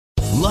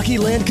Lucky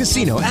Land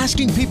Casino,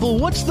 asking people,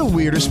 what's the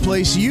weirdest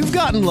place you've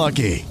gotten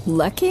lucky?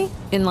 Lucky?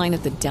 In line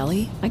at the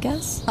deli, I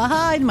guess?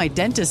 Aha, in my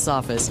dentist's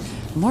office.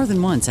 More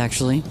than once,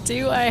 actually.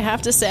 Do I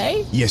have to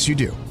say? Yes, you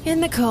do. In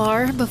the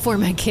car before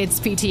my kids'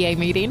 PTA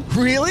meeting.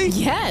 Really?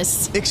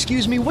 Yes.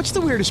 Excuse me, what's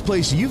the weirdest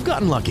place you've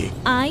gotten lucky?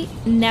 I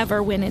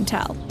never win and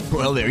tell.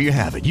 Well, there you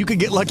have it. You can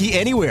get lucky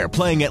anywhere,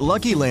 playing at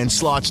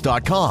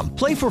LuckyLandSlots.com.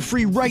 Play for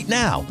free right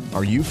now.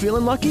 Are you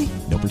feeling lucky?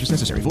 No purchase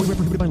necessary. Void where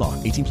prohibited by law.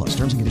 18 plus.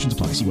 Terms and conditions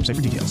apply. See website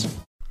for details.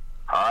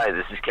 Hi,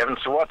 this is Kevin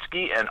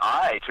Sawatsky, and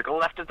I took a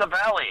left at the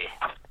valley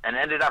and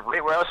ended up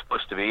right where I was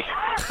supposed to be.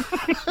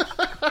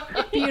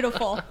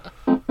 Beautiful.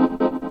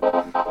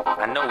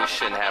 I know we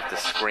shouldn't have to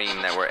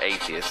scream that we're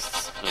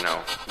atheists. You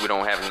know, we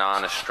don't have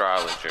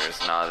non-astrologers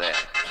and all that.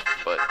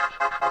 But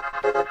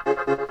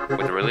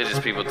with the religious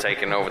people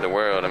taking over the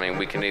world, I mean,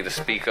 we can either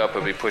speak up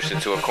or be pushed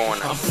into a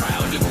corner. I'm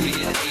proud to be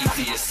an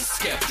atheist, a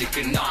skeptic,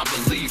 a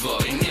non-believer,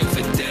 an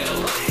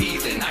infidel, a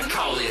heathen. I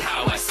call it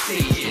how I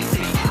see it.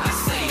 I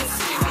say it's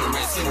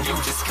ignorance and you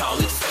just call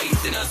it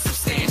faith in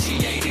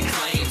unsubstantiated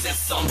claims. That's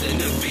something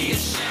to be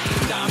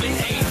ashamed. I'm an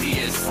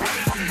atheist.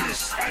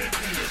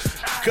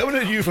 Coming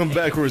at you from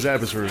backwards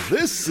atmosphere,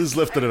 this is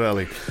Left of the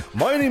Valley.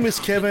 My name is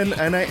Kevin,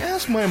 and I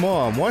asked my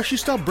mom why she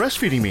stopped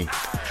breastfeeding me.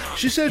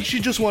 She said she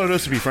just wanted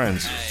us to be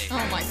friends.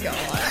 Oh my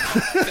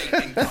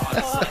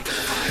God.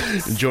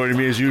 Joining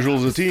me as usual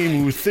is a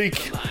team who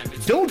think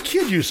 "Don't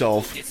kid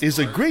yourself" is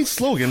a great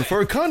slogan for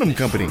a condom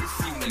company.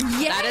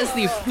 Yes. That is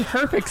the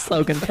perfect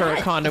slogan for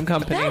a condom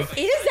company. That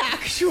is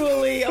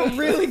actually a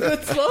really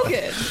good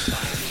slogan.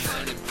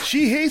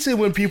 She hates it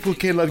when people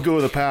can't let go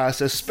of the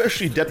past,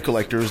 especially debt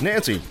collectors.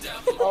 Nancy.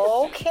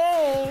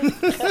 Okay.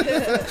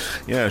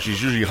 Yeah,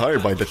 she's usually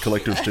hired by debt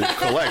collectors to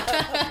collect.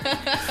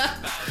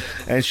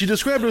 And she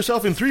described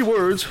herself in 3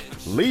 words: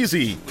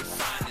 lazy.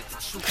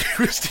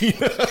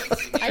 Christina.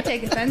 I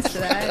take offense to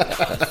that.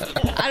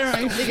 I don't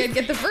even think I'd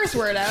get the first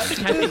word out.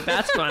 I think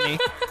that's funny.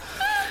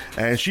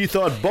 And she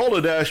thought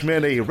balderdash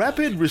meant a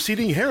rapid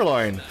receding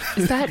hairline.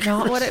 Is that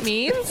not what it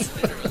means?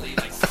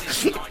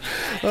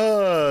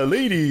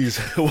 Ladies,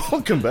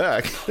 welcome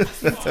back.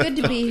 It's good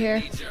to be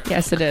here.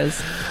 Yes, it is.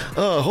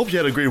 Hope you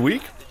had a great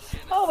week.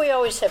 Oh, we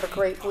always have a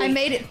great week. I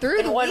made it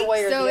through the one week,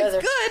 way or so the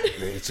other.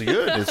 it's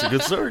good. It's a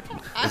good start.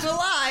 I'm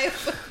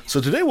alive.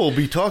 So today we'll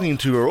be talking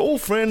to our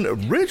old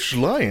friend Rich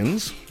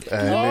Lyons.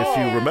 And if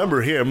you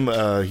remember him,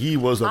 he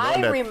was the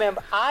one that...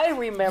 I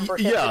remember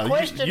him. Yeah, the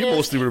question you is,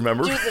 mostly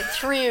remember. Do the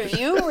 3 of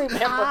you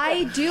remember I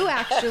him? do,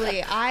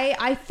 actually.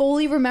 I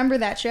fully remember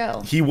that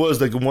show. He was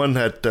the one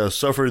that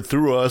suffered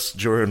through us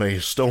during a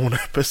Stone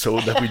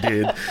episode that we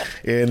did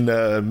in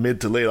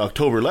mid to late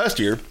October last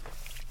year.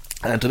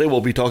 And today we'll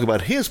be talking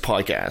about his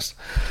podcast.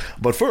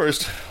 But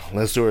first,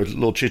 let's do a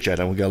little chit-chat,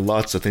 and we got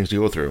lots of things to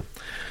go through.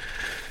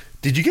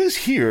 Did you guys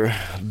hear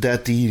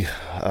that the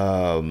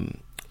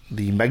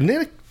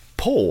magnetic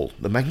pole,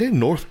 the magnetic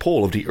north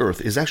pole of the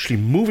Earth, is actually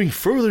moving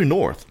further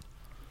north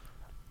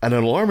at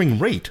an alarming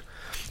rate?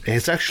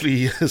 It's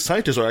actually,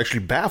 scientists are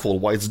actually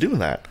baffled why it's doing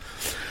that.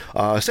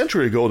 A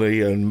century ago,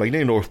 the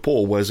magnetic north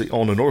pole was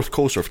on the north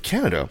coast of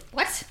Canada.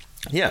 What?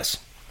 Yes.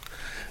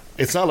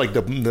 It's not like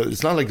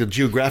the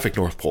geographic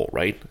North Pole,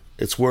 right?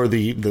 It's where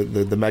the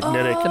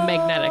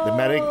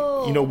magnetic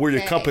you know, where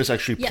your compass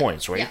actually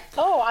points, right? Yeah.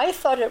 Oh, I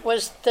thought it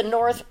was the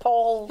North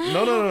Pole.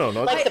 No.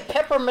 Like the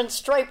peppermint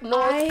striped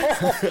North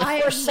Pole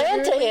where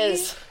Santa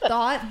is.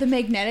 Thought the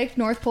magnetic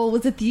North Pole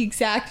was at the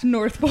exact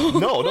North Pole.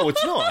 No,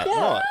 it's not.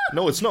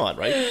 No, it's not,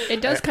 right?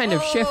 It does kind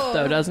of shift,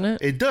 though, doesn't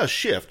it? It does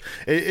shift.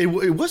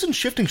 It wasn't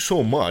shifting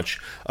so much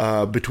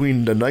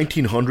between the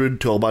 1900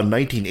 till about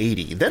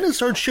 1980. Then it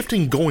started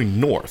shifting going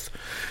north.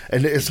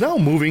 And it's now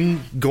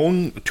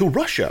going to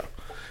Russia.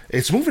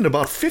 It's moving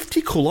about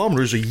 50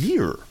 kilometers a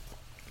year.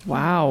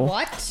 Wow.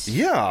 What?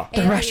 Yeah.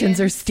 The Russians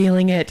are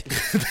stealing it.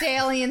 It's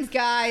aliens,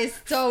 guys.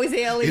 It's always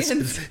aliens.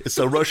 It's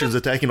the Russians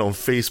attacking on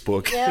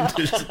Facebook. Yeah.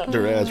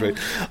 Their ads, right?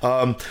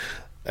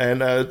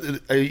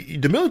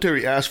 The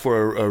military asked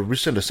for a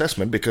recent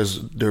assessment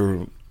because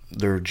their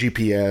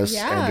GPS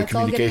and their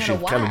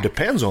communication kind of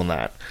depends on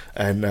that,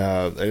 and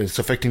it's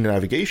affecting the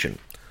navigation.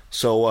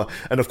 So,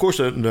 and of course,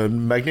 the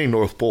magnetic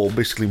North Pole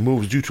basically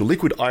moves due to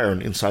liquid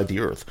iron inside the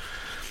Earth.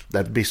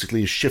 That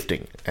basically is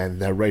shifting,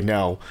 and right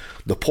now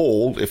the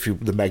pole,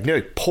 the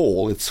magnetic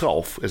pole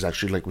itself, is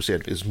actually, like we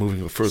said, is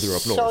moving further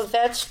up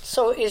north.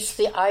 So is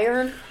the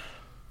iron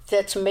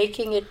that's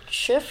making it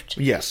shift?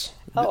 Yes.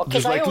 Oh,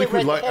 there's like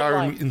liquid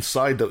iron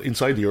inside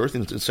the Earth,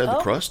 inside the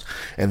crust,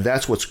 and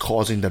that's what's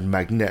causing the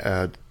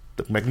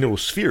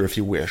magnetosphere, if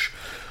you wish,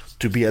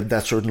 to be at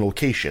that certain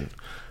location,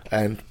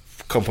 and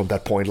come from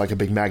that point like a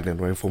big magnet,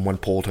 right, from one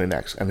pole to the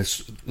next. And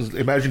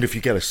imagine if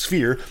you get a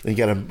sphere and you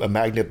get a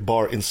magnet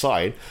bar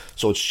inside,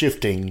 so it's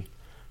shifting,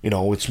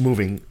 it's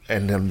moving,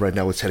 and then right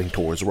now it's heading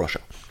towards Russia.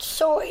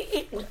 So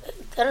I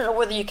don't know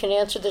whether you can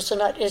answer this or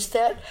not. Is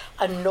that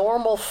a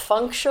normal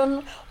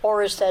function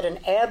or is that an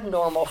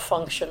abnormal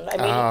function?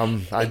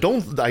 I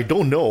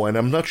don't know, and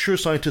I'm not sure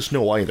scientists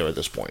know either at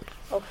this point.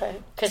 Okay,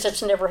 because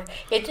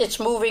it's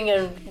moving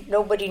and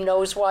nobody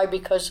knows why,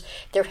 because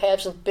there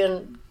hasn't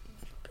been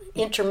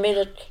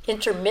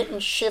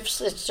intermittent shifts.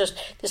 It's just,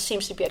 this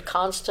seems to be a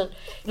constant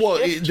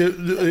shift.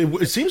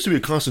 It seems to be a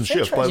constant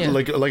shift, but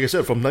like I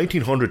said, from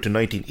 1900 to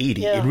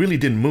 1980, it really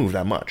didn't move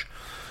that much.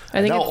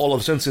 I think now, all of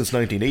a sudden, since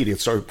 1980, it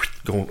started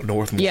going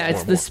north more. Yeah,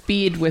 it's the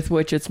speed with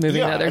which it's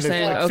moving that they're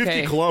saying,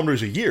 50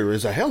 kilometers a year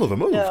is a hell of a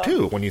move,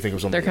 too, when you think of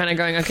something. They're kind of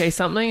going, okay,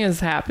 something has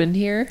happened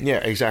here. Yeah,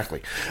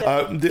 exactly.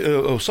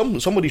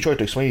 Somebody tried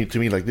to explain it to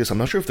me like this. I'm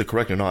not sure if they're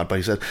correct or not, but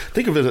he said,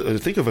 think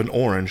of an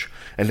orange,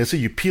 and let's say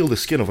you peel the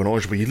skin of an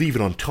orange, but you leave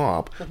it on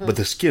top, but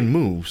the skin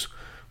moves.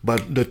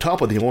 But the top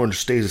of the orange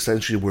stays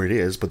essentially where it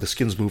is, but the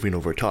skin's moving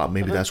over top.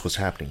 Maybe that's what's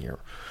happening here.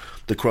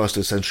 The crust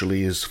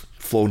essentially is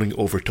floating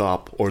over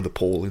top, or the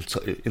pole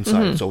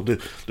inside. So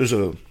there's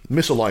a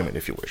misalignment,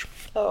 if you wish.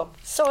 Oh,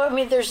 so I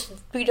mean, there's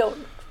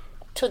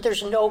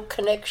no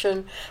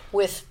connection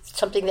with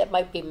something that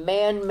might be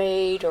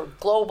man-made or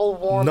global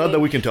warming. Not that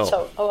we can tell.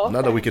 Okay.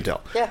 Not that we can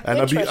tell. Yeah, and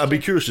I'd be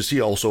curious to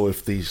see also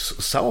if the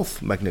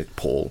south magnetic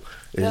pole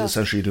is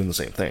essentially doing the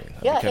same thing.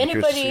 Yeah,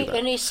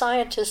 any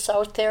scientists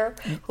out there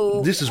who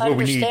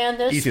understand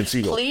this,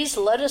 please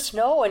let us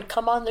know and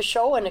come on the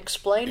show and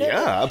explain it.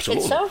 Yeah,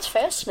 absolutely. It sounds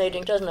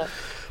fascinating, doesn't it?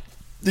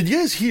 Did you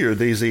guys hear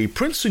there's a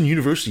Princeton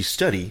University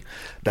study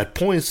that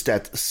points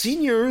that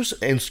seniors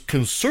and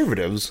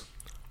conservatives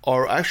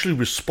are actually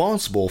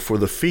responsible for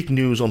the fake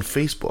news on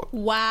Facebook?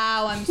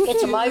 Wow, I'm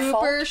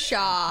super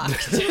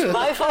shocked. It's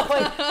my fault.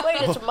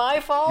 Wait, it's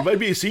my fault? You might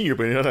be a senior,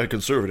 but you're not a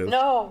conservative.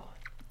 No.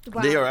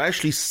 Wow. They are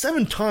actually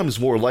 7 times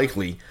more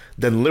likely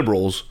than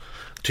liberals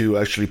to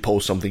actually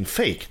post something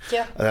fake.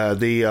 Yeah.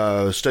 They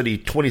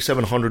studied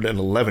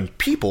 2,711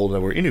 people that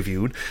were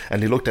interviewed,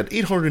 and they looked at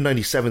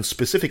 897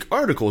 specific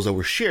articles that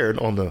were shared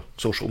on the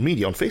social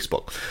media on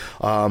Facebook.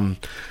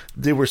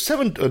 There were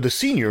the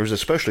seniors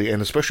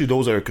especially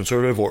those that are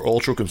conservative or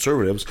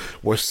ultra-conservatives,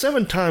 were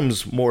 7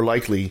 times more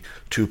likely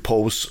to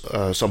post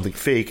something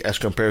fake as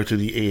compared to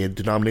the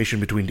denomination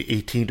between the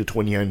 18 to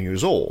 29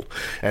 years old,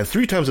 and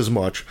 3 times as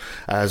much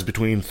as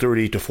between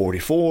 30 to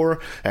 44,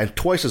 and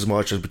twice as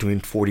much as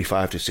between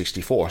 45 to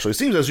 64. So it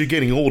seems as you're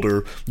getting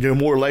older, you're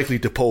more likely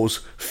to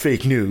post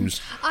fake news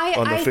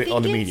on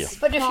the media.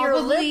 But if you're a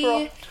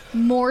liberal,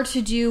 more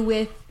to do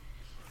with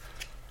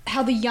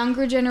how the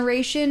younger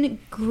generation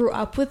grew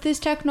up with this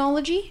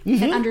technology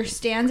and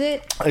understands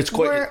it.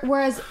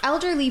 Whereas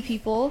elderly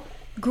people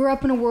grew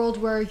up in a world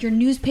where your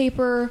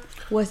newspaper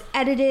was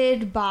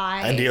edited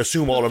by, and they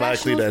assume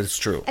automatically that it's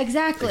true.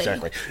 Exactly.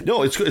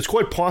 No, it's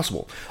quite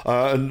possible.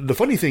 And the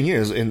funny thing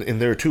is, in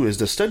there too, is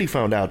the study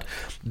found out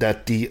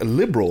that the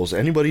liberals,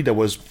 anybody that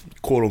was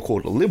quote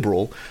unquote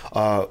liberal,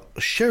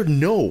 shared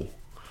no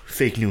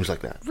fake news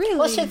like that. Really?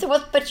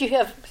 But you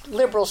have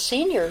liberal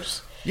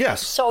seniors.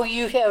 Yes. So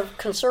you have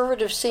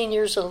conservative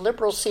seniors and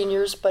liberal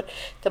seniors, but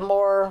the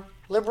more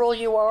liberal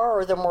you are,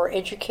 or the more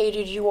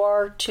educated you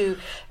are, to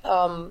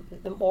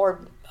the more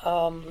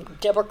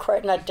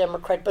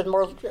but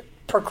more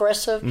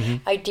progressive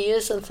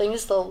ideas and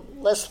things, the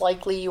less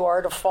likely you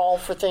are to fall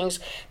for things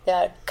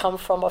that come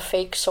from a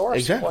fake source.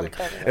 Exactly.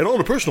 And on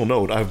a personal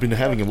note, I've been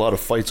having a lot of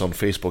fights on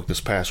Facebook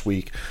this past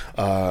week,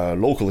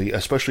 locally,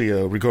 especially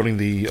regarding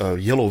the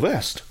yellow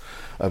vest.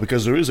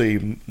 Because there is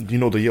the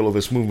Yellow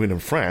Vest movement in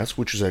France,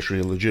 which is actually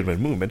a legitimate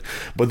movement,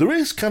 but there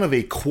is kind of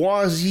a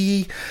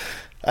quasi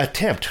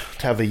attempt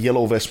to have a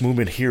Yellow Vest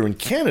movement here in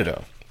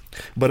Canada.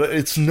 But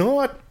it's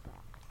not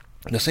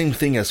the same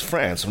thing as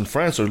France. In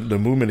France, the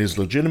movement is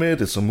legitimate,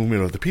 it's a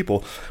movement of the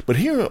people. But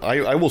here,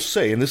 I will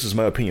say, and this is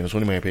my opinion, it's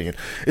only my opinion,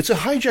 it's a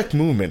hijacked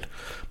movement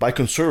by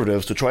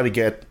conservatives to try to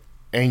get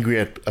angry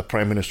at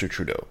Prime Minister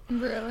Trudeau.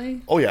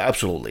 Really? Oh yeah,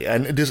 absolutely.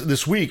 And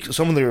this week,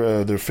 some of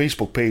their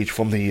Facebook page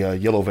from the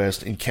Yellow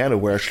Vest in Canada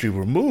were actually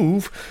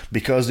removed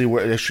because they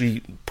were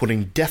actually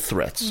putting death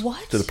threats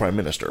to the Prime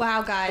Minister.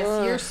 Wow,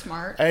 guys, you're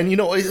smart. And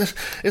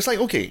it's like,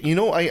 okay,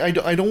 I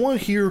don't want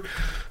to hear,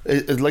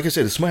 like I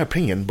said, it's my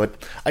opinion,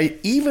 but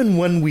even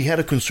when we had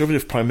a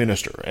conservative Prime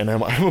Minister, and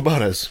I'm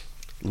about as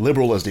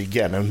liberal as they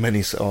get, and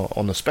many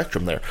on the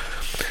spectrum there,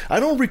 I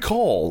don't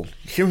recall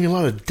hearing a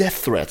lot of death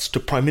threats to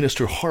Prime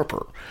Minister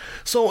Harper.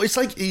 So it's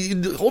like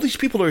all these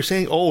people are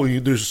saying,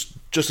 there's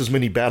just as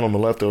many bad on the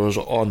left as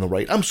on the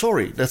right. I'm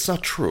sorry, that's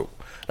not true.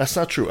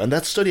 And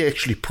that study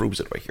actually proves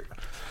it right here.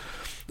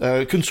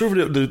 The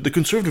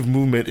conservative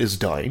movement is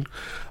dying,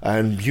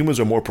 and humans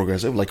are more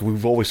progressive, like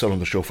we've always said on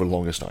the show for the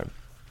longest time.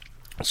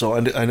 So,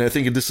 and I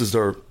think this is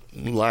their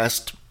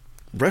last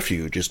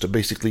refuge, is to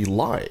basically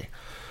lie.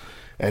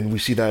 And we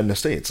see that in the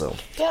States. So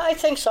yeah, I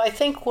think so. I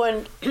think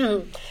when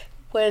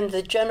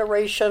the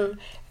generation,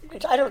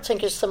 I don't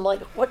think it's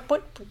what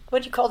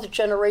do you call the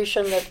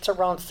generation that's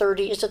around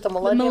 30? Is it the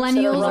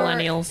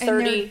millennials?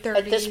 30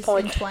 at this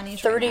point,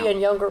 30 and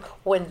younger.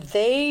 When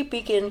they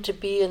begin to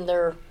be in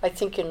their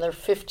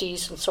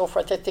 50s and so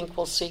forth, I think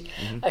we'll see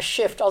a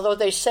shift. Although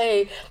they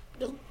say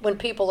when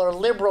people are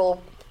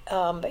liberal,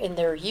 in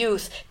their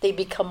youth, they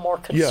become more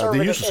conservative. Yeah,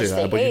 they used to say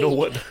that, but you know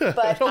what?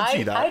 But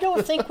I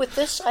don't think with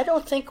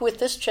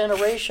this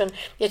generation,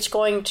 it's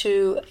going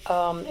to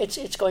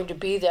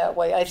be that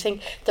way. I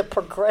think the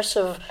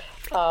progressive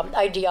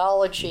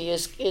ideology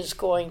is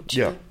going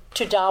to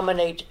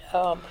dominate.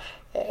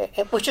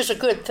 Which is a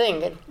good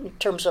thing in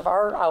terms of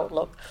our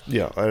outlook.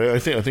 Yeah, I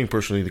think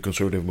personally the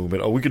conservative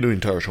movement. We could do an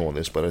entire show on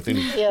this, but I think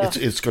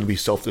it's going to be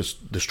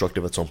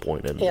self-destructive at some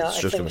point, and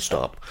it's just going to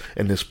stop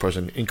in this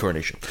present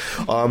incarnation.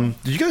 Did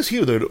you guys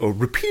hear that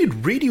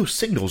repeated radio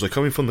signals are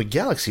coming from the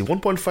galaxy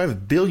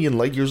 1.5 billion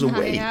light years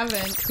away? I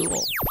haven't.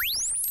 Cool.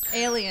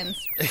 Aliens.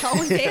 It's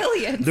always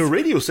aliens. They're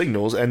radio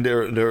signals, and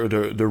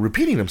they're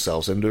repeating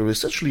themselves, and they're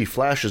essentially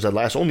flashes that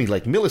last only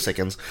like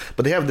milliseconds,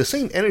 but they have the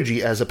same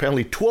energy as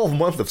apparently 12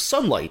 months of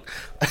sunlight,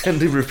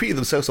 and they repeat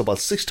themselves about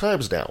 6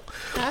 times now.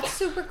 That's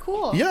super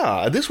cool.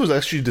 Yeah, this was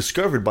actually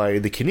discovered by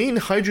the Canadian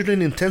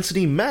Hydrogen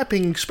Intensity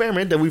Mapping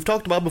Experiment that we've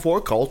talked about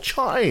before, called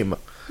CHIME,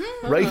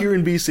 right here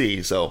in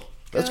BC. So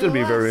that's going to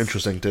be very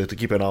interesting to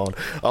keep an eye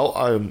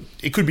on.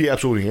 It could be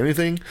absolutely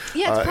anything.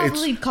 Yeah, it's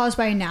probably caused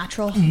by a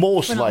natural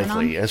most phenomenon.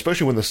 likely,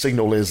 especially when the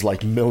signal is like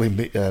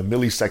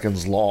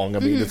milliseconds long. I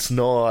mean, it's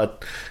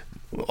not.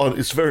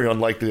 It's very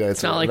unlikely that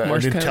it's not like an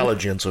Morse code.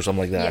 intelligence or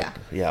something like that.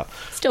 Yeah.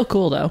 Still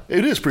cool though.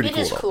 It is pretty It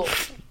cool. is cool.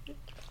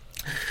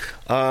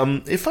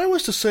 If I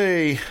was to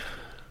say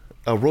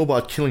a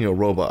robot killing a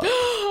robot,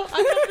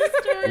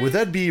 would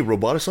that be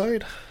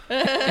roboticide?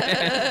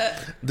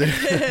 There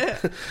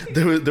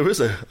is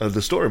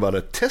the story about a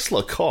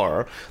Tesla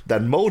car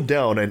that mowed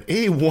down an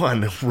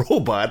A1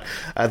 robot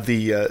at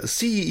the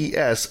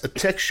CES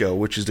Tech Show,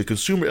 which is the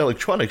Consumer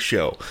Electronics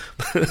Show.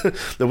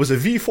 There was a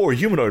V4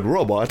 humanoid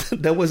robot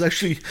that was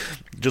actually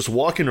just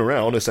walking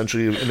around,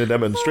 essentially in a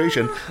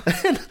demonstration,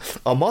 and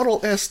a Model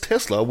S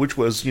Tesla, which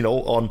was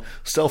on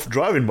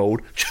self-driving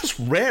mode, just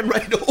ran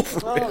right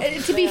over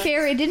it. To be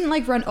fair, it didn't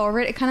run over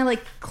it. It kind of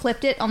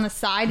clipped it on the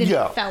side and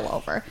it fell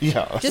over.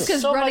 Yeah. Just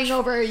because running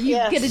over, you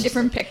get a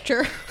different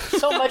picture.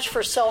 So much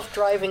for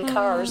self-driving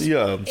cars.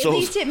 Yeah. At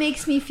least it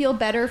makes me feel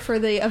better for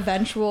the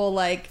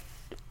eventual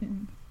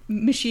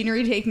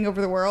machinery taking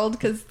over the world,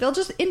 because they'll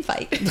just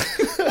infight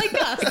like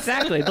us.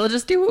 Exactly. They'll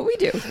just do what we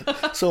do.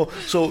 So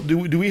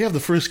do we have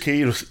the first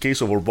case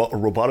of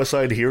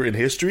roboticide here in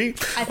history?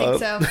 I think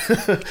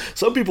so.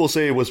 Some people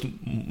say it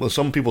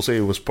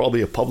was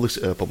probably a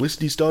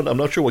publicity stunt. I'm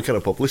not sure what kind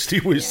of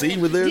publicity we're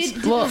seeing with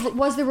this.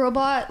 Was the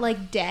robot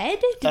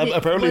dead?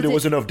 Apparently there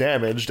was enough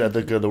damage that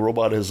the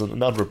robot is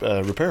not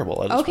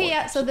repairable. At this point.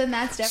 Yeah. So then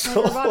that's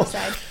definitely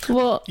roboticide.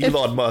 Well,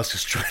 Elon Musk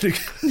is trying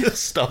to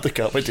stop the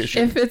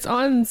competition. If it's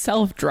on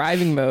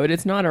self-driving mode,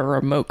 it's not a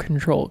remote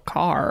control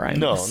car.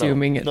 I'm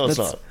assuming it's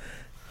not.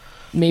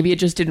 Maybe it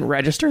just didn't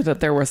register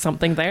that there was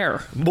something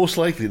there. Most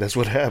likely that's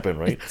what happened,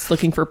 right? It's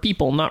looking for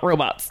people, not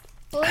robots.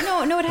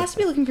 Well, no, it has to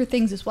be looking for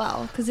things as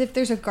well, because if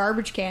there's a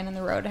garbage can in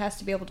the road, it has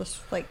to be able to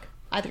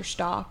either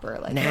stop or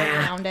go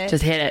around it.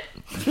 Just hit it.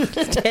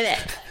 Just hit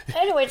it.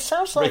 Anyway, it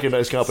sounds like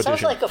nice competition.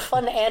 Sounds like a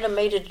fun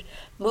animated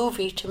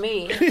movie to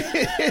me.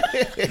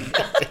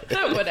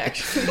 That would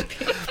actually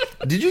be.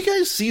 Did you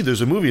guys see?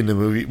 There's a movie in the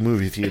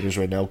movie theaters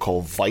right now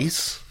called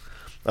Vice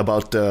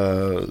about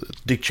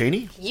Dick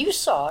Cheney. You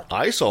saw it.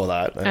 I saw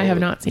that. I have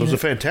not seen it. It was a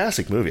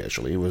fantastic movie,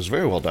 actually. It was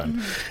very well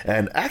done.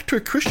 And actor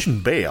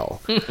Christian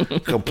Bale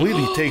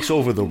completely takes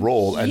over the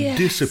role and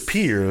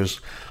disappears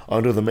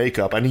under the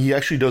makeup, and he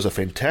actually does a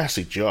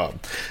fantastic job.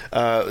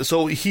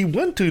 So he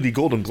went to the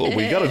Golden Globe,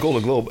 he got a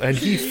Golden Globe, and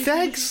he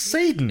thanks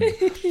Satan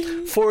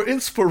for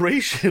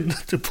inspiration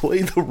to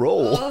play the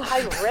role.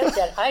 I read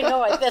that. I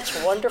know.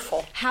 That's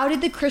wonderful. How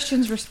did the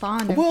Christians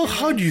respond? Well,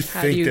 how do you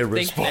think they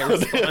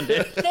responded?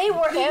 They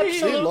were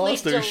absolutely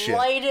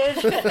delighted.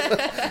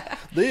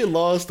 They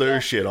lost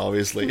their shit,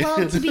 obviously.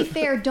 Well, to be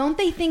fair, don't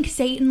they think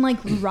Satan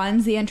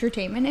runs the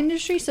entertainment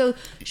industry? So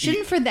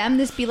shouldn't for them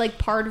this be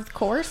part of the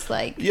course?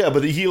 Yeah,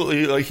 but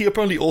he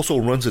apparently also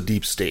runs a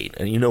deep state.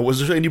 And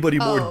was there anybody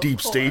more deep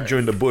state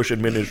during the Bush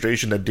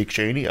administration than Dick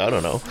Cheney? I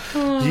don't know.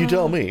 You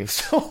tell me.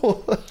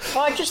 So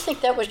well, I just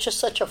think that was just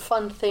such a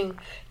fun thing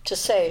to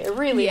say. It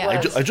really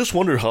was. I just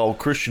wonder how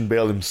Christian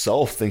Bale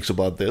himself thinks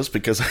about this,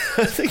 because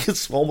I think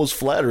it's almost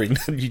flattering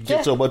that you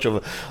get so much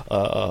of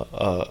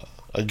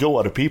a go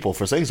out of people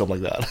for saying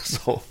something like that.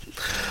 So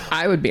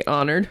I would be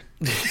honored.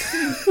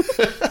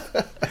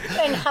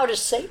 And how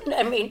does Satan?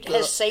 I mean,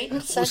 has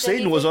Satan said Satan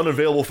anything? was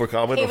unavailable for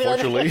comment,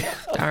 unfortunately.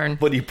 Darn.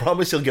 But he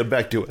promised he'll get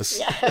back to us.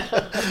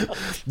 Yeah.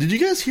 Did you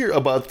guys hear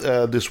about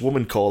this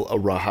woman called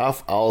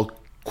Rahaf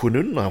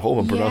Al-Qunun? I hope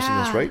I'm pronouncing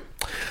this right.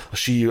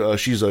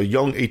 She's a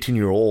young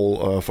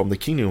 18-year-old from the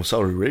Kingdom of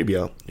Saudi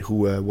Arabia who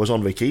was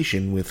on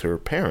vacation with her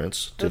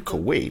parents to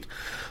Kuwait.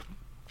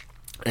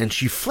 And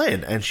she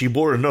fled, and she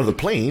boarded another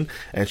plane,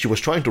 and she was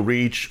trying to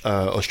reach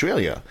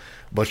Australia.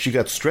 But she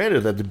got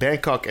stranded at the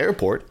Bangkok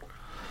airport,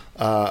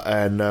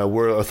 and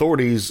where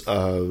authorities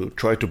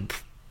tried to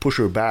push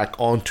her back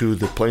onto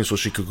the plane so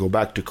she could go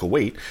back to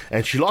Kuwait.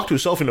 And she locked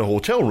herself in a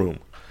hotel room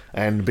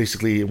and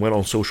basically went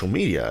on social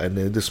media, and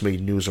this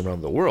made news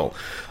around the world.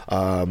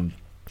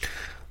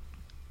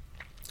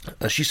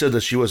 She said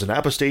that she was an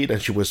apostate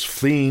and she was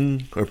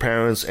fleeing her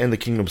parents and the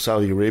Kingdom of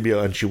Saudi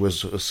Arabia, and she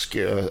was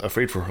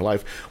afraid for her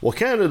life. Well,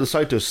 Canada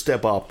decided to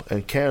step up,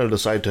 and Canada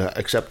decided to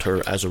accept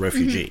her as a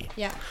refugee. Mm-hmm.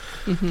 Yeah.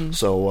 Mm-hmm.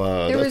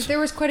 So there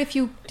was quite a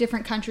few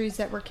different countries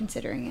that were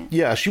considering it.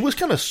 Yeah, she was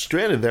kind of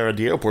stranded there at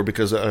the airport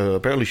because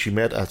apparently she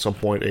met at some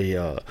point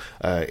a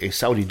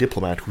Saudi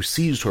diplomat who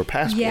seized her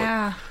passport.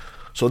 Yeah.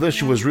 So then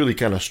she was really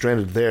kind of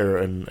stranded there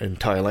in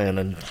Thailand.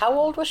 And how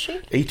old was she?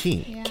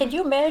 18. Yeah. Can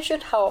you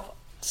imagine how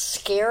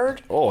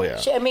scared? Oh yeah.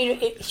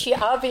 She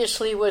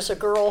obviously was a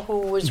girl who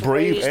was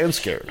brave and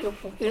scared,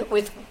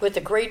 with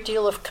a great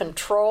deal of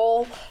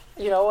control,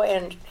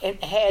 and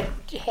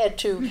had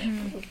to,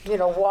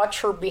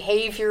 watch her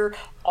behavior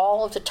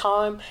all of the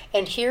time.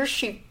 And here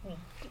she,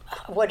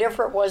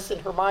 whatever it was in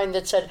her mind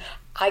that said,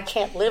 I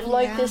can't live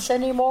like this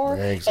anymore.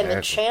 Exactly. And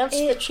the chance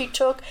that she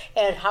took,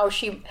 and how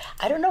she,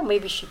 I don't know,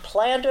 maybe she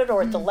planned it,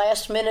 or at the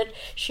last minute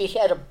she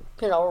had a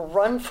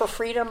run for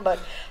freedom, but.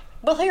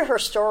 We'll hear her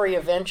story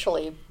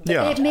eventually.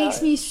 Yeah. It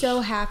makes me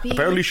so happy.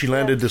 Apparently she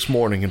landed this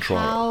morning in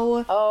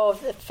Toronto.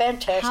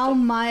 Fantastic. How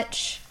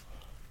much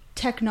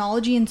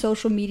technology and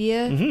social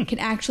media can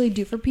actually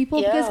do for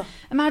people. Yeah. Because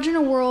imagine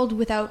a world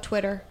without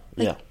Twitter.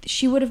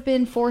 She would have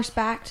been forced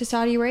back to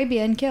Saudi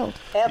Arabia and killed.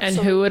 Absolutely. And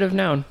who would have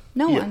known?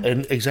 No one.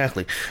 And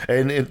exactly.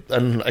 And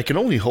I can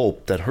only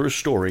hope that her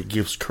story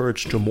gives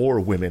courage to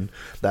more women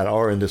that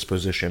are in this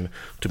position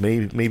to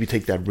maybe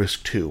take that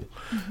risk too.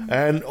 Mm-hmm.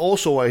 And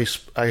also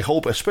I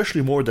hope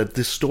especially more that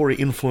this story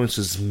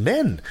influences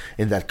men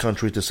in that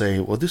country to say,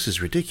 well, this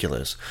is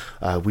ridiculous.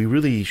 We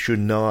really should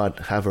not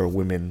have our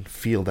women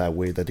feel that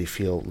way, that they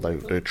feel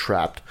like they're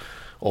trapped.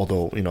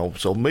 Although,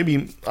 so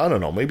maybe, I don't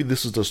know, maybe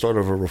this is the start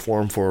of a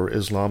reform for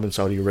Islam in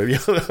Saudi Arabia.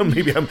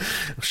 Maybe I'm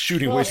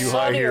shooting way too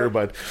high here,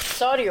 but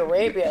Saudi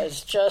Arabia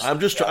is just... I'm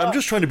just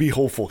trying to be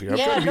hopeful here. I'm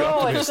trying to be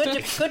optimistic.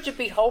 It's good to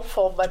be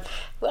hopeful, but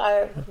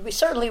we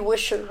certainly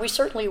wish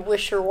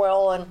her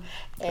well,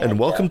 and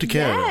welcome to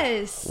Canada.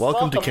 Yes.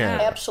 Welcome to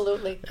Canada.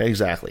 Absolutely.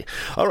 Exactly.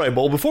 All right,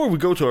 well, before we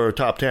go to our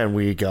top 10,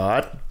 we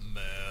got...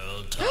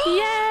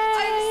 Yay!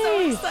 I'm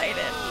so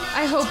excited.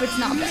 I hope it's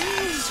not bad.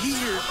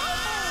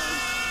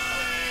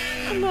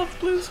 I love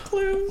Blue's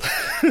Clues.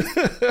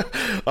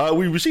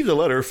 We received a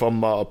letter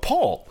from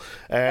Paul,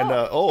 and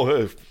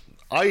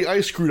I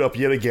screwed up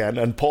yet again,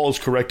 and Paul's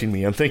correcting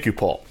me, and thank you,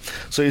 Paul.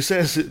 So he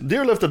says,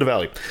 Dear Left of the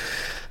Valley,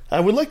 I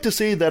would like to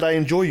say that I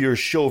enjoy your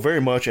show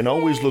very much and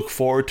always look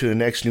forward to the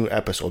next new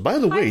episode. By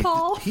the way,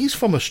 he's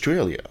from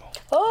Australia.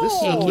 This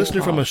is a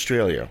listener from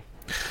Australia.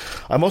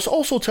 I must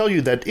also tell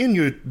you that in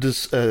your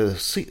December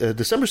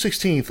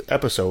 16th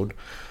episode,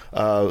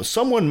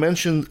 someone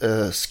mentioned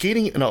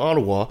skating in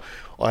Ottawa,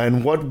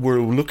 and what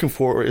we're looking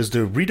for is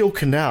the Rideau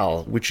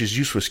Canal, which is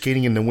used for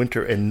skating in the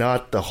winter and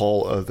not the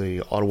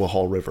Ottawa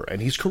Hall River.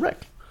 And he's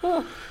correct.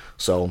 Huh.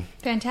 So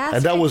fantastic.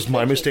 And that was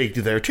my mistake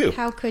there too.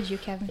 How could you,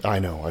 Kevin? I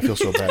know. I feel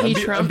so bad.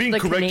 I'm being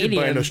corrected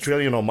by an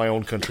Australian on my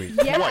own country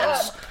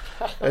twice.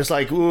 It's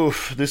like,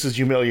 oof, this is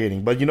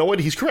humiliating. But you know what?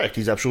 He's correct.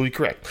 He's absolutely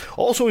correct.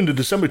 Also, in the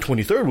December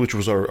 23rd, which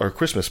was our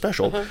Christmas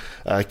special,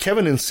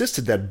 Kevin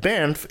insisted that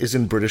Banff is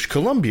in British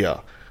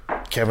Columbia.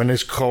 Kevin,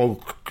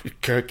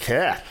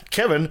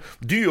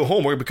 do your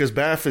homework because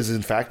Banff is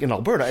in fact in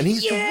Alberta, and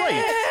he's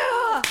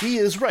right. He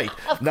is right.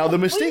 Now the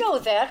mistake. We know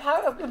that.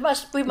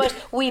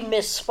 We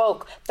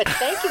misspoke. But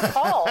thank you,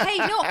 Paul. Hey,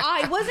 no,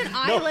 I wasn't.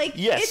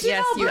 Yes, it's in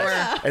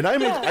Alberta. And I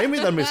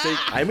made that mistake.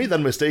 I made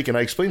that mistake, and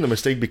I explained the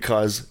mistake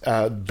because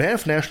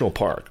Banff National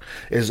Park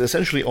is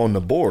essentially on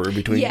the border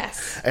between.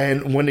 Yes.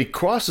 And when it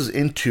crosses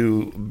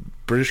into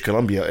British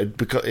Columbia,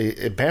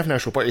 Banff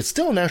National Park, it's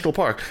still a national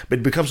park, but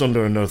it becomes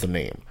under another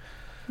name.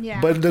 Yeah.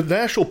 But the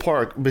national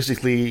park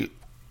basically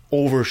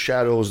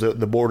overshadows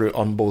the border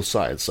on both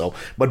sides. So,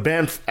 but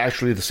Banff,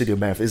 actually, the city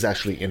of Banff is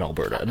actually in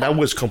Alberta, and that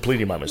was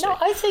completely my mistake. No,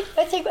 I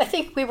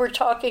think we were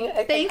talking.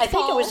 Thanks,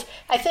 Paul.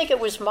 I think it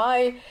was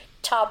my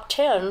top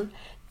 10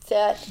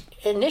 that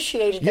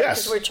initiated that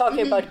because we were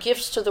talking about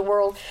gifts to the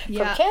world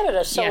from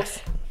Canada. So,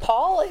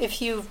 Paul,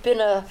 if you've been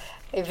a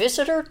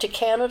visitor to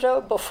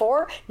Canada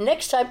before,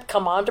 next time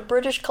come on to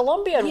British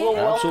Columbia and we'll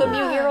welcome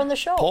you here on the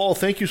show. Paul,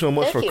 thank you so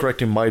much for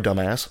correcting my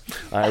dumbass.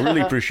 I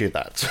really appreciate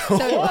that. So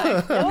do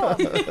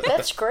I.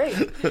 That's great.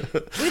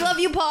 We love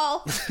you,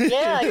 Paul.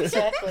 Yeah,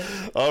 exactly.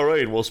 All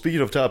right, well, speaking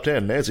of top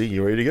 10, Nancy,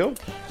 you ready to go?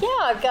 Yeah,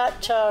 I've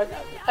got,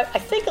 I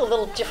think a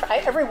little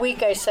different. Every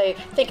week I say,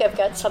 I think I've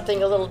got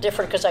something a little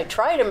different because I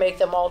try to make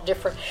them all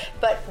different.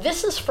 But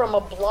this is from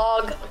a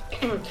blog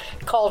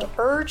called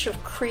Urge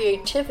of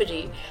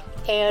Creativity.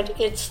 And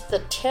it's the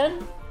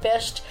 10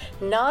 best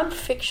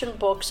nonfiction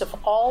books of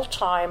all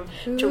time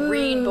to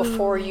read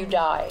before you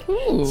die.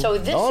 Ooh, so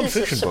this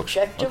is a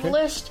subjective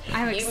list.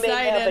 I'm you excited.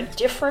 may have a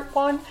different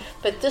one,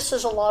 but this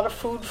is a lot of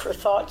food for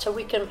thought, so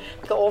we can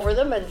go over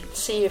them and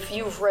see if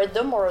you've read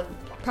them or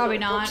probably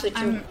not. Books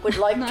that you would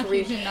like to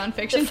read.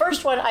 Nonfiction. The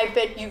first one I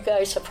bet you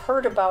guys have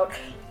heard about,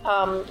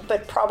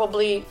 but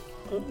probably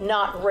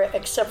not read,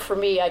 except for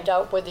me. I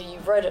doubt whether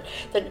you've read it.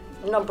 The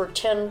number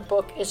 10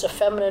 book is A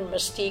Feminine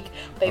Mystique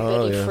by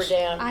Betty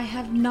Friedan. I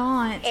have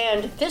not.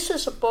 And this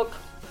is a book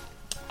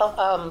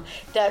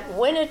that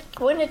when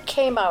it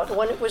came out,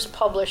 when it was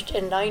published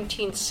in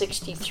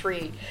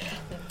 1963,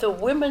 the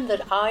women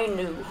that I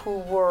knew who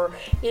were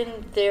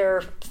in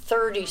their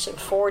 30s and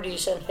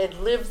 40s and had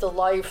lived the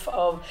life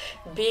of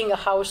being a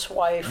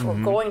housewife or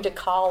going to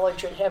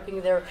college and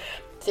having their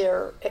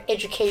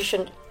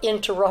education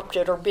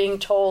interrupted or being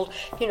told,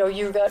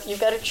 you got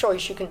a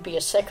choice. You can be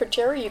a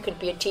secretary, you can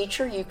be a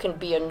teacher, you can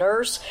be a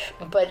nurse,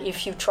 but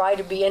if you try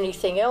to be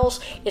anything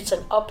else, it's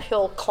an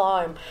uphill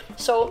climb.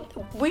 So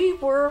we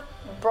were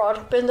brought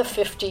up in the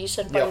 50s,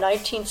 and by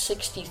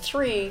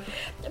 1963,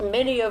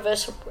 many of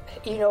us,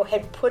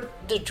 had put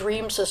the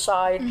dreams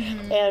aside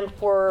and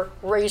were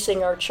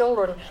raising our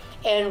children.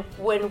 And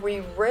when we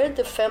read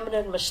The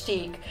Feminine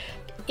Mystique,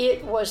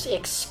 it was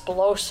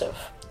explosive.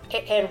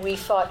 And we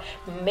thought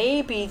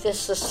maybe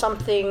this is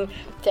something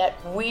that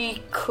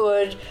we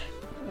could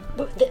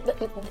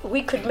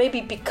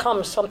maybe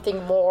become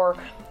something more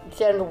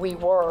than we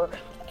were.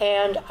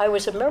 And I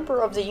was a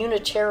member of the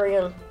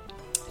Unitarian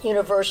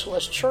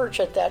Universalist Church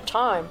at that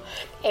time,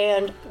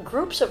 and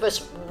groups of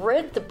us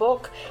read the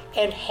book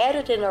and had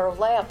it in our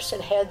laps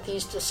and had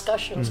these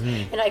discussions.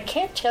 And I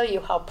can't tell you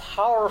how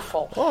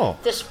powerful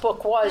this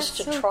book was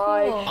to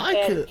try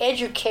and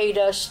educate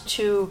us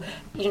to,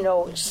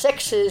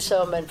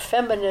 sexism and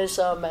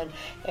feminism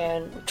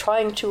and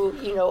trying to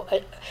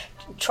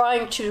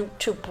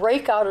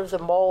break out of the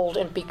mold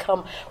and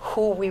become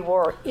who we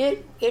were.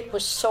 It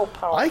was so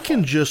powerful. I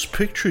can just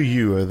picture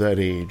you at that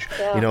age,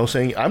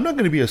 saying, I'm not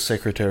going to be a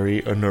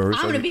secretary, a nurse.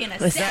 I'm going to be an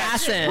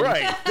assassin.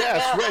 Right,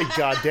 that's right,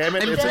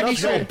 goddammit. It's an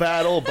uphill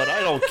battle, but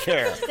I don't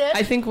care.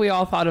 I think we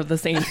all thought of the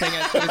same thing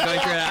as we were going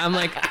through it. I'm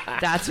like,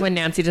 that's when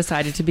Nancy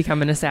decided to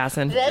become an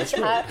assassin. That's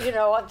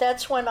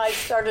when I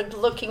started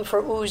looking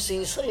for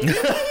Uzis.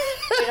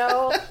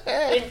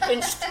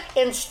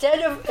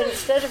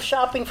 Instead of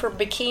shopping for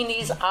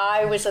bikinis,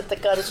 I was at the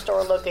gun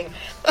store looking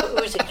for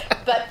Uzi.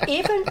 But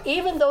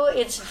even though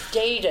it's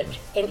dated,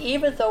 and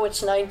even though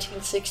it's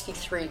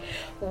 1963,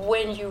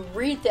 when you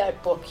read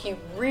that book, you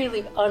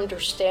really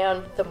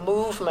understand the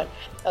movement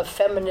of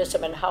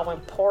feminism and how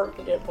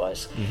important it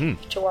was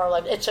to our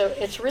life.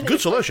 It's really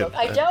good solution.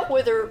 I doubt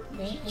whether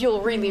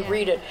you'll really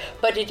read it,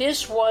 but it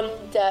is one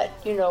that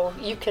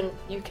you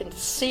can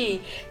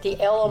see the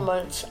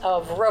elements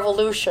of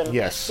revolution.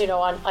 Yes.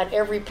 On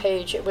every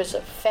page. It was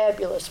a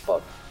fabulous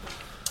book.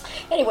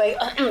 Anyway,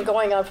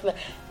 going on from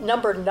the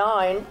number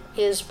 9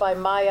 is by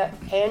Maya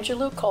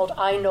Angelou, called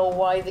 "I Know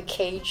Why the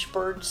Caged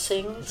Bird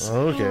Sings."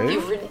 Okay.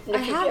 If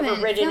you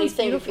haven't read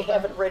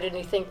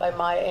anything by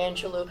Maya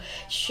Angelou,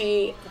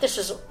 this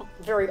is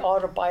very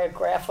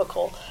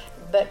autobiographical,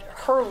 but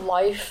her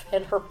life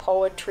and her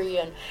poetry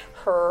and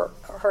her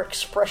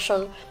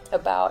expression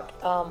about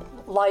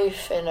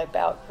life and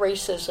about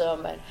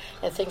racism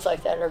and things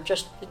like that are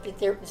just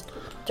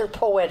they're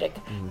poetic.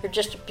 They're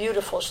just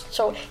beautiful.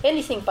 So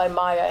anything by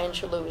Maya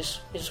Angelou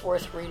is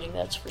worth reading.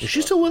 That's for sure. Is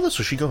she still with us,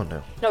 or is she gone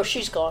now? No,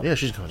 she's gone. Yeah,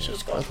 she's gone.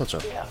 She's gone. I thought so.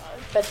 Yeah,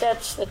 but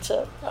that's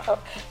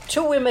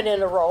two women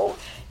in a row.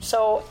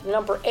 So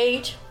number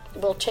 8,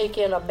 we'll take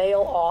in a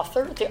male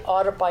author, the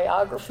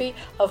autobiography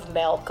of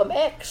Malcolm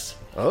X.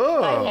 By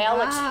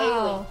Alex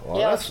Haley. Well,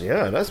 that's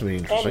really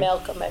interesting. And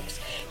Malcolm X.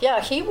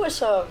 Yeah, he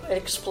was an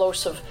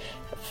explosive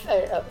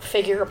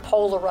figure, a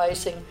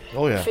polarizing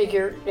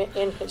figure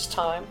in his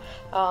time.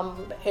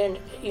 And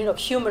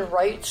human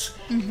rights,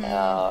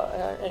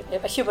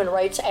 a human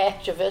rights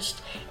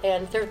activist,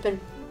 and there have been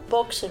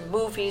books and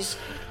movies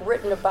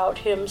written about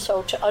him.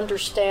 So to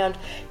understand,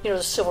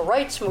 the civil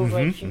rights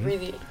movement,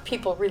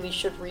 people really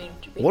should read.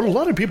 What a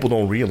lot of people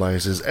don't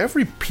realize is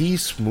every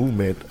peace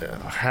movement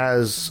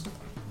has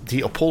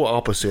the polar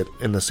opposite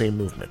in the same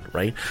movement,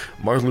 right?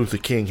 Martin Luther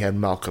King had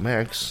Malcolm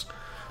X.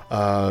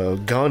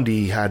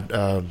 Gandhi had,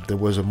 there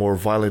was a more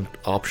violent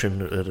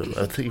option.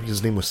 I think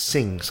his name was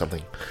Singh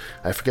something.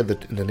 I forget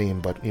the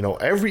name, but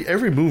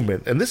every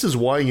movement, and this is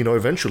why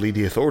eventually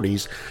the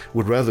authorities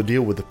would rather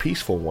deal with the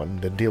peaceful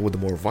one than deal with the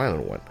more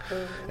violent one.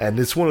 And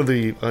it's one of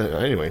the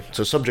anyway. It's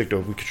a subject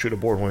we could shoot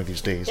aboard one of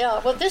these days. Yeah,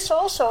 well, this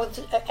also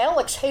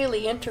Alex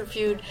Haley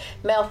interviewed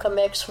Malcolm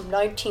X from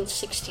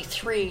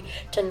 1963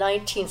 to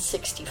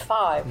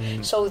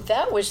 1965. So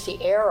that was the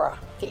era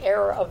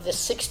of the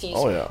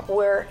 60s,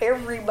 where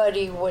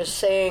everybody was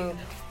saying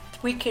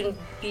we can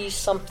be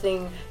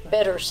something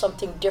better,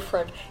 something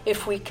different,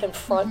 if we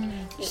confront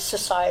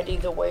society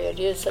the way it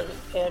is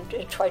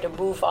and try to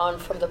move on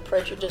from the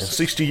prejudices. And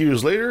 60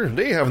 years later,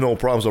 they have no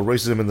problems with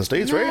racism in the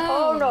States, right?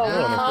 Oh,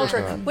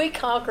 no. We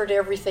conquered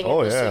everything in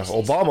the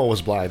 60s. Obama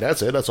was blind.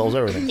 That's it. That solves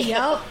everything.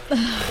 Yep.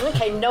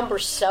 Okay, number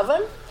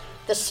 7,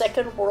 The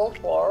Second World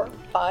War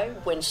by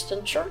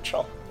Winston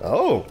Churchill.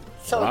 Oh.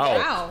 So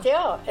wow.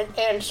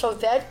 And so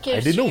that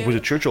gives I didn't know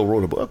Churchill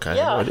wrote a book.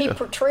 He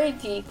portrayed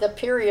the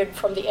period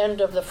from the end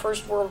of the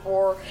First World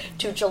War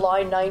to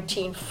July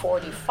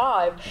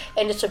 1945,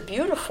 and it's a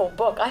beautiful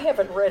book. I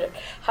haven't read it.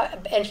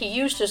 And he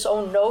used his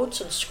own notes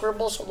and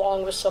scribbles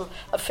along with some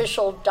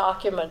official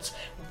documents.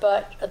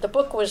 but the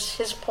book was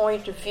his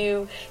point of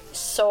view,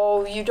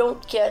 so you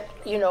don't get,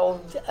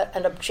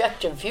 an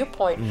objective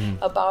viewpoint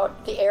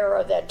about the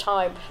era of that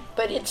time.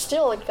 But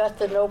it got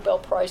the Nobel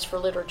Prize for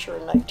Literature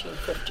in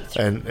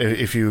 1953. And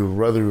if you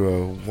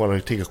rather want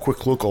to take a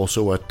quick look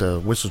also at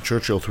Winston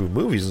Churchill through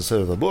movies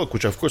instead of the book,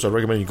 which of course I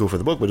recommend you go for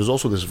the book, but there's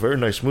also this very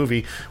nice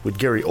movie with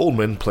Gary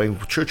Oldman playing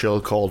Churchill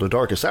called The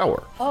Darkest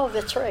Hour. Oh,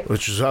 that's right.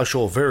 Which is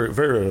actually very,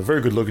 very,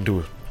 very good look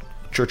into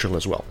Churchill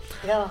as well.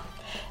 Yeah.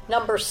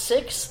 Number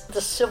 6,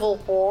 The Civil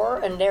War,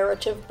 a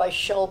narrative by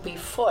Shelby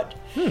Foote.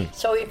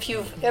 So if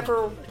you've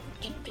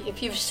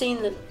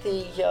seen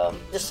the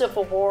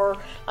Civil War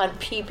on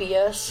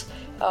PBS,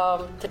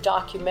 the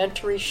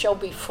documentary,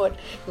 Shelby Foote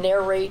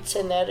narrates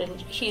in that,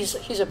 and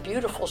he's a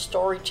beautiful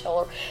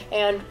storyteller.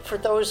 And for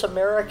those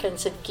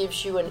Americans, it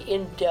gives you an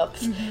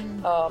in-depth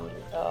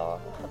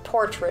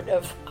portrait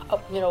of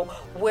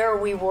where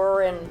we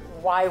were and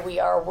why we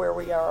are where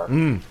we are,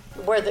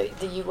 where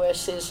the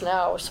U.S. is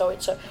now. So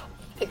it's a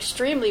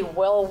extremely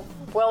well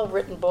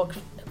written book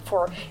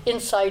for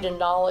insight and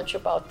knowledge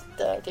about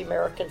the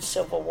American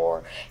Civil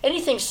War.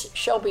 Anything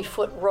Shelby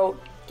Foote wrote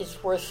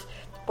is worth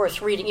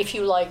reading if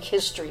you like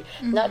history.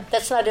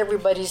 That's not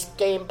everybody's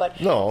game, but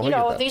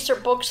these are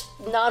books,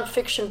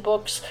 nonfiction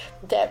books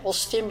that will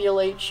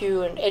stimulate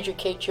you and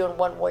educate you in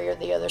one way or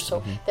the other.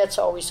 So that's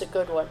always a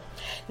good one.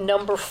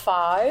 Number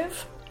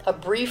 5, A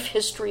Brief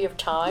History of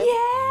Time.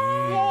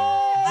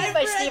 Yay!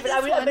 By Stephen.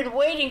 I've been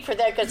waiting for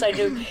that because I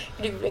knew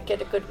you'd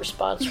get a good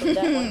response from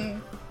that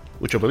one.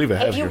 Which I believe I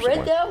have here somewhere.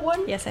 Have you read that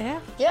one? Yes, I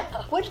have. Yeah.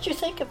 What did you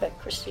think of it,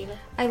 Christina?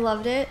 I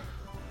loved it.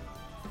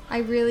 I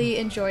really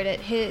enjoyed it.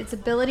 His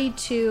ability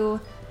to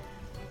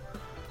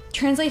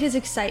translate his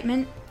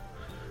excitement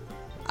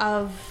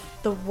of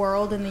the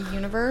world and the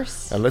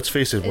universe. And let's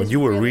face it, when you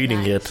were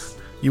reading it,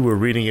 you were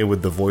reading it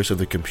with the voice of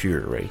the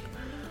computer, right?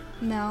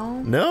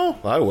 No,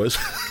 I was.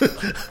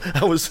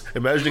 I was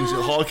imagining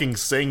Hawking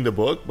saying the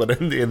book, but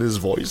in his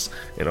voice,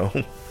 No,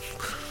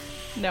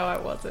 I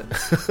wasn't.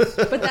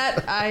 But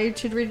that I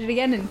should read it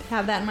again and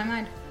have that in my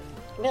mind.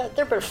 Yeah,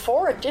 there have been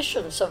 4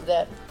 editions of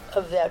that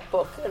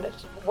book, and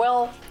it's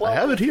well. I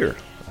have it here.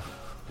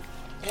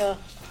 Yeah,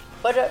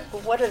 what a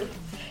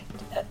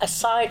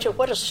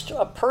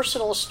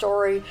personal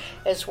story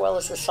as well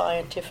as a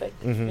scientific,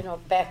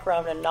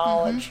 background and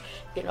knowledge,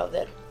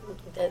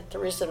 that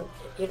there isn't,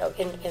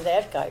 in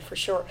that guy for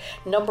sure.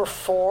 Number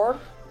 4,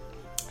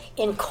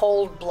 In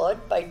Cold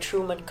Blood by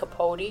Truman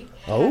Capote.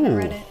 Oh. I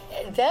read it.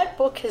 That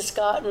book has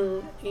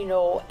gotten,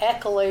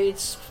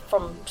 accolades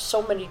from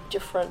so many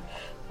different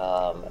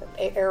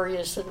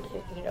areas, and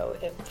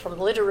from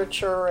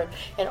literature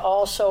and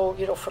also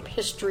from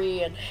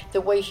history, and the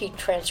way he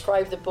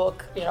transcribed the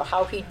book,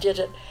 how he did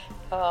it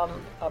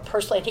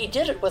personally. And he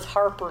did it with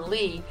Harper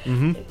Lee,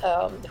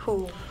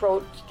 who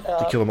wrote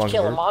To Kill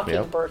a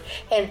Mockingbird.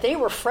 And they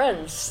were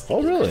friends.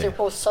 Oh, really? Because they're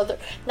both Southern.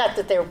 Not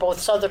that they were both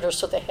Southerners,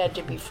 so they had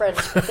to be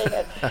friends, but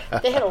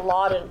they had a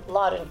lot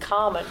in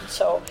common.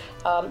 So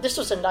this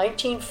was in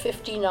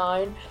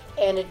 1959.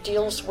 And it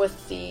deals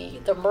with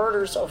the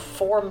murders of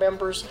 4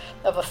 members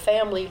of a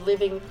family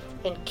living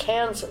in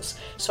Kansas.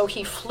 So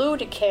he flew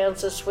to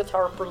Kansas with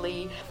Harper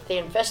Lee. They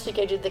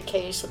investigated the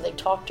case, and they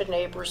talked to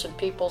neighbors and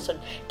peoples and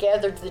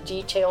gathered the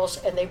details,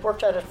 and they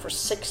worked on it for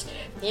 6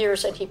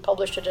 years, and he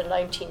published it in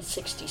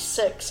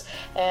 1966.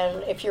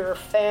 And if you're a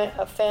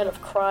fan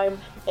of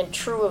crime and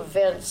true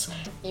events,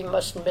 you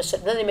mustn't miss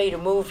it. And then they made a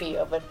movie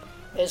of it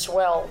as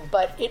well,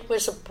 but it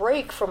was a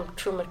break from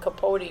Truman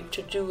Capote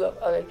to do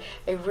a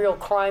real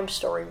crime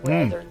story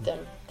rather than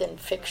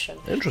fiction.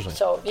 Interesting.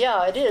 So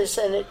yeah, it is,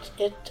 and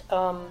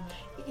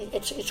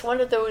it's one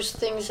of those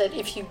things that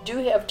if you do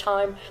have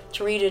time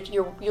to read it,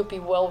 you'll be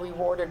well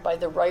rewarded by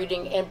the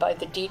writing and by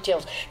the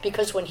details.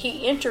 Because when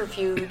he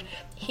interviewed,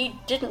 he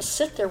didn't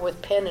sit there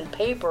with pen and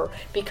paper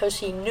because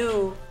he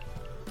knew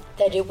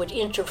that it would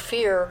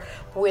interfere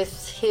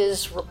with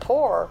his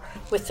rapport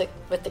with the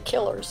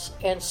killers,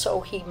 and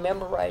so he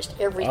memorized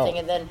everything.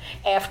 And then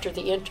after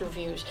the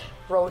interviews,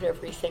 wrote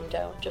everything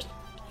down. Just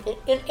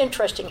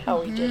interesting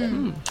how he did it.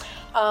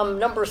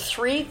 Number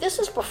 3, this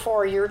is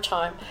before your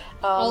time.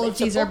 All of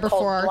these are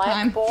before our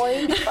time.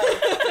 Boy.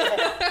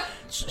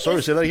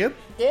 Sorry, say that again?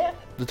 Yeah.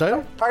 The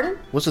title? Pardon?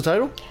 What's the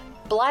title?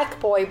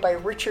 Black Boy by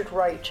Richard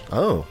Wright.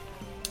 Oh.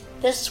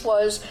 This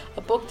was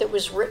a book that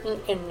was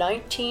written in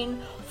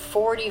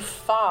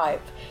 1945,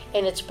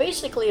 and it's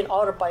basically an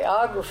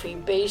autobiography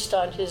based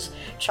on his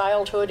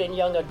childhood and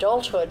young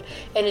adulthood,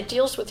 and it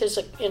deals with his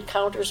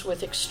encounters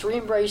with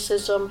extreme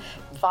racism,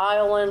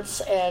 violence,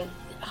 and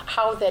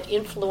how that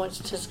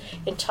influenced his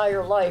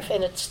entire life.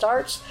 And it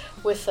starts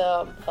with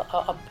a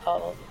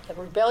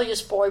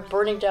rebellious boy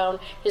burning down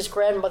his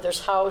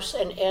grandmother's house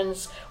and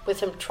ends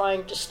with him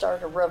trying to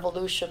start a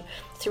revolution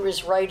through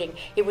his writing.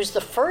 It was the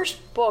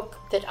first book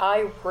that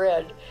I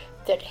read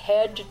that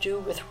had to do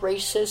with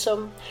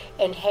racism,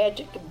 and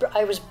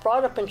I was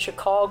brought up in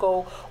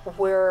Chicago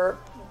where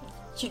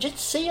you didn't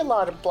see a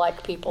lot of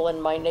black people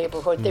in my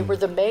neighborhood. They were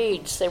the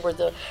maids, they were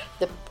the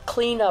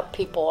cleanup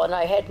people, and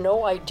I had no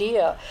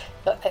idea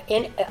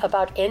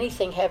about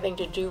anything having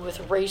to do with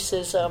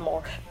racism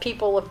or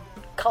people of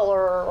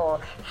color or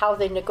how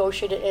they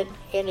negotiated it,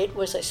 and it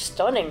was a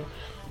stunning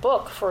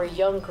book for a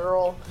young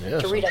girl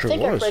to read. I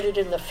think I read it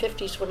in the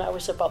 50s when I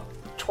was about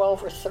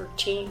 12 or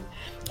 13,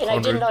 and I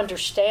didn't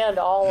understand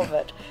all of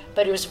it,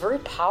 but it was a very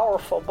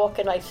powerful book,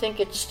 and I think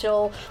it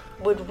still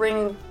would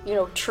ring,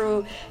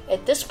 true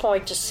at this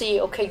point to see,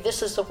 okay,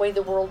 this is the way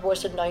the world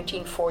was in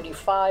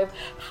 1945,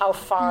 how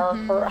far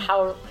or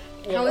how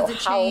has it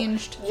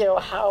changed?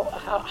 How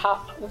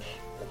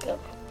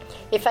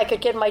if I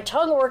could get my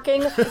tongue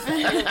working, it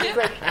would be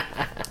great.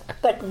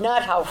 But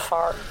not how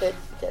far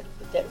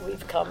that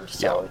we've come.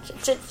 So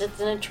it's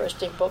an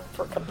interesting book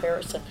for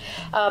comparison.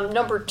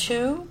 Number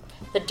 2,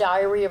 The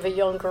Diary of a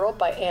Young Girl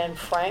by Anne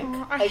Frank.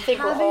 I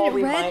think we're all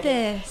reminded.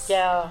 This.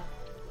 Yeah,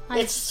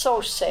 it's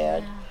so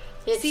sad.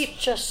 Yeah. It's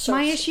just so.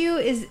 My issue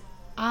is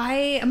I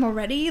am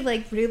already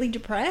really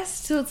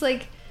depressed, so it's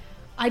like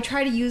I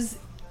try to use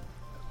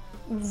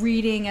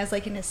reading as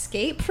an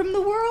escape from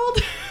the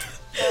world.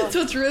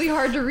 So it's really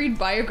hard to read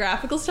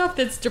biographical stuff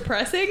that's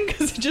depressing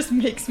because it just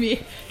makes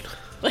me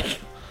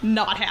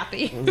not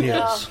happy.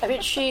 Yes. I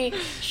mean, she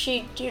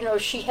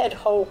had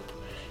hope,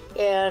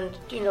 and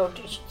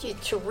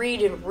to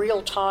read in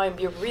real time,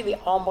 you're really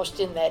almost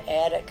in that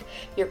attic.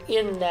 You're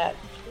in that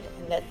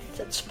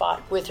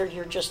spot with her.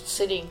 You're just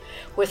sitting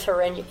with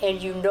her,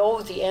 and you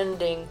know the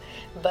ending,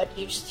 but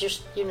you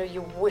just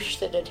you wish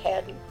that it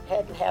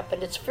hadn't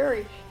happened. It's a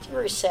very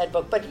sad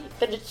book, but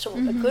it's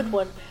a good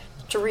one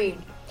to read.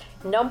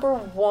 Number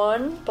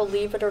 1,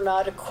 believe it or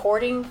not,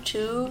 according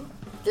to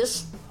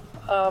this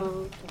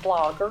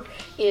blogger,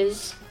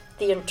 is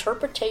The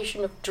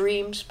Interpretation of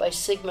Dreams by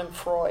Sigmund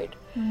Freud.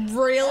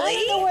 Really?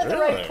 I don't know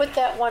whether I put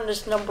that one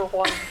as number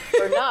 1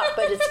 or not,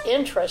 but it's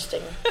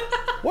interesting.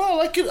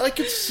 Well, I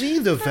could see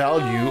the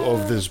value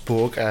of this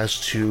book as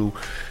to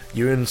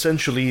you're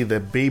essentially the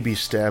baby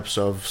steps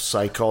of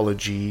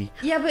psychology.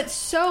 Yeah, but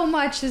so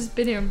much has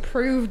been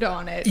improved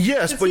on it.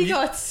 Yes, but he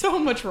got so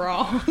much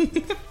wrong.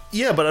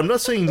 Yeah, but I'm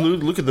not saying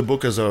look at the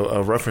book as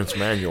a reference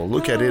manual.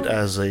 Look at it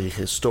as a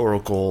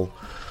historical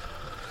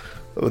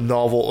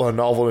novel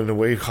in a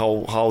way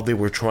how they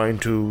were trying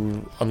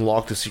to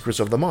unlock the secrets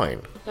of the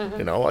mind.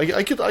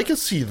 I could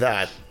see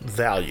that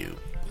value.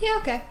 Yeah,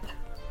 okay.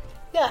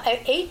 Yeah,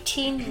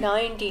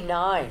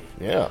 1899.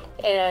 Yeah,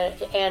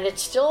 and it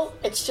still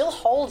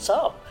holds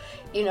up.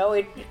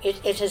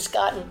 It has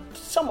gotten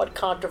somewhat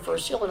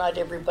controversial, and not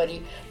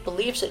everybody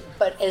believes it.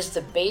 But as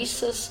the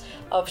basis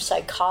of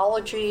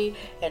psychology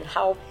and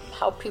how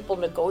people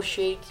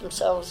negotiate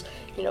themselves,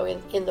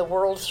 in the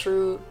world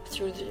through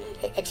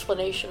the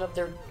explanation of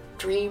their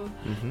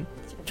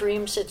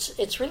dreams,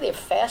 it's really a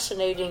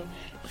fascinating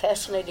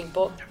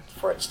book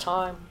for its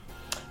time.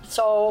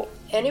 So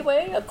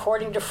anyway,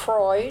 according to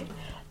Freud,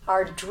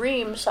 our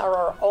dreams are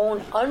our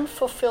own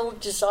unfulfilled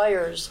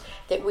desires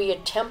that we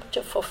attempt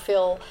to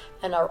fulfill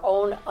in our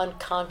own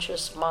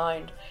unconscious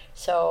mind.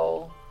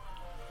 So,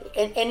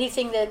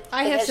 anything that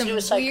has to do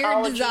with psychology,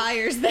 weird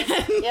desires.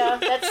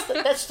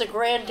 That's the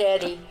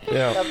granddaddy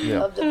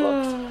of the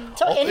book.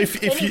 So,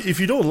 if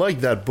you don't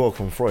like that book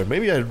from Freud,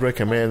 maybe I'd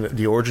recommend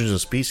The Origins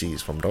of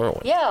Species from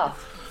Darwin. Yeah.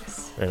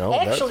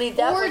 Actually,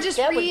 that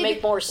would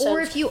make more sense.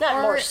 Or if you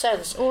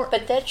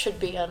but that should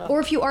be on a... Or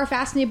if you are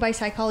fascinated by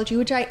psychology,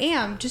 which I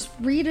am, just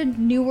read a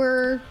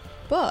newer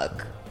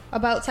book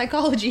about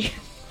psychology.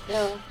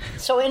 Yeah.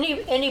 So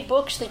any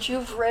books that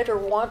you've read or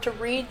want to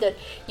read that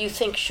you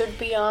think should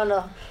be on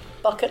a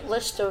bucket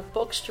list of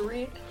books to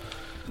read?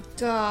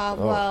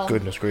 Well,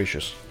 goodness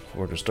gracious.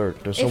 Where to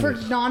start? If we're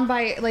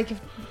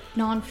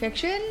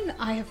non-fiction,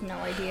 I have no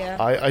idea.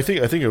 I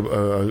think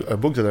a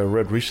book that I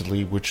read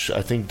recently, which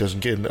I think doesn't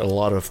get a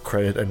lot of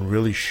credit and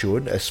really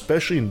should,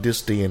 especially in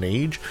this day and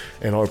age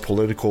and our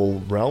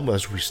political realm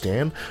as we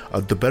stand,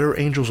 The Better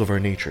Angels of Our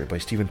Nature by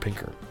Steven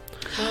Pinker,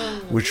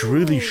 which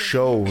really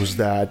shows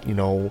that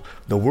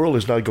the world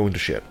is not going to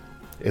shit.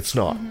 It's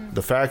not. Mm-hmm.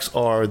 The facts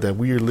are that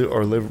we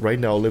are right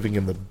now living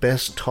in the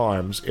best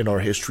times in our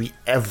history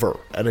ever,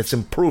 and it's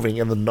improving,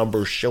 and the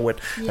numbers show it.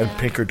 Yeah. And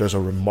Pinker does a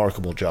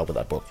remarkable job with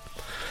that book.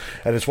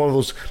 And it's one of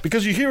those,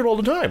 because you hear it all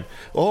the time.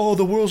 Oh,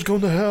 the world's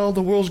going to hell,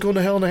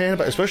 in a hand,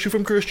 especially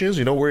from Christians.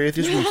 We're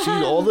atheists, we see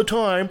it all the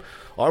time.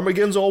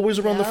 Armageddon's always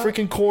around the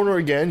freaking corner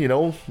again.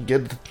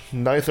 Get the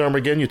 9th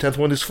Armageddon, your 10th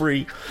one is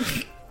free.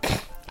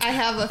 I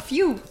have a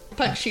few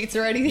punch sheets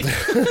already.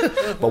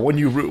 But when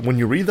you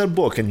read that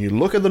book and you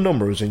look at the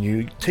numbers and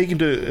you take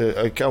into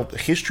account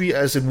history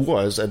as it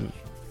was, and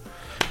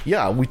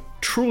we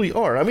truly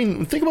are. I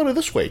mean, think about it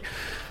this way.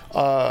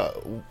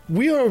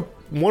 We are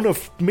one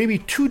of maybe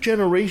 2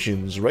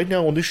 generations right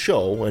now on this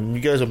show, and you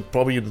guys are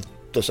probably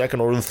the second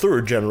or the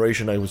third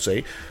generation, I would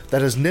say,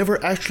 that has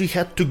never actually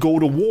had to go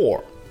to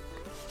war.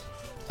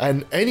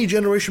 And any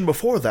generation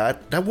before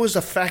that was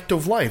a fact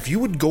of life. You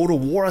would go to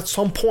war at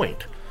some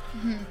point.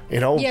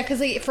 Mm-hmm. Yeah,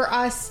 because for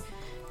us,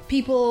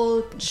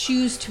 people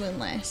choose to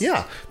enlist.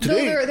 Yeah.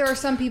 Today, there are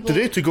some people...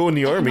 Today, to go in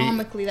the army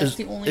that's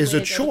the only is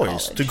way a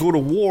choice. To go to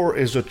war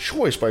is a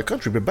choice by a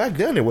country. But back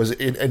then, it was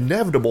an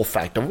inevitable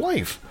fact of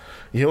life.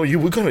 You know, you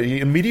were going to...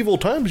 In medieval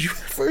times,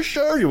 for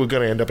sure you were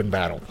going to end up in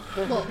battle.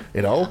 Well,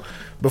 you know?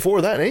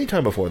 Before that, any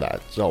time before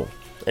that. So...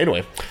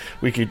 Anyway,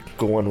 we could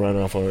go on right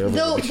off on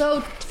everything.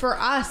 Though for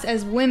us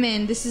as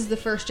women, this is the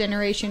first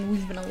generation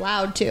we've been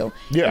allowed to,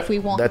 if we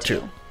want that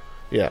to. Too.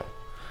 Yeah.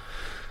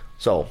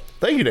 So,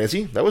 thank you,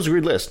 Nancy. That was a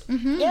great list.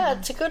 Mm-hmm. Yeah,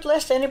 it's a good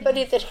list.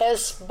 Anybody that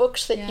has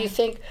books that you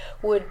think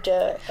would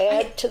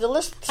add to the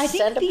list,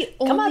 send them.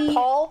 Come on,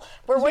 Paul.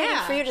 We're waiting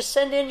for you to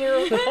send in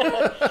your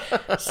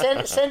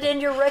send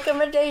in your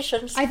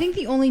recommendations. I think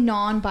the only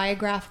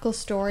non-biographical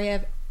story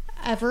I've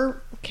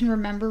ever can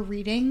remember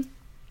reading,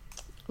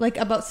 like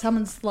about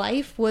someone's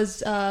life,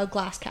 was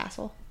Glass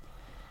Castle,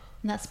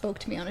 and that spoke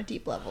to me on a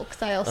deep level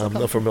because I also I'm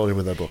not familiar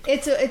with that book.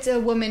 It's a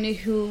woman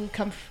who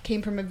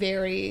came from a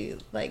very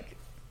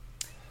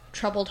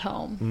troubled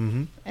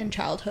home and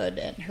childhood,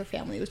 and her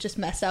family was just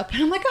messed up,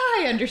 and I'm like,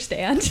 I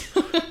understand.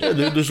 Yeah,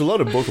 there's a lot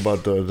of book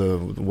about the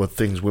what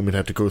things women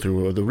had to go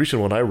through. The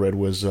recent one I read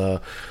was from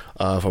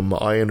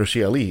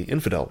INRCLE,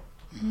 Infidel.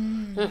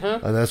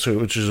 Mm-hmm. And that's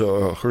which is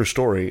her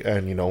story,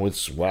 and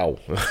it's wow.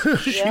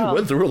 She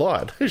went through a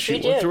lot.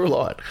 She went through a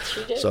lot.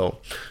 She did. So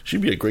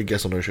she'd be a great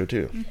guest on our show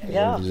too.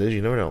 Yeah,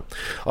 you never know.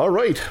 All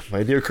right,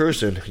 my dear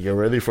Kirsten, you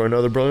ready for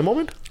another brilliant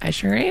moment? I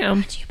sure am.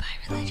 Brought to you by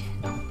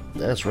religion.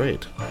 That's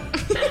right.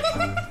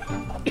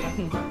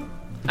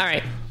 All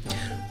right.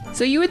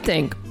 So you would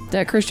think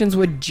that Christians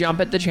would jump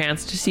at the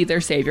chance to see their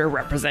Savior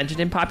represented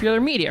in popular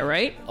media,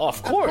 right?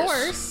 Of course. Of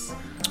course.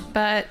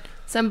 But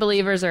some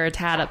believers are a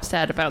tad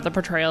upset about the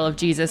portrayal of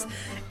Jesus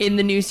in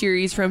the new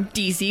series from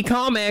DC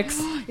Comics.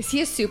 Is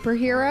he a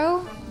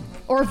superhero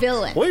or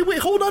villain? Wait,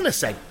 hold on a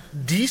sec.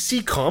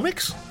 DC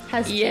Comics?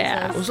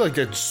 Yeah. It was like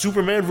that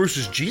Superman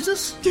versus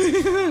Jesus?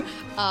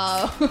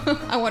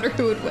 I wonder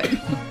who would win.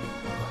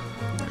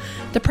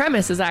 The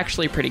premise is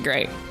actually pretty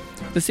great.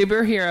 The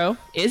superhero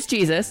is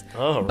Jesus,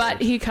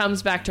 but he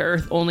comes back to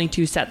Earth only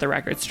to set the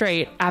record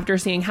straight after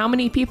seeing how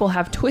many people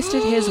have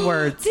twisted his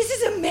words. This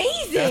is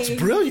amazing. That's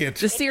brilliant.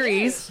 The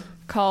series,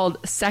 called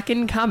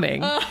Second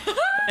Coming,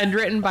 and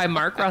written by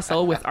Mark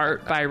Russell with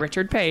art by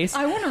Richard Pace,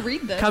 I want to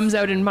read this. comes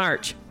out in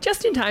March,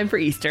 just in time for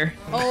Easter.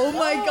 Oh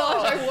my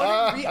gosh,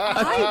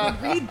 I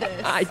would read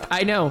this.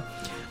 I know.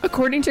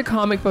 According to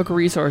Comic Book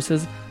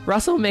Resources,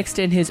 Russell mixed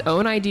in his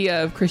own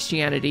idea of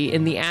Christianity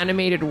in the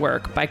animated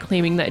work by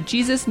claiming that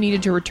Jesus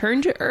needed to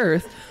return to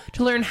Earth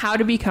to learn how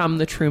to become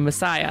the true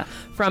Messiah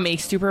from a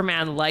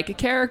Superman-like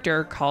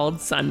character called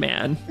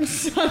Sunman.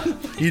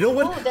 You know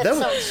what? Oh, that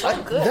sounds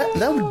so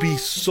good. That would be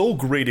so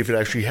great if it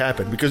actually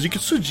happened, because you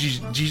could see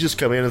Jesus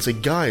come in and say,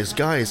 guys,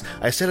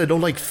 I said I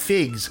don't like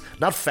figs.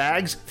 Not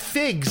fags,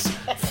 figs.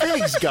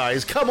 Figs,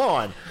 guys, come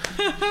on.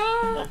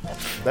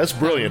 That's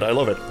brilliant. I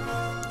love it.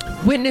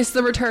 Witness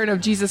the return of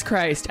Jesus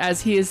Christ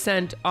as he is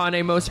sent on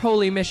a most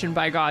holy mission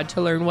by God to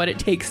learn what it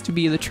takes to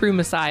be the true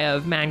Messiah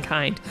of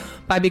mankind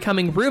by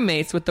becoming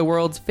roommates with the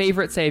world's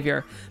favorite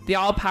savior, the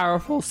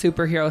all-powerful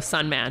superhero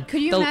Sunman.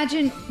 Could you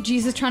imagine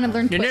Jesus trying to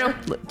learn Twitter?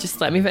 No, just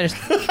let me finish.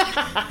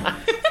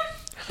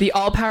 The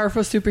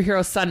all-powerful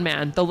superhero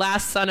Sunman, the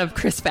last son of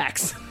Chris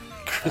Bex.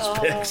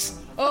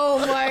 Oh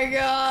my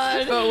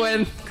god. But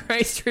when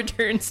Christ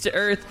returns to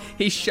Earth,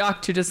 he's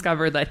shocked to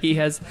discover that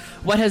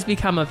what has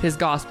become of his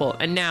gospel,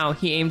 and now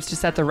he aims to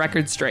set the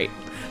record straight.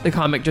 The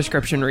comic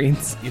description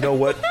reads. You know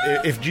what?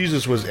 If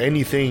Jesus was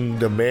anything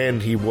the man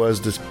he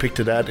was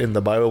depicted at in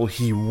the Bible,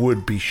 he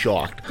would be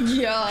shocked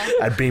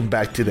at being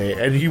back today.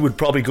 And he would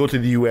probably go to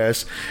the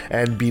U.S.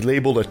 and be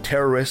labeled a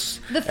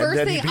terrorist. The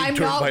first thing, I'm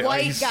not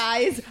white,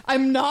 guys.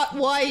 I'm not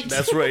white.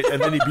 That's right.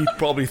 And then he'd be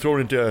probably thrown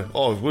into,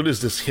 what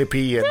is this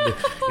hippie and,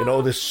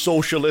 this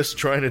socialist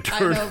trying to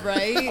turn. I know,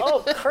 right?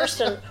 Oh,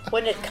 Kirsten,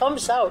 when it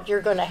comes out, you're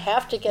going to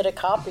have to get a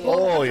copy of it.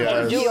 Oh, yes.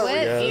 And do a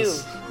review.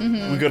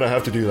 Mm-hmm. We're going to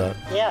have to do that.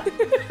 Yeah.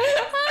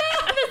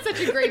 That's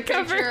such a great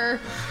picture.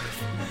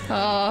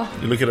 You're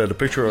looking at a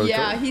picture of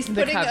he's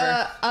putting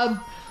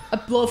a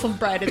loaf of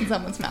bread in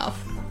someone's mouth.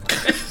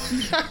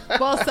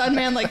 While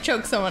Sunman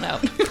chokes someone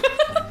out.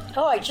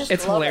 Oh,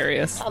 it's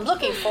hilarious. I'm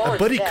looking forward to a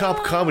buddy that.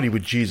 cop comedy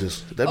with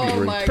Jesus. That'd be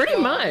great. Pretty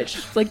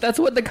much. That's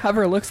what the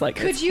cover looks like.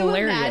 Could you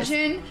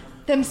imagine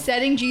them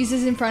setting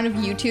Jesus in front of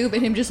YouTube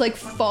and him just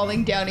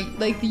falling down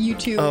the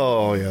YouTube?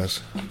 Oh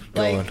yes.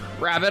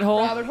 Rabbit hole.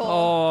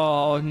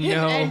 Oh no.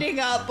 Him ending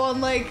up on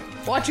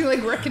watching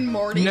Rick and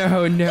Morty.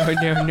 No.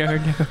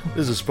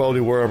 This is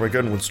probably where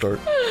Armageddon would start.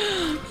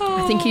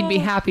 I think he'd be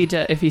happy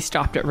if he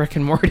stopped at Rick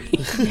and Morty.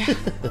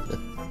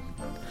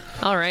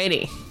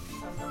 Alrighty.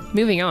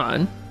 Moving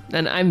on.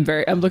 And I'm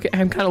kind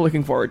of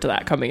looking forward to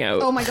that coming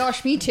out. Oh my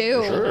gosh, me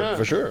too.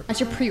 For sure. I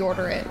should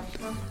pre-order it.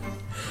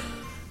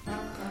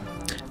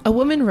 A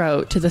woman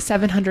wrote to the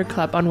 700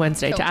 Club on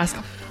Wednesday to ask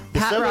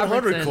Pat 700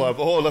 Robertson. Club.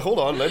 Oh, hold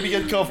on. Let me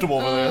get comfortable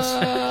with this.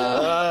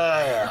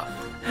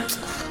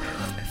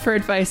 For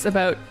advice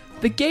about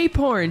the gay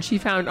porn she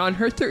found on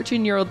her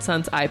 13-year-old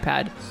son's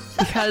iPad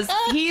because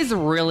he's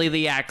really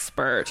the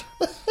expert.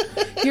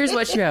 Here's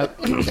what she wrote.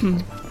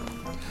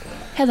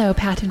 Hello,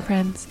 Pat and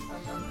friends.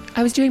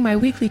 I was doing my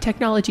weekly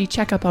technology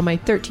checkup on my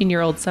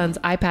 13-year-old son's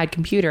iPad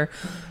computer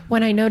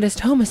when I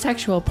noticed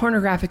homosexual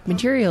pornographic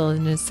material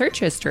in his search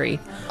history.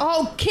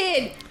 Oh,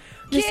 kid!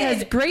 This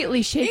has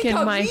greatly shaken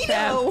my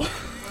family.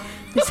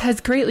 This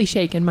has greatly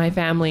shaken my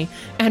family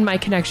and my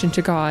connection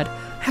to God.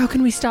 How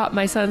can we stop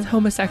my son's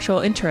homosexual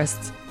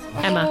interests?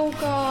 Emma. Oh,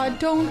 God,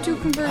 don't do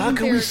conversion therapy. How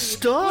can we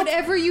stop?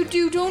 Whatever you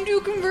do, don't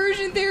do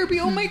conversion therapy.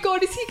 Oh, my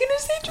God, is he going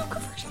to say do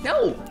conversion?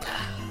 No.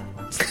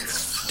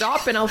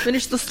 Stop and I'll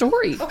finish the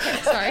story. Okay,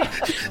 sorry.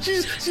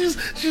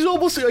 she's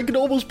almost, I can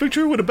almost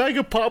picture her with a bag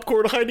of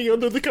popcorn hiding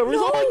under the covers.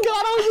 No. Oh my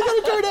God, how is it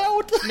going to turn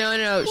out?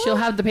 No. She'll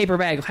have the paper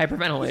bag of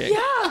hyperventilating.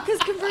 Yeah, because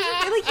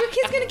conversion, like, your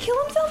kid's going to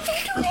kill himself.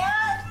 Don't do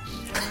that.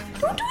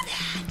 Don't do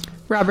that.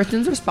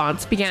 Robertson's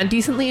response began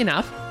decently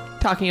enough,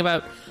 talking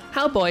about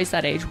how boys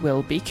that age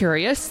will be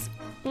curious,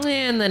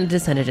 and then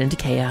descended into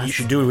chaos. You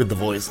should do it with the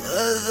voice.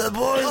 The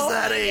boys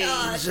that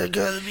age are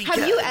gonna be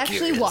Have you actually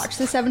curious. Watched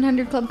the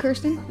 700 Club,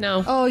 Kirsten?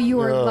 No. Oh, you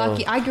are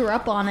lucky. I grew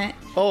up on it.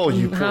 Oh,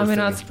 you poor How am I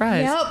not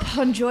surprised? Yep,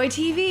 on Joy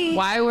TV.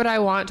 Why would I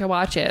want to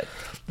watch it?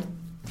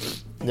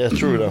 Yeah,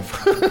 true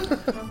enough.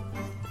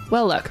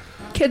 Well, look,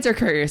 kids are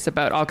curious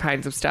about all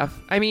kinds of stuff.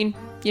 I mean,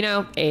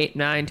 8,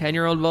 9,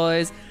 10-year-old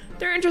boys,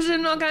 they're interested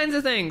in all kinds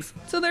of things,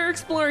 so they're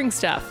exploring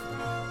stuff.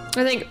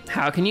 I think,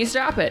 how can you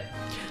stop it?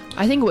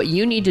 I think what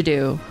you need to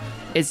do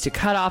is to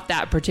cut off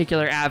that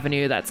particular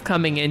avenue that's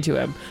coming into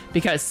him,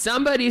 because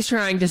somebody's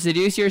trying to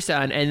seduce your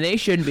son and they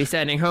shouldn't be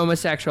sending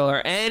homosexual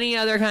or any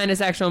other kind of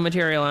sexual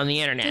material on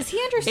the internet. Does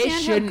he understand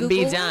it shouldn't how be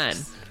Google done.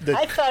 works?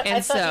 I thought he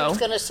was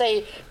going to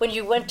say, when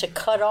you went to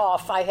cut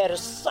off, I had a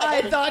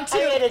different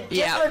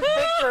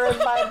picture in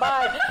my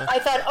mind. I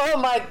thought, oh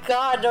my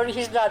God, no,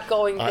 he's not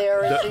going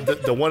there.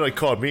 The one that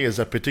caught me is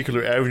that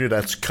particular avenue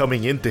that's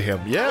coming into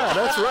him. Yeah,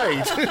 that's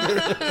right.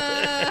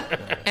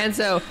 And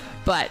so,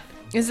 but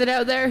is it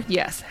out there?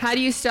 Yes. How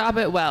do you stop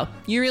it? Well,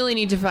 you really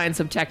need to find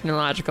some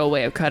technological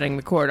way of cutting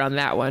the cord on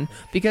that one,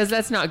 because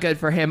that's not good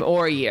for him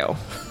or you.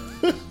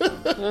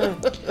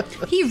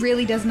 He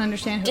really doesn't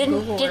understand who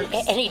Google works.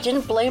 And he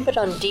didn't blame it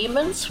on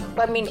demons?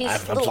 I mean,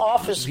 he's a little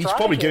off his stride. He's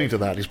probably getting to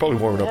that. He's probably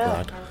warming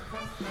up to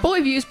that.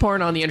 Boy views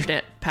porn on the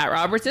internet. Pat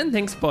Robertson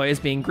thinks boy is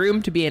being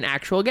groomed to be an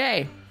actual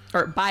gay.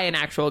 Or by an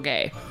actual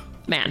gay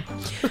man.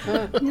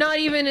 Not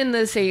even in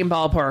the same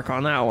ballpark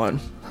on that one.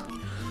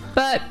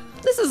 But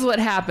this is what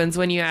happens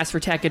when you ask for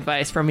tech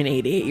advice from an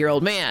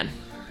 88-year-old man.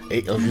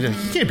 He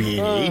can't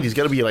be 88. He's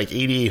got to be like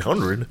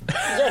 8,800.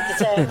 Yeah,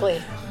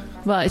 exactly.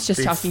 Well, it's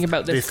just talking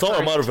about this. They thaw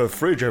him out of a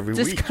fridge every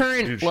week. This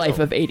current life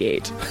of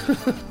 88.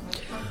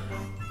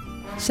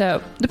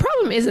 So, the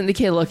problem isn't the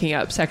kid looking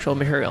up sexual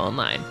material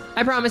online.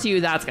 I promise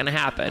you that's going to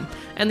happen.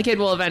 And the kid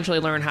will eventually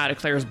learn how to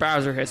clear his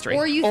browser history.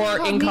 Or use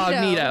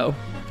incognito.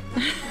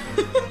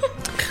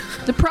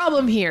 The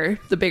problem here,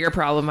 the bigger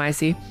problem I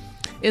see,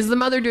 is the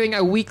mother doing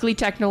a weekly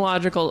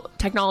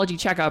technology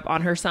checkup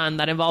on her son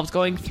that involves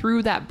going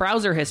through that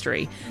browser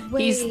history.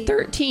 Wait. He's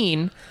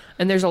 13,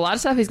 and there's a lot of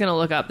stuff he's going to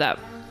look up that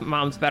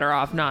mom's better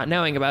off not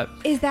knowing about.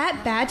 Is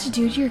that bad to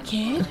do to your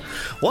kid?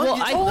 What? Well,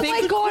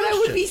 my God,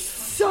 I would be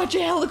such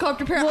a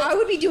helicopter parent. I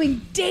would be doing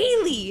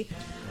daily.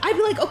 I'd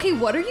be like, okay,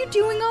 what are you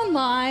doing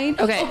online?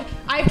 Okay. Oh,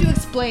 I have to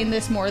explain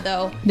this more,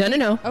 though.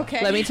 No.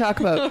 Okay. Let me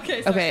talk about...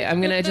 okay, I'm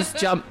going to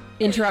just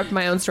interrupt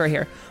my own story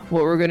here.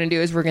 What we're going to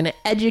do is we're going to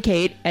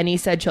educate any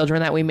said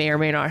children that we may or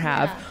may not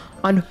have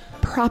on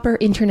proper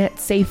internet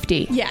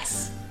safety.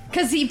 Yes.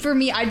 Because for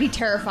me, I'd be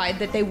terrified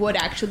that they would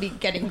actually be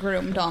getting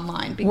groomed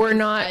online. Because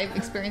I've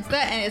experienced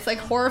that, and it's like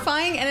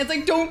horrifying, and it's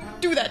like, don't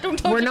do that. Don't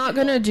touch it. We're not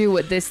going to do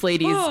what this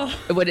lady's,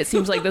 what it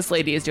seems like this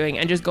lady is doing,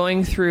 and just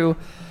going through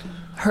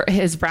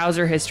his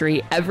browser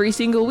history every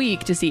single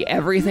week to see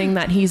everything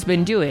that he's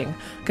been doing.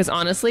 Because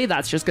honestly,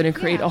 that's just going to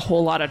create a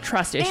whole lot of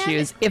trust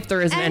issues if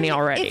there isn't any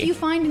already. If you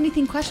find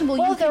anything questionable,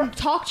 you can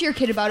talk to your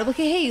kid about it. Like,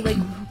 hey, like,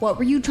 what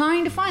were you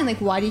trying to find? Like,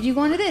 why did you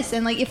go into this?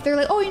 And like, if they're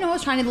like, oh, I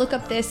was trying to look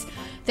up this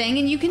thing,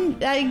 and you can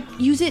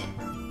use it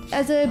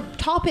as a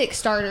topic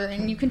starter,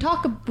 and you can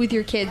talk with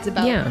your kids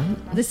about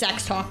the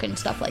sex talk and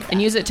stuff like that. And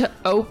use it to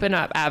open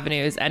up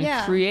avenues and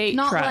create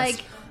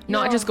trust.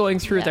 Not just going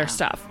through their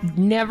stuff.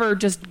 Never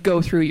just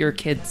go through your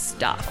kids'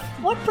 stuff.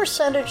 What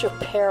percentage of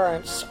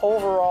parents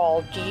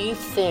overall do you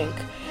think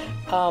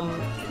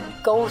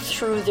go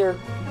through their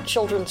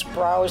children's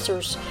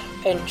browsers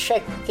and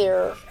check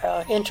their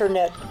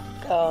internet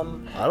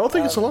I don't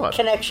think it's a lot.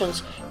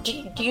 Connections? Do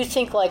you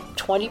think like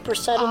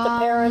 20% of the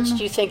parents?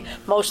 Do you think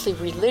mostly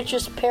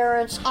religious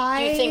parents? Do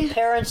you think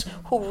parents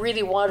who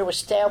really want to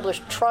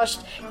establish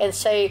trust and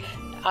say,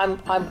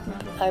 I'm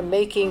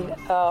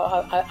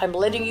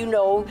letting you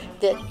know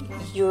that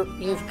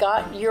you've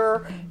got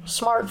your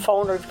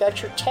smartphone or you've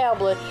got your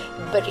tablet,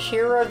 but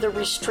here are the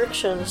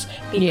restrictions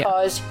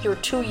because you're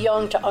too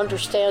young to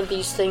understand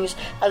these things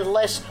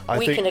unless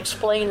we can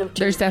explain them to you.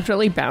 There's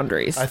definitely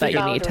boundaries that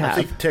you need to have.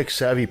 I think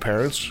tech-savvy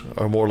parents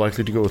are more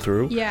likely to go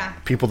through. Yeah.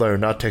 People that are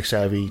not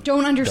tech-savvy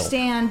don't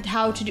understand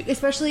how to do,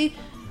 especially,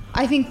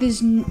 I think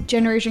this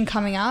generation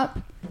coming up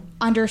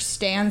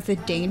understands the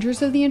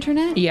dangers of the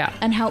internet. Yeah.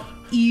 And how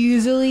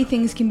easily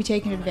things can be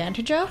taken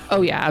advantage of.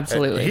 Oh yeah,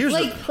 absolutely.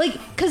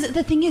 Because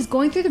the thing is,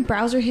 going through the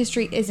browser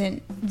history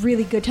isn't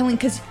really good telling,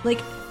 because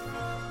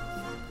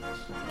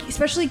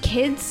especially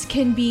kids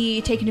can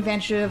be taken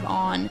advantage of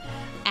on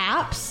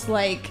apps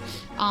like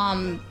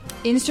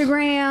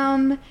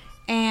Instagram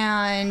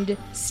and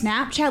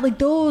Snapchat, like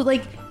those,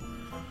 like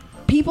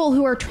people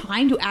who are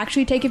trying to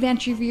actually take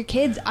advantage of your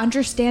kids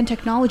understand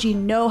technology,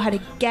 know how to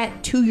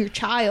get to your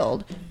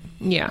child.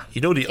 Yeah. You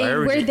know the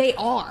irony where they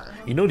are.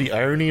 You know the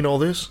irony in all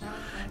this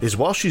is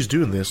while she's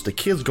doing this, the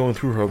kid's going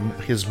through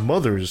his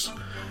mother's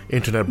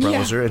internet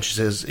browser, and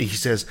he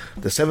says,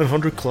 the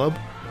 700 Club?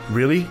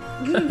 Really?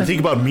 You think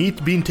about me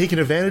being taken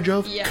advantage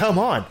of? Yeah. Come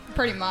on.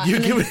 Pretty much.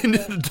 You're giving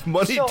the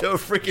money to a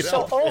freaking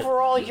So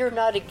overall, you're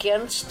not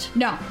against...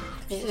 No.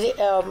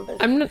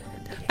 I'm not...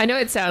 I know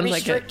it sounds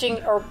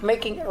restricting or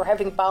making or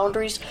having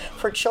boundaries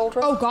for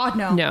children? Oh, God,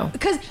 no. No.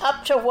 Because...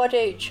 Up to what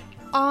age?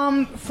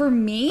 For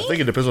me... I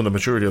think it depends on the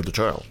maturity of the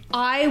child.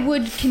 I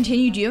would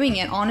continue doing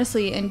it,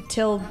 honestly,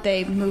 until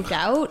they moved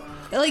out.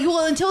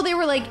 Until they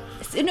were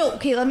No,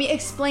 okay, let me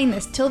explain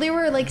this. Till they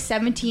were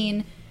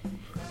 17,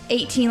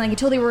 18,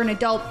 until they were an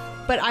adult.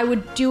 But I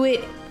would do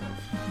it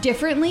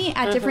differently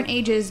at different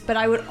ages, but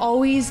I would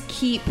always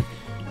keep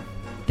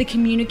the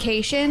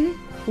communication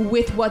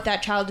with what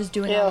that child is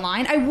doing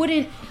online. I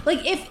wouldn't...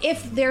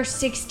 if they're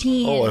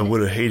 16... Oh, I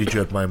would have hated you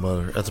at my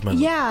mother. That's my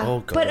mother. Yeah, oh,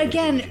 God, but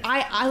again,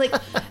 I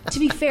to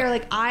be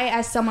fair, I,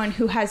 as someone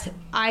who has...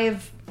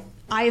 I've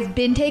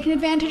been taken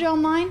advantage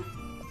online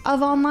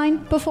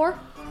before,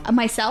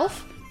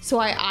 myself, so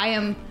I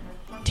am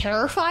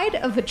terrified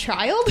of a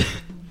child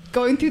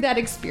going through that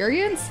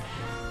experience.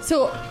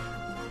 So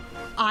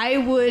I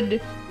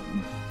would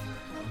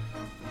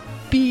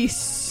be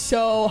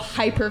so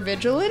hyper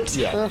vigilant,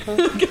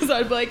 because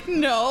I'd be like,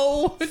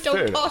 no,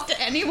 don't talk to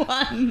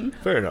anyone.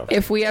 Fair enough.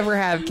 If we ever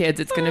have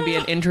kids, it's going to be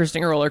an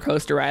interesting roller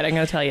coaster ride. I'm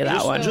going to tell you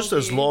that one. Just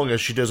as long as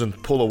she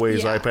doesn't pull away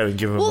his iPad and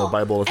give him the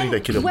Bible, I think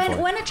that kid will be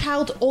fine. When a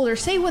child's older,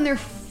 say when they're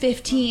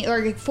 15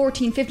 or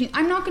 14, 15,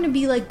 I'm not going to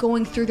be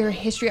going through their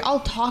history.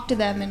 I'll talk to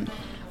them and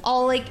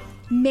I'll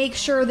make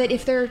sure that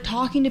if they're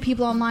talking to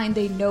people online,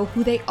 they know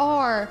who they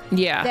are.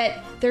 Yeah.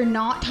 That they're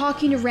not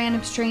talking to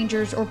random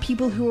strangers or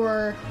people who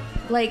are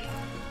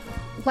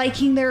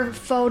liking their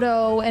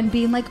photo and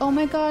being like, oh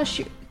my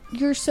gosh,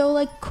 you're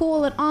so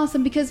cool and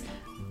awesome, because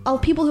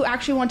people who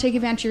actually want to take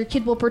advantage of your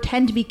kid will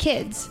pretend to be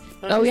kids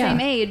the same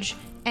age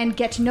and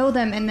get to know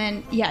them, and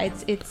then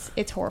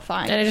it's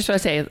horrifying. And I just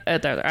want to say,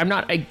 I'm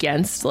not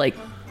against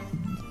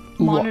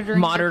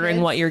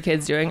monitoring what your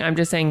kid's doing. I'm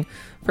just saying,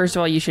 first of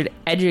all, you should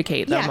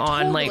educate them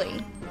on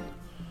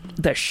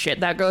the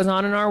shit that goes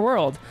on in our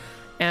world,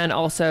 and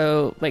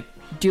also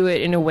do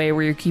it in a way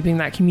where you're keeping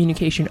that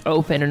communication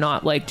open and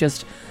not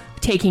just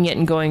taking it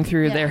and going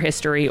through their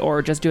history,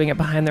 or just doing it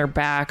behind their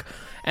back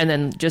and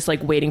then just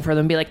waiting for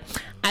them to be like,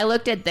 I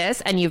looked at this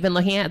and you've been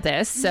looking at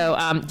this, so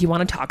do you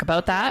want to talk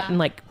about that? And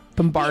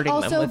bombarding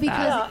them with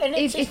that. Yeah, and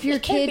if your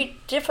kid... It can be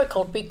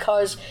difficult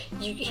because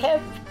you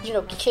have,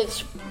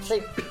 kids,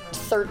 say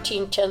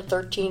 10,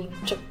 13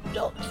 to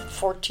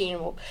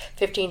 14,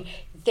 15,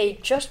 they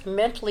just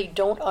mentally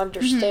don't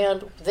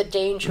understand the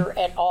danger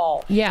at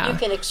all. Yeah. You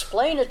can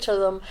explain it to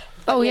them.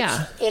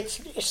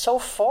 It's so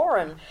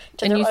foreign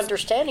to their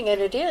understanding, and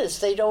it is.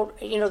 They don't,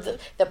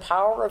 the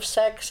power of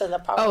sex and the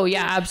power. Oh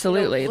yeah,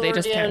 absolutely. They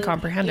just can't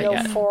comprehend it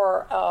yet.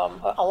 For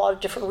a lot of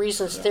different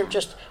reasons, they're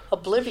just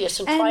oblivious,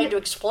 and trying to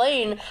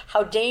explain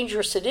how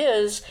dangerous it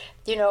is.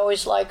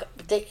 Is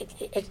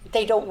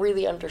they don't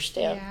really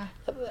understand.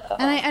 Yeah.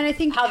 And I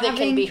think how they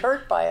can be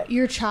hurt by it.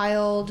 Your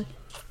child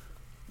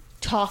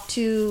talk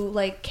to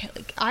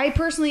I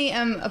personally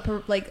am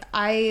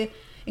I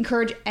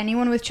encourage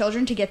anyone with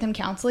children to get them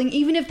counseling,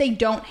 even if they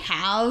don't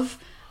have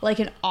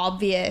an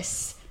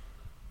obvious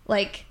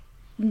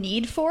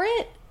need for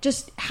it.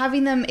 Just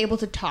having them able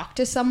to talk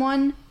to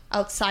someone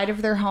outside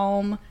of their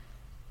home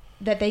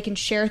that they can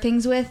share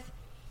things with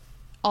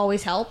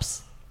always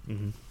helps.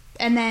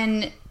 And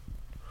then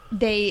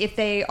if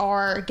they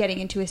are getting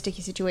into a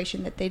sticky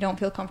situation that they don't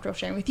feel comfortable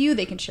sharing with you,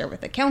 they can share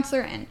with a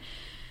counselor. And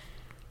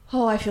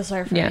I feel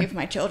sorry for any of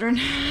my children.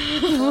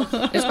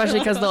 Especially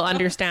because they'll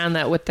understand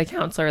that with the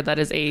counselor, that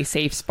is a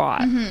safe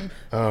spot.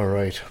 All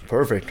right.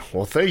 Perfect.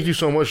 Well, thank you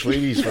so much,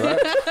 ladies, for that.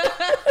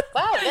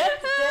 Wow,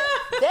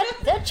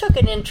 that took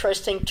an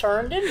interesting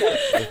turn, didn't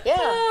it?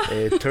 Yeah.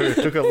 It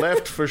took a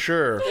left for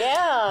sure.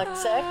 Yeah,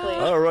 exactly.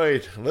 All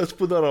right. Let's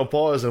put that on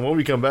pause, and when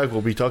we come back,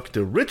 we'll be talking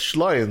to Rich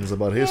Lyons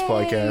about his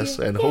podcast,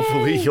 and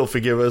hopefully he'll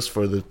forgive us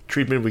for the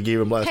treatment we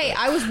gave him last time.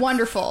 I was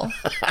wonderful.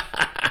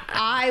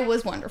 I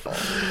was wonderful.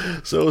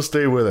 So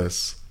stay with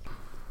us.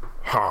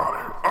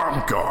 Hi,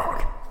 I'm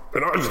God.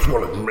 And I just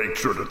wanted to make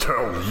sure to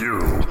tell you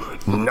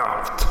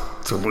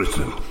not to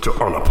listen to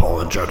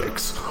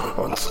Unapologetics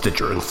on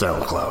Stitcher and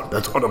SoundCloud.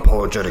 That's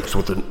Unapologetics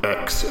with an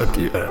X at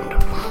the end.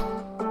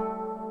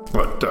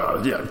 But,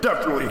 yeah,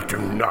 definitely do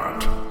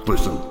not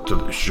listen to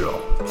this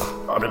show.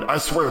 I mean, I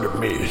swear to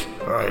me,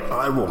 alright,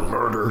 I will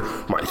murder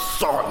my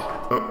son.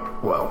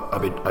 Well, I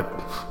mean, I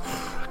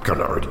kind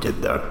of already did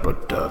that,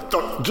 but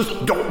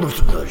just don't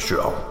listen to this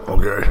show,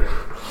 okay?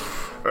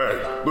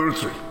 Hey,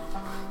 Lucy.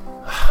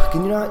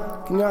 Can you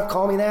not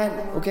call me that,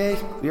 okay?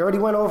 We already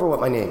went over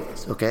what my name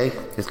is, okay?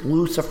 It's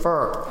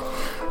Lucifer.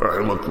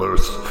 Alright, look,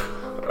 Luce.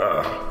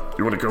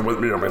 You want to come with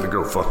me? I'm gonna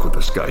go fuck with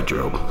this guy,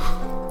 Joe.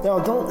 No,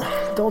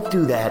 don't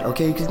do that,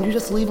 okay? Can you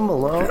just leave him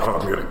alone? Yeah,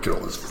 I'm gonna kill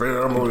his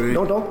family.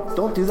 No,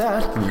 don't do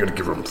that. I'm gonna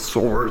give him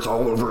sores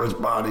all over his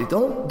body.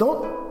 Don't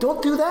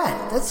do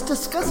that. That's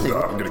disgusting.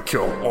 And I'm gonna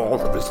kill all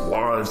of his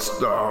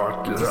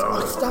livestock. You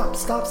know.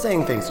 Stop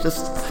saying things.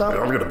 Just stop.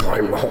 And I'm gonna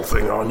blame the whole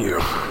thing on you.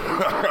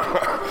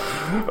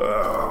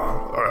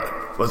 All right,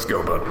 let's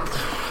go, bud.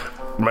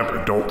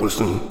 Remember, don't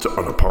listen to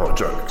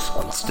Unapologetics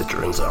on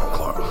Stitcher and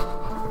SoundCloud.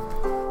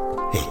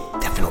 Hey,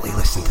 definitely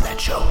listen to that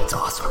show. It's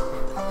awesome.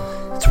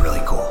 It's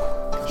really cool.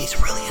 He's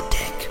really a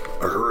dick.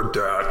 I heard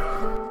that.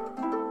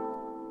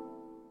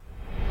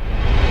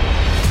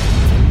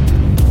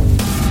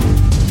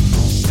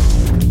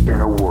 In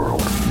a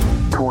world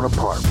torn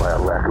apart by a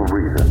lack of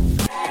reason,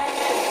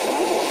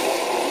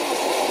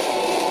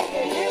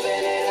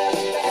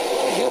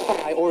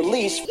 or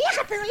lease.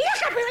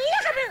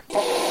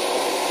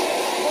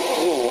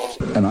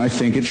 And I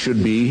think it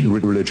should be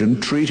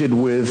religion treated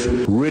with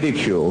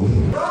ridicule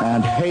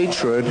and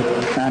hatred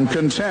and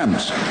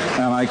contempt.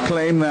 And I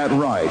claim that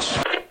right.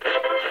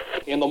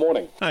 In the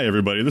morning. Hi,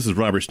 everybody. This is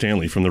Robert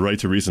Stanley from the Right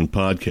to Reason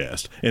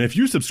podcast. And if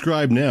you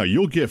subscribe now,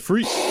 you'll get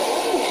free.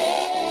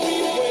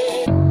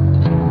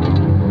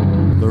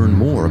 Learn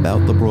more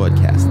about the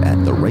broadcast at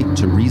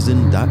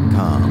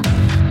therighttoreason.com.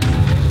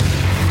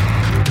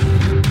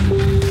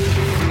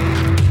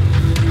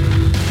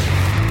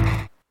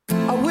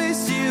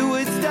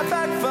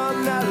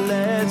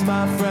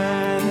 My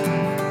friend,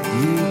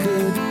 you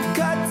could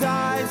cut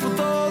ties with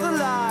all the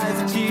lies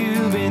that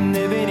you've been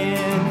living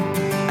in.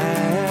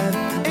 And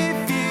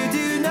if you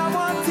do not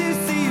want to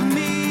see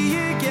me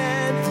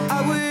again,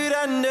 I would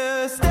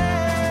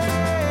understand.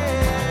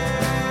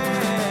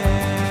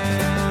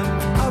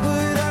 I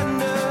would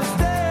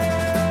understand.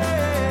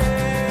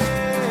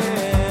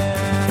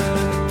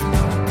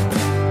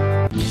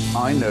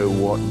 I know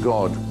what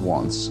God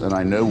wants, and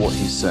I know what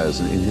he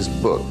says in his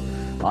book.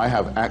 I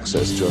have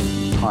access to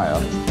higher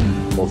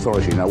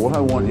authority. Now, what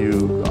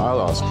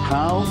I'll ask,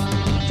 how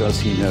does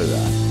he know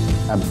that?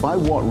 And by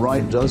what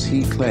right does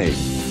he claim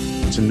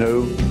to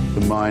know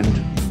the mind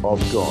of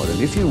God? And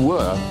if you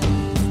were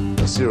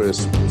a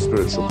serious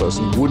spiritual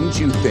person, wouldn't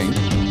you think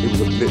it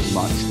was a bit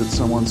much that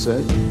someone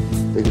said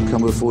they could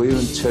come before you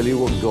and tell you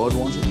what God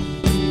wanted?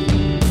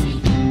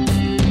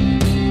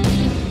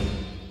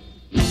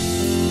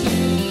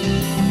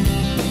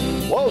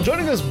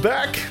 Joining us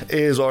back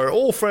is our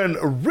old friend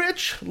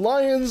Rich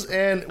Lyons,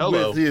 and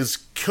with his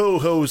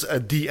co-host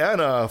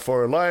Deanna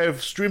for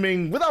live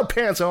streaming without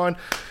pants on.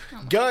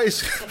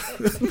 Guys,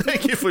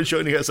 thank you for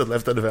joining us at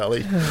Left of the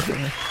Valley.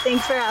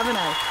 Thanks for having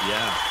us.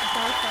 Yeah.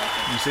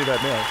 You say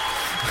that now.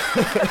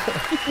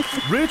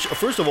 Rich,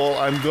 first of all,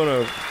 I'm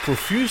going to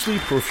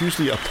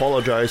profusely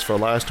apologize for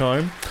last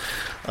time.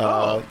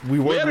 We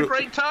had a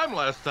great time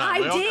last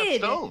time. I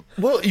did.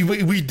 Well,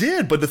 we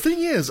did, but the thing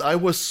is, I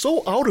was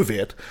so out of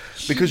it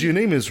because your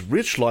name is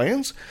Rich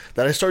Lyons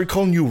that I started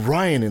calling you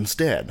Ryan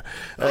instead.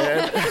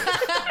 And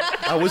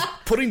I was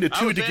putting the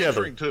two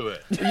together. To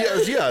it.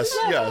 Yes.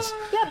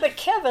 Yeah, but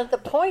Kevin, the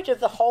point of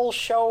the whole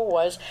show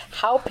was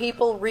how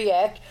people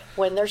react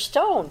when they're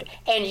stoned,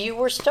 and you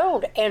were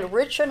stoned, and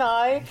Rich and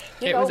I,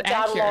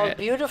 got along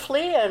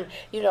beautifully, and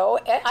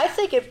I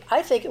think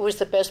it was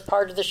the best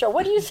part of the show.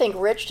 What do you think,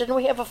 Rich? Didn't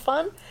we have a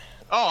fun?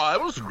 Oh,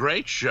 it was a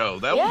great show.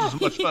 That was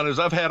as much fun as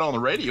I've had on the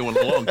radio in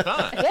a long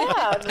time.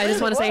 Yeah, I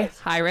just want to say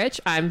hi,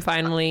 Rich. I'm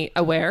finally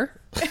aware.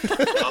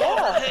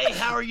 Hey,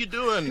 how are you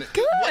doing?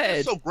 Good. Wasn't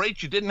it so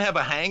great you didn't have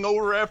a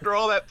hangover after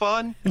all that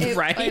fun?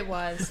 Right. It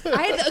was.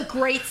 I had a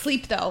great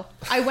sleep, though.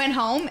 I went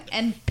home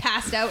and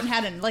passed out and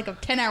had a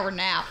 10-hour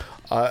nap.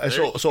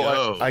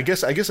 I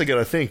guess I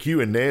gotta thank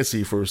you and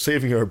Nancy for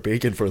saving our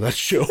bacon for that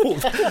show.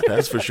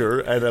 That's for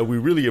sure, and we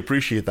really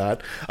appreciate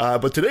that.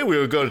 But today we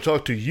are going to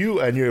talk to you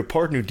and your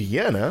partner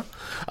Deanna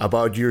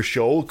about your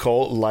show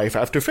called Life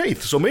After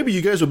Faith. So maybe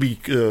you guys will be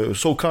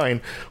so kind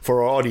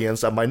for our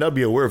audience that might not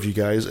be aware of you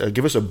guys.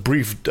 Give us a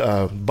brief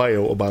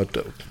bio about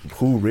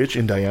who Rich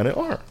and Deanna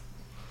are.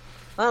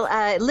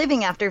 Well,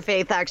 Living After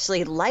Faith,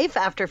 actually, Life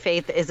After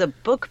Faith is a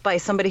book by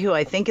somebody who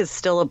I think is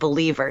still a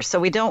believer. So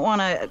we don't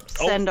want to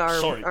send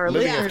our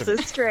listeners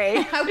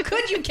astray. How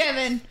could you,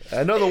 Kevin?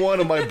 Another one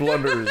of my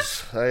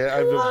blunders.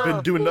 I've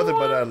been doing nothing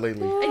but that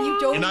lately. And you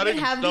don't even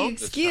have the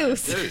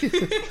excuse.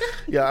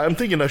 Yeah, I'm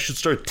thinking I should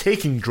start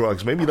taking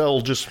drugs. Maybe that'll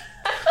just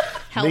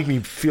make me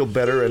feel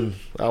better and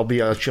I'll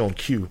be actually on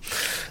cue.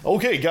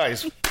 Okay,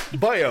 guys,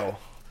 bio.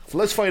 So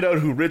let's find out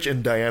who Rich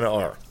and Deanna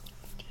are.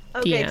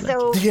 Okay, Deanna.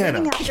 so Deanna.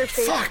 living after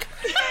faith. Fuck.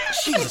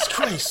 Jesus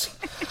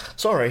Christ.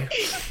 Sorry.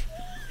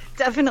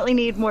 Definitely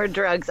need more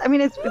drugs. I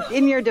mean, it's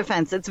in your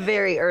defense. It's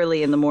very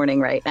early in the morning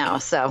right now,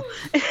 so.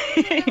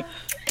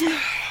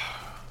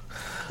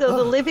 So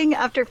the Living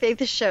After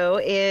Faith show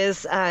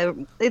is,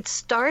 it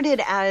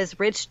started as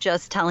Rich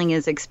just telling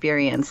his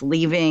experience,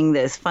 leaving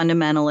this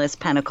fundamentalist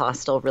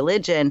Pentecostal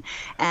religion.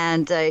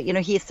 And,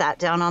 he sat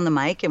down on the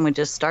mic and would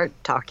just start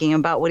talking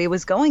about what he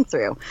was going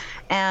through.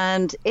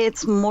 And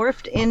it's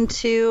morphed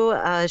into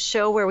a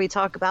show where we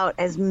talk about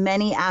as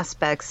many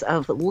aspects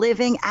of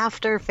living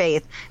after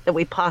faith that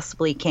we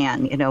possibly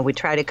can. We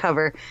try to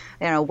cover,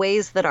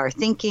 ways that our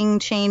thinking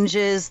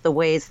changes, the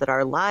ways that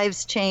our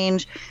lives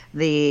change,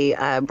 the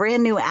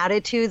brand new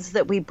attitudes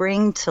that we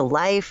bring to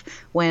life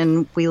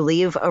when we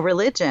leave a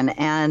religion.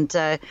 And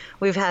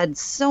we've had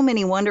so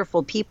many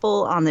wonderful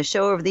people on the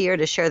show over the year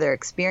to share their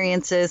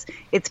experiences.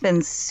 It's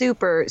been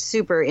super,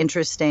 super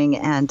interesting.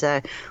 And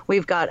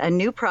we've got a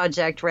new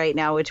project right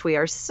now, which we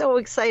are so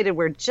excited.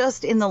 We're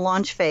just in the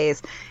launch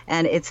phase,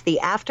 and it's the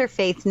After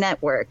Faith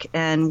Network.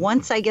 And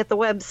once I get the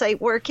website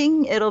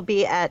working, it'll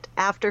be at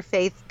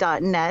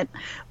afterfaith.net.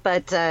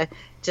 But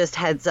just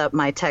heads up,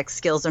 my tech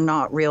skills are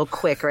not real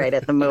quick right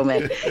at the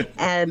moment.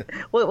 And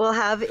what we'll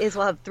have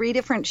 3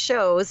 different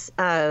shows,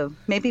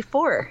 maybe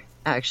 4,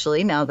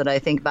 actually, now that I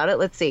think about it.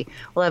 Let's see.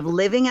 We'll have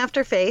Living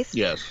After Faith.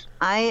 Yes.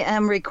 I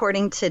am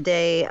recording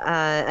today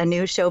a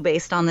new show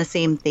based on the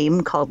same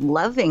theme called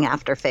Loving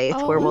After Faith,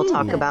 where we'll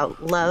talk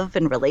about love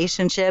and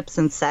relationships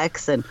and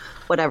sex and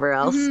whatever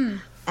else. Mm-hmm.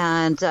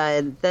 And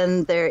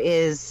then there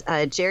is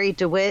Jerry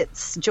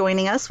DeWitt's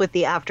joining us with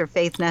the After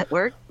Faith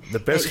Network. The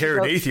best hair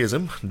in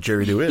atheism,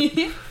 Jerry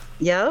DeWitt.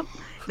 Yep.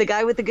 The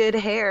guy with the good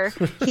hair.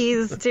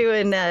 He's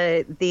doing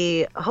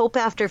the Hope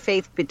After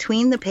Faith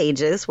Between the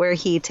Pages, where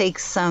he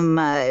takes some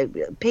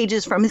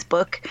pages from his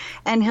book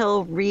and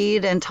he'll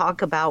read and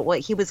talk about what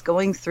he was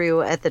going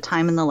through at the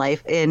time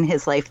in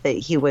his life that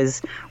he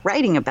was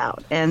writing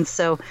about. And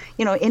so,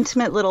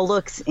 intimate little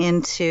looks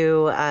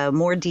into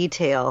more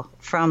detail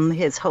from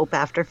his Hope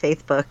After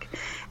Faith book.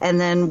 And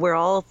then we're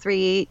all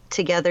 3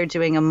 together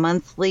doing a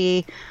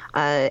monthly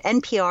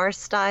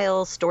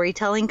NPR-style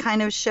storytelling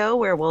kind of show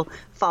where we'll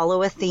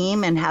follow a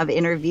theme and have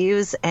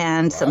interviews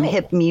and some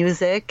hip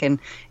music and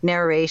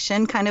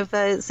narration, kind of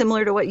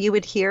similar to what you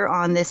would hear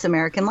on This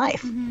American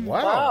Life. Mm-hmm.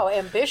 Wow,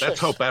 ambitious. That's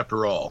hope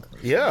after all.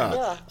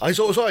 Yeah.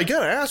 So I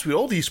gotta ask, with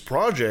all these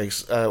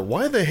projects,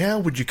 why the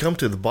hell would you come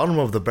to the bottom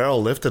of the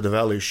barrel Lift of the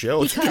Valley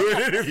show to do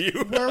an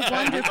interview? We're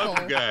wonderful.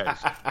 Guys.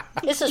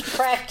 This is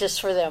practice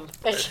for them.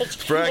 It's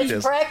practice.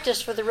 It's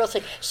practice for the real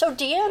thing. So,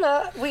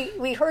 Deanna,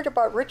 we heard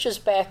about Rich's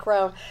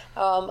background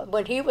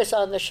when he was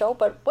on the show,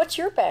 but what's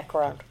your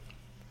background?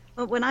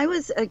 Well, when I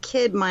was a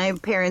kid, my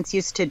parents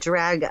used to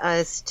drag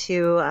us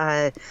to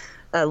a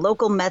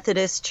local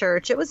Methodist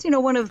church. It was,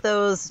 one of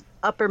those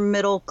upper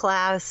middle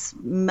class,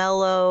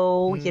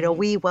 mellow,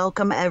 we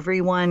welcome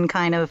everyone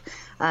kind of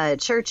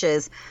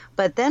churches.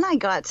 But then I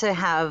got to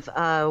have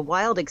a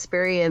wild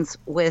experience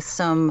with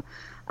some,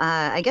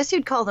 I guess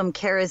you'd call them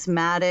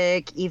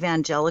charismatic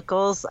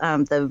evangelicals.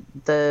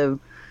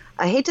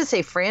 I hate to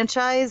say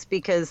franchise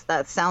because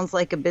that sounds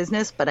like a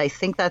business, but I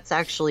think that's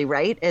actually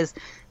right,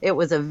 it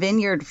was a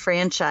Vineyard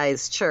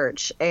franchise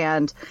church.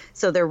 And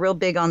so they're real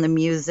big on the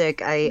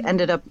music. I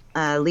ended up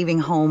leaving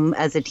home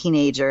as a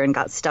teenager and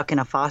got stuck in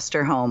a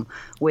foster home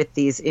with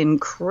these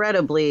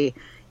incredibly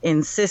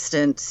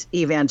insistent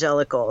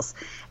evangelicals.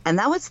 And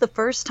that was the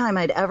first time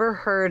I'd ever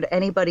heard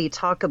anybody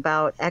talk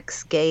about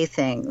ex-gay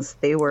things.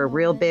 They were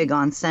real big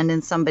on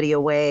sending somebody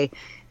away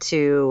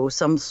to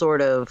some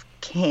sort of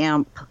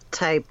camp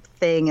type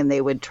thing, and they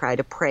would try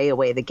to pray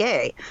away the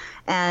gay.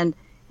 And,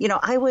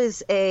 I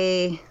was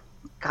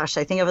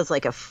I think I was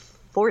like a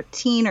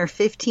 14 or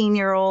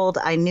 15-year-old.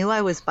 I knew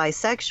I was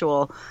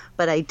bisexual,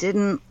 but I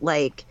didn't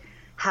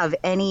have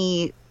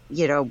any,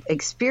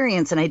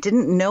 experience, and I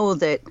didn't know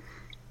that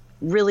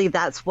really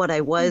that's what I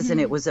was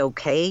and it was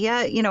okay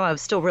yet. I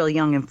was still really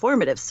young and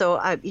formative. So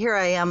here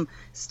I am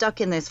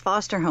stuck in this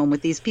foster home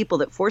with these people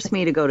that forced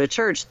me to go to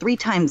church 3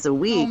 times a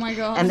week. Oh my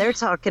God. And they're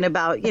talking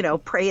about,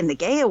 praying the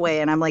gay away.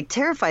 And I'm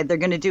terrified they're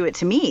going to do it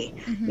to me,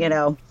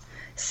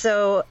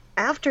 So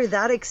after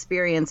that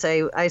experience,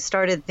 I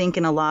started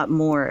thinking a lot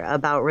more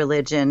about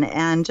religion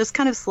and just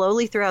kind of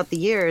slowly throughout the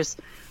years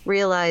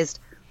realized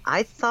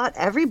I thought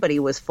everybody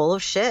was full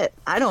of shit.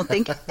 I don't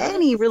think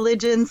any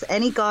religions,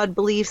 any God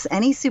beliefs,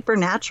 any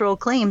supernatural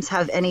claims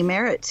have any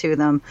merit to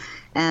them.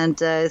 And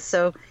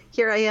so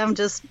here I am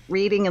just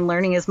reading and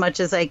learning as much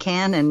as I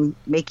can and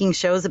making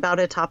shows about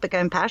a topic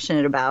I'm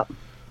passionate about.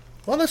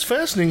 Well, that's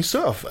fascinating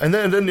stuff. And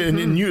then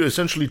and you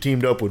essentially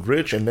teamed up with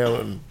Rich, and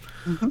now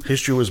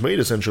history was made,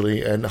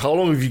 essentially. And how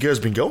long have you guys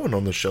been going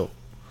on the show?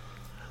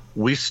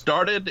 We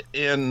started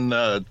in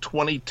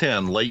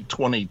 2010, late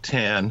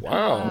 2010.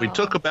 Wow. We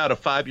took about a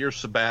 5-year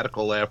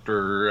sabbatical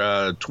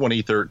after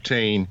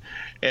 2013,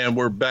 and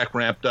we're back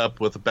ramped up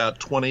with about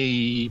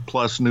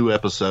 20-plus new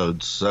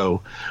episodes.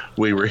 So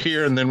we were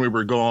here, and then we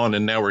were gone,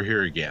 and now we're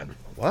here again.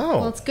 Wow.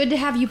 Well, it's good to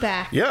have you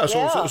back. Yeah,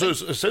 so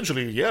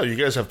essentially, you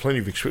guys have plenty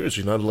of experience.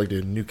 You're not like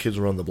the new kids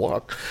around the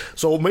block.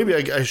 So maybe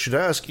I should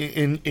ask,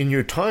 in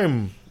your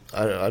time,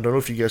 I don't know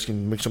if you guys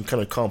can make some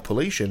kind of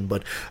compilation,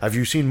 but have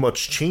you seen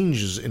much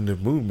changes in the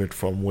movement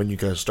from when you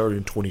guys started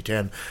in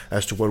 2010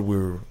 as to what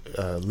we're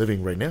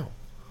living right now?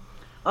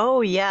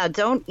 Oh, yeah.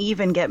 Don't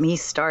even get me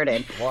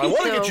started. Well, I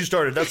want to get you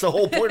started. That's the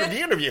whole point of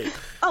the interview.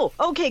 Oh,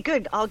 okay,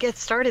 good. I'll get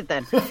started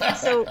then.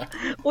 So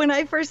when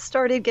I first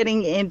started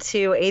getting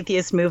into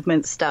atheist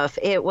movement stuff,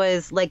 it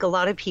was like a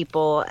lot of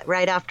people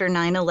right after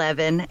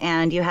 9/11,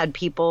 and you had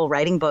people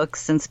writing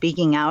books and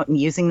speaking out and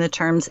using the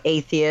terms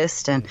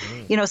atheist and,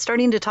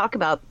 starting to talk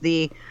about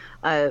the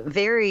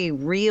very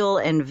real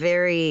and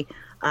very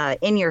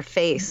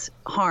in-your-face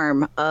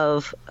harm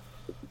of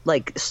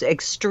like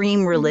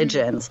extreme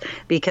religions,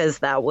 because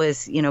that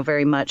was,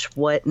 very much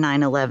what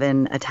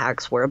 9/11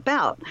 attacks were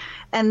about.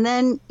 And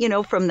then,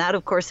 from that,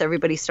 of course,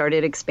 everybody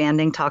started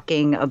expanding,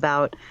 talking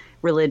about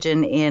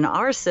religion in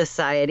our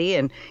society.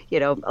 And,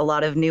 a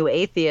lot of new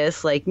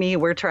atheists like me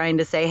were trying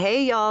to say,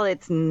 hey, y'all,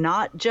 it's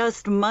not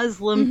just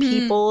Muslim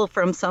people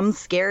from some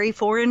scary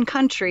foreign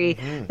country.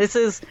 This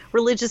is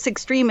religious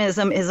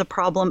extremism is a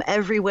problem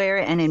everywhere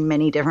and in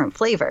many different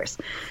flavors.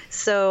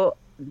 So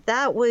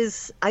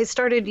I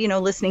started,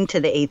 listening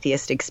to the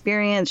Atheist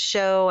Experience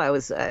show. I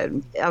was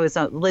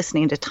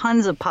listening to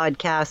tons of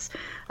podcasts.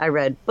 I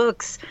read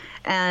books.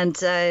 And,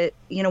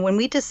 when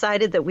we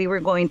decided that we were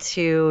going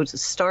to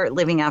start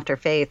Living After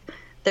Faith,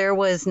 there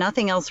was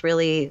nothing else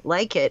really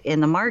like it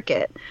in the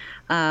market.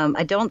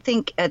 I don't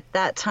think at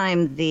that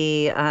time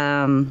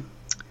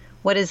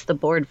what is the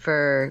board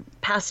for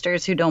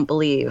pastors who don't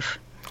believe?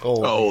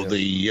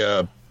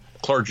 The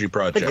Clergy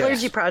Project. The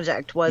Clergy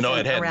Project wasn't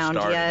it hadn't around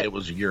started yet. It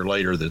was a year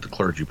later that the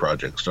Clergy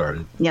Project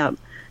started. Yeah.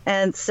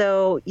 And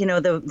so,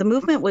 the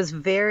movement was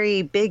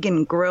very big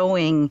and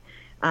growing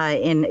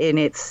in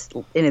its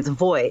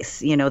voice.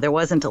 There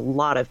wasn't a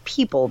lot of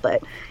people,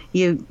 but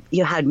you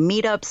had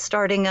meetups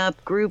starting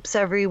up, groups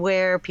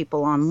everywhere,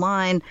 people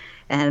online,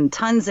 and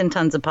tons of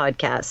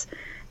podcasts.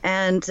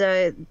 And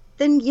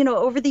then,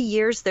 over the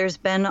years, there's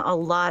been a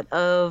lot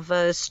of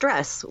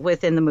stress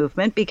within the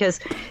movement because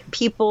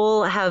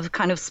people have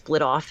kind of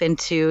split off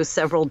into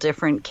several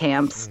different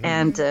camps.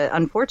 And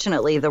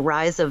unfortunately, the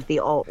rise of the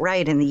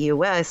alt-right in the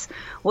U.S.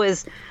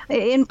 was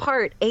in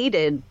part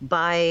aided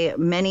by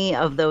many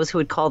of those who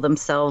would call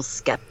themselves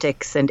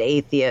skeptics and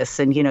atheists.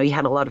 And, you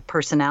had a lot of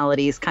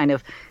personalities kind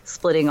of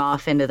splitting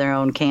off into their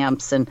own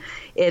camps. And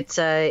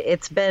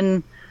it's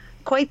been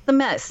quite the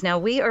mess. Now,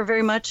 we are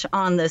very much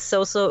on the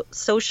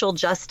social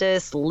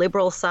justice,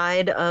 liberal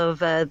side of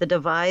the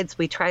divides.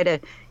 We try to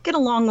get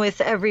along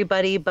with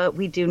everybody, but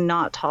we do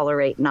not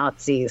tolerate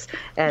Nazis.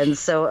 And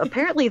so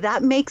apparently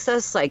that makes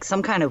us like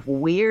some kind of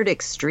weird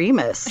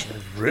extremists.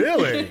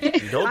 Really?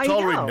 You don't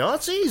tolerate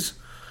Nazis?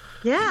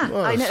 Yeah,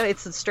 I know.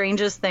 It's the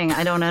strangest thing.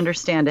 I don't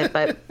understand it,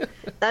 but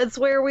that's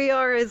where we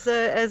are as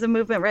a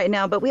movement right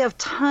now. But we have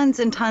tons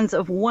and tons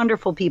of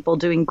wonderful people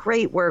doing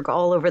great work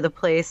all over the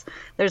place.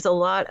 There's a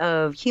lot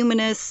of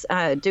humanists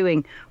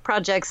doing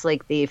projects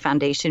like the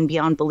Foundation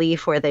Beyond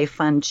Belief, where they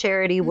fund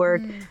charity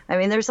work. I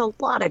mean, there's a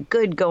lot of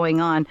good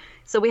going on.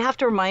 So we have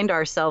to remind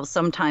ourselves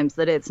sometimes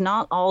that it's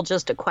not all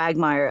just a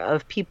quagmire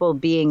of people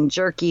being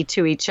jerky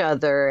to each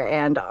other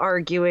and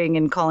arguing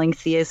and calling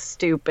theists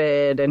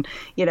stupid. And,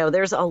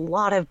 there's a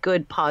lot of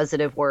good,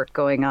 positive work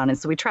going on. And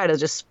so we try to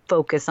just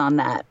focus on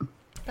that.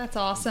 That's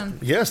awesome.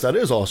 Yes, that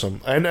is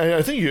awesome. And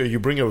I think you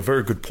bring up a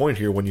very good point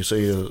here when you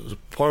say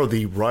part of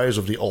the rise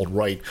of the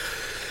alt-right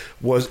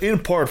was in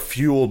part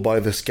fueled by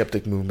the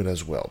skeptic movement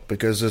as well.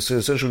 Because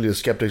essentially the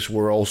skeptics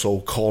were also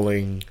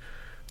calling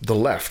the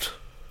left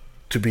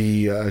to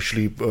be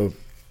actually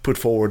put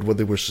forward what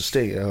they were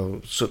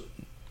sustained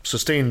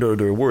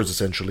their words,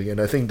 essentially.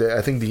 And I think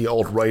the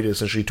alt-right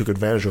essentially took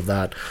advantage of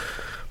that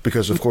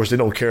because, of course, they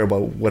don't care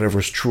about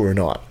whatever's true or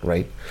not,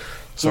 right?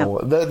 So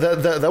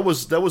that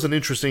was an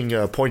interesting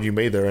point you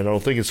made there, and I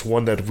don't think it's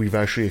one that we've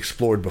actually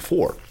explored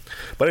before.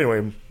 But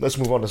anyway, let's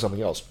move on to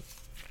something else.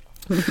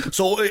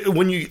 So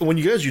when you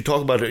guys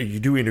talk about it, you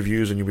do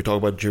interviews and you talk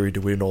about Jerry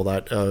DeWitt and all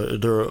that.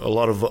 There are a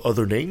lot of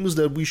other names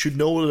that we should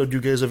know that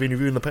you guys have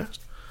interviewed in the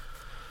past.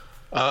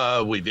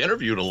 We've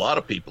interviewed a lot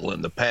of people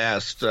in the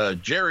past.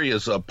 Jerry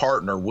is a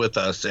partner with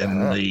us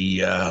in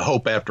the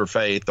Hope After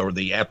Faith, or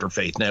the After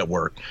Faith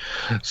Network.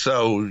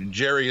 So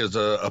Jerry is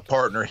a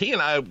partner. He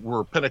and I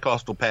were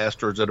Pentecostal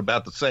pastors at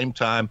about the same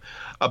time,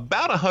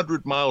 about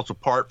 100 miles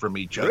apart from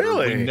each other.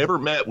 Really? We never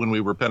met when we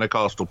were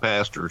Pentecostal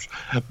pastors,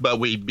 but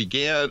we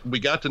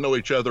got to know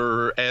each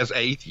other as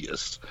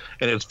atheists.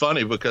 And it's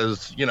funny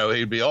because,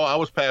 he'd be, I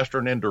was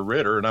pastoring in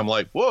DeRidder, and I'm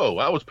like, whoa,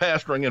 I was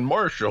pastoring in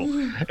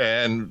Marshall.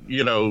 And,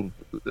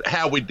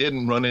 how we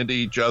didn't run into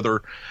each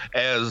other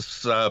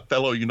as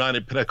fellow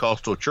United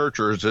Pentecostal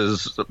Churchers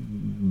is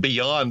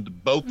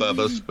beyond both of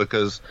us,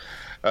 because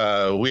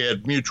we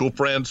had mutual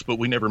friends, but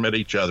we never met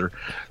each other.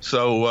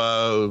 So,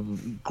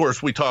 of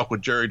course, we talk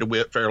with Jerry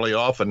DeWitt fairly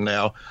often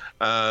now.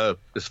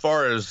 As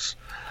far as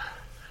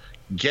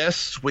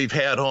guests we've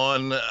had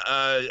on.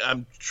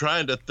 I'm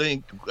trying to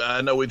think.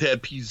 I know we've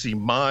had P.Z.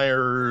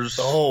 Myers.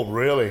 Oh,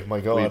 really? My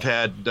God. We've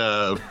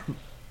had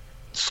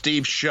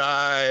Steve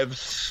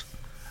Shives.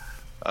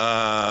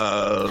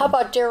 How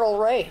about Daryl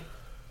Ray?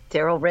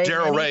 Daryl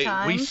Ray.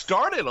 We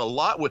started a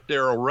lot with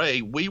Daryl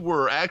Ray. We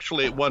were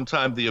actually at one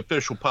time the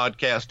official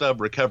podcast of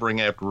Recovering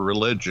After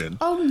Religion.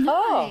 Oh,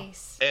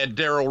 nice. And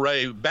Daryl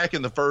Ray, back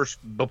in the first,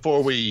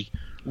 before we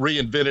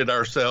reinvented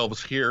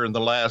ourselves here in the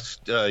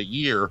last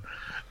year,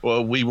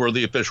 well, we were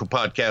the official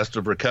podcast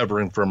of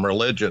Recovering from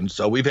Religion.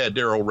 So we've had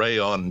Daryl Ray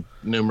on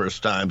numerous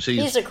times.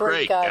 He's a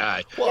great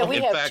guy. Well, yeah, we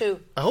have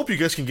too. I hope you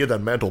guys can get that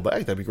mantle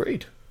back. That'd be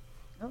great.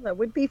 Oh, that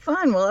would be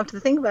fun. We'll have to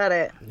think about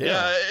it.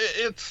 Yeah,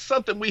 it's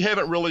something we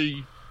haven't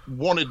really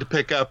wanted to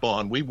pick up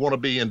on. We want to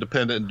be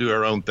independent and do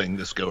our own thing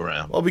this go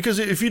around. Well, because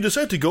if you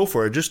decide to go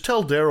for it, just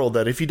tell Daryl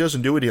that if he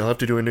doesn't do it, he'll have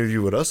to do an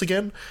interview with us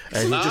again.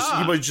 And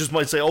he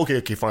might say,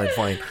 okay,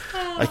 fine.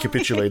 I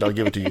capitulate. I'll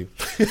give it to you.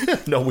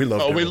 No, we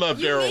love Daryl. We love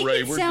Daryl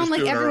Ray. We're just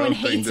doing our own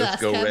thing this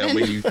go around.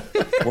 We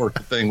worked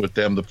the thing with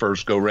them the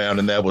first go round,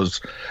 and that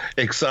was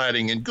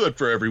exciting and good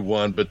for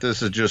everyone. But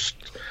this is just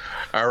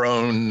our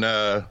own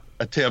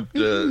attempt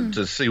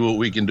to see what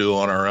we can do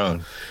on our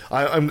own.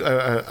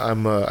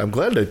 I'm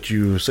glad that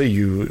you say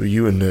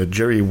you and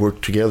Jerry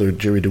worked together,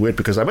 Jerry DeWitt,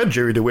 because I met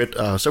Jerry DeWitt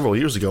several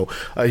years ago.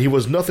 He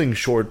was nothing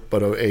short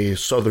but a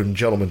Southern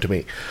gentleman to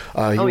me.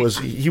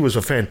 He was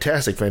a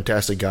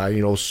fantastic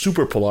guy.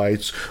 Super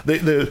polite.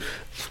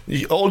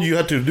 All you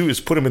had to do is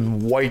put him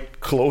in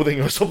white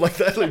clothing or something like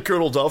that, like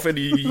Colonel's outfit.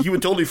 He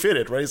would totally fit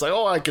it, right? He's like,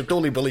 I can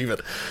totally believe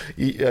it.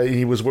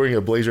 He was wearing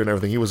a blazer and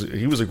everything. He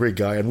was a great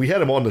guy, and we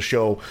had him on the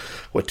show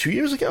 2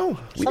 years ago.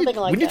 We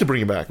need to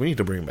bring him back. We need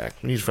to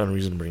find a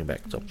reason to bring him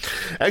back. So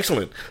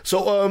excellent.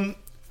 So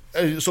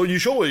your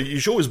show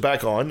is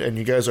back on, and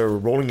you guys are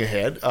rolling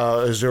ahead.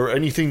 Is there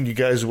anything you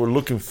guys were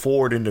looking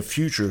forward in the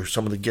future?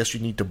 Some of the guests you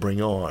need to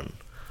bring on.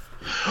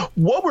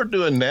 What we're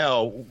doing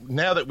now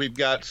that we've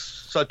got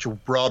such a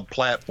broad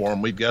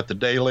platform, we've got the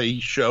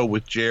daily show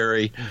with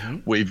Jerry,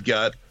 we've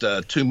got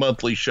 2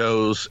 monthly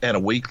shows and a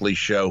weekly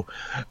show.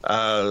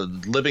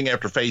 Living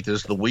After Faith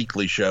is the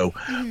weekly show.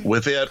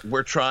 With it,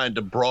 we're trying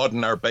to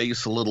broaden our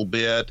base a little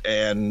bit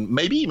and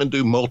maybe even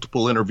do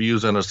multiple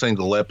interviews in a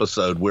single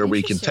episode where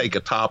we can take a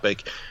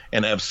topic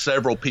and have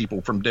several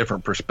people from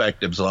different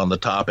perspectives on the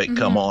topic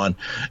come on.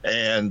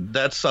 And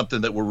that's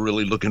something that we're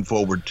really looking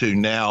forward to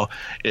now,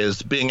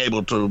 is being able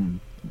to,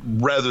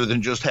 rather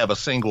than just have a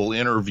single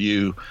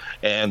interview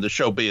and the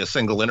show be a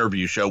single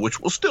interview show, which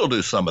we'll still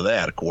do some of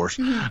that, of course.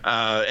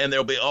 And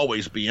there'll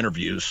always be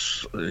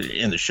interviews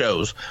in the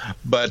shows,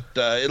 but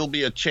it'll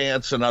be a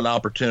chance and an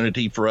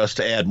opportunity for us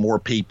to add more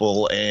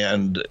people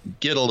and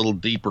get a little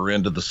deeper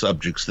into the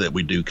subjects that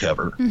we do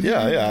cover.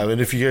 Yeah. I mean,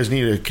 if you guys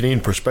need a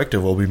Canadian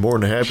perspective, we'll be more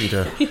than happy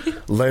to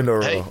lend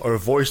our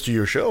voice to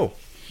your show.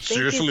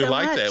 Seriously,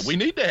 like that. We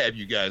need to have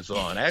you guys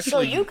on. Actually, so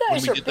you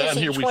guys when we get down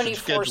here, we should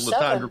schedule a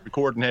time to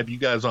record and have you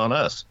guys on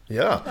us.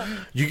 Yeah.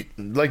 You,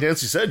 like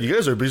Nancy said, you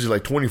guys are busy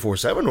like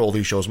 24/7 with all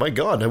these shows. My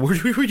God, where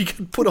do you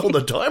put all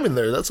the time in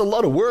there? That's a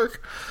lot of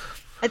work.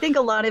 I think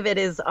a lot of it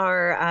is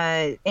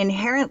our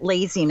inherent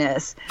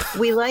laziness.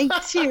 We like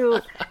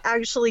to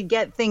actually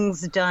get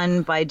things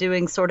done by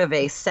doing sort of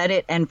a set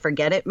it and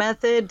forget it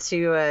method,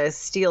 to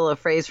steal a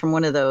phrase from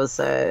one of those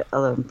food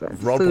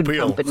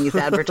companies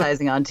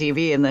advertising on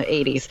TV in the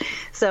 80s.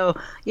 So,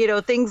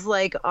 things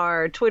like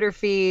our Twitter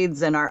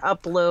feeds and our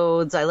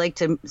uploads, I like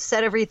to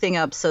set everything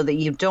up so that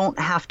you don't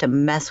have to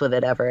mess with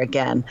it ever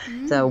again.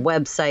 So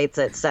websites,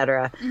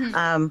 etc.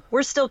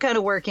 We're still kind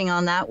of working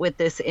on that with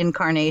this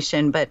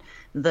incarnation, but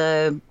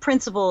the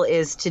principle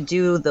is to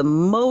do the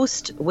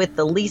most with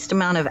the least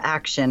amount of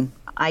action,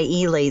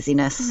 i.e.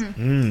 laziness.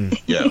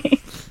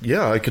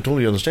 Yeah, I can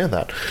totally understand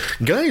that.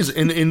 Guys,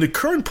 in the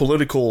current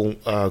political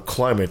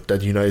climate that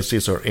the United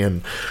States are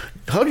in,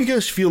 how do you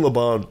guys feel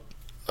about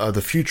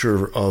the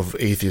future of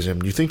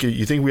atheism? You think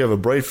we have a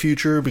bright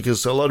future?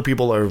 Because a lot of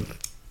people are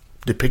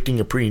depicting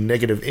a pretty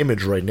negative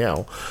image right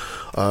now.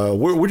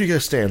 Where do you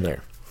guys stand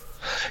there?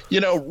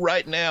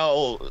 Right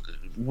now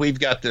we've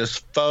got this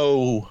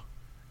faux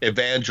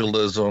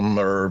evangelism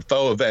or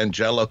faux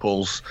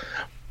evangelicals.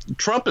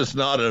 Trump is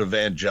not an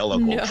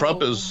evangelical. No.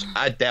 Trump is,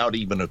 I doubt,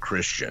 even a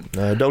Christian.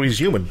 No, he's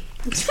human.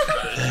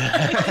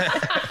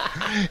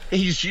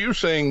 He's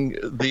using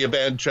the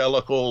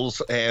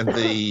evangelicals and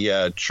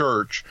the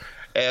church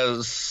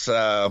as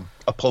a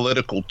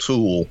political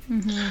tool.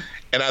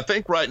 And I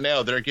think right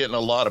now they're getting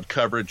a lot of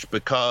coverage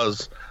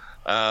because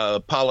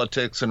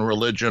politics and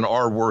religion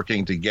are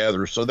working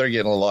together, so they're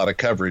getting a lot of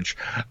coverage.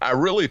 I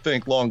really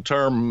think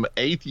long-term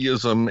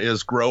atheism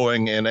is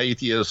growing, and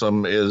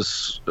atheism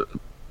is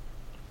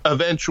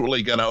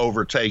eventually going to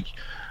overtake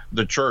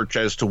the church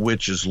as to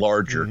which is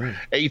larger.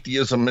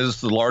 Atheism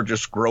is the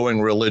largest growing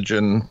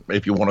religion,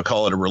 if you want to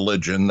call it a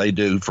religion. They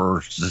do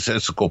for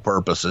statistical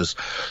purposes.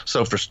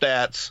 So for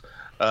stats,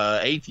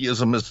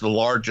 atheism is the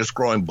largest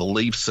growing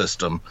belief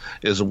system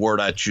is a word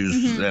I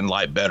choose and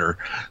like better.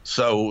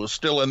 So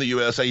still in the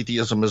U.S.,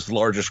 atheism is the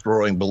largest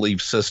growing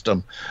belief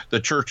system. The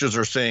churches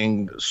are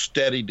seeing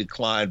steady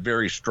decline,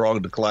 very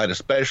strong decline,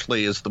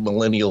 especially as the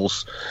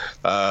millennials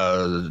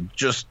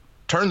just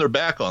turn their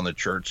back on the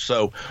church.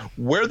 So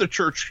where the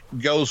church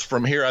goes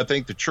from here, I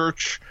think the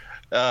church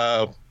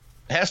has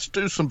to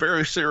do some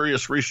very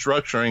serious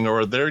restructuring,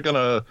 or they're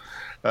going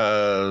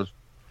to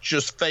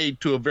just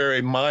fade to a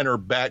very minor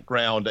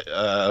background.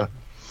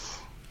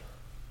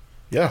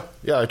 Yeah,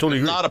 I totally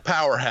agree. Not a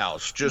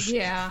powerhouse, just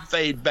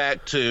fade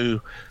back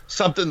to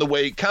something the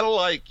way, kind of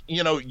like,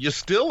 you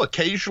still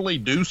occasionally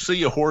do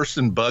see a horse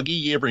and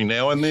buggy every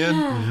now and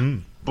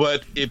then.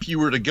 But if you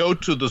were to go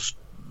to the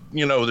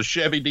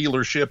Chevy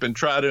dealership and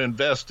try to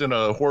invest in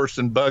a horse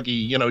and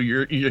buggy,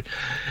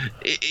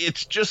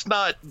 it's just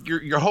not,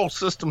 your whole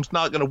system's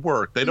not going to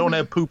work. They don't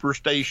have pooper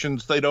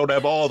stations. They don't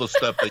have all the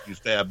stuff they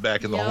used to have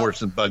back in the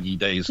horse and buggy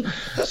days.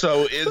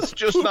 So it's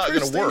just not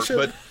going to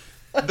work.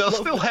 But they'll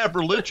still have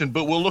religion,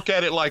 but we'll look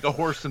at it like a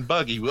horse and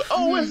buggy.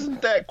 Oh,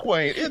 isn't that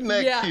quaint? Isn't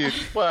that cute?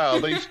 Wow,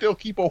 they still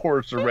keep a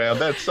horse around.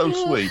 That's so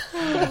sweet.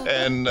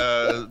 And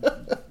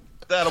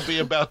that'll be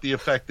about the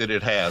effect that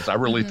it has. I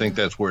really think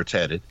that's where it's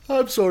headed.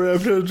 I'm sorry.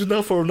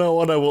 Now from now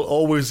on, I will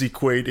always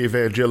equate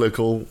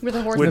evangelical with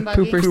a horse and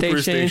buggy.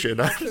 Pooper station.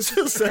 That's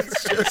just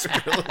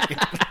brilliant.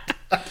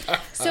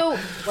 So,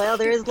 well,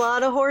 there's a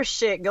lot of horse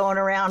shit going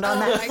around on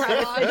that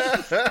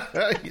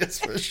side. Yes,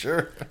 for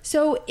sure.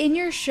 So, in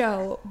your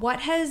show,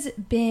 what has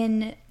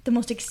been the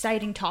most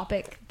exciting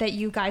topic that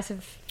you guys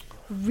have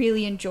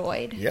really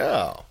enjoyed?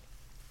 Yeah.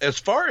 As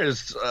far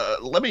as,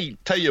 let me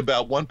tell you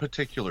about one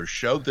particular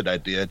show that I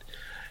did,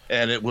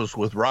 and it was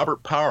with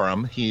Robert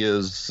Parham. He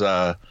is,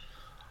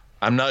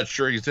 I'm not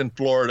sure, he's in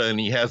Florida, and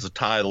he has a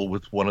title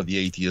with one of the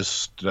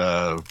atheist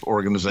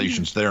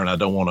organizations there, and I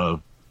don't want to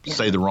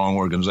say the wrong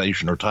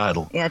organization or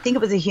title. Yeah, I think it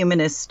was a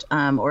humanist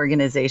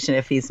organization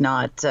if he's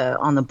not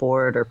on the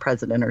board or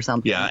president or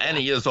something. Yeah, and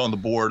he is on the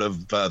board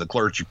of the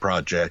Clergy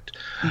Project.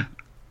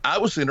 I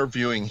was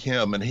interviewing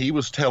him, and he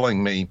was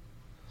telling me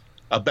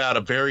about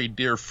a very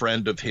dear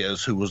friend of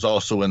his who was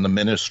also in the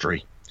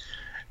ministry.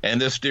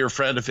 And this dear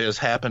friend of his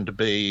happened to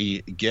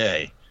be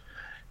gay.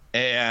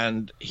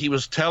 And he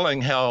was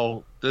telling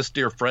how this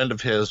dear friend of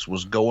his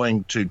was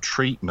going to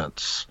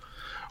treatments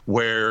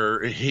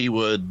where he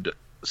would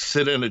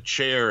sit in a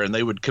chair and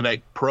they would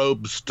connect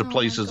probes to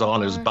places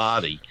on his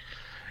body.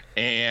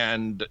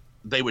 And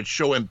they would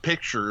show him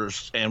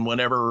pictures, and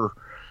whenever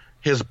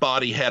his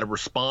body had a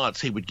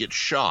response, he would get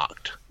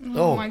shocked.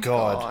 Oh my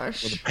God.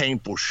 With a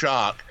painful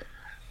shock,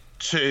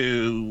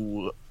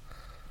 to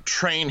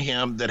train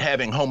him that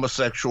having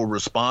homosexual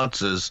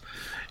responses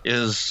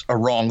is a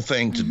wrong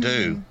thing to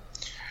do.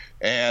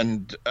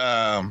 And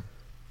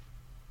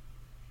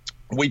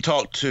we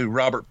talked to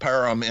Robert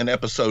Parham in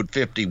episode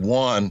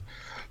 51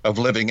 of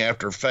Living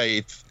After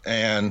Faith,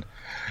 and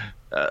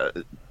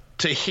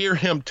to hear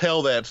him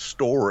tell that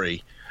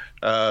story,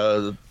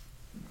 Daryl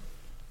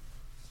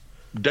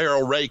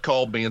Ray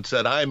called me and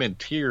said, I'm in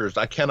tears.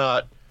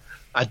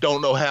 I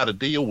don't know how to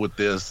deal with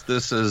this.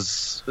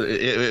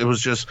 It was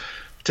just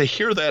to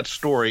hear that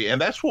story. And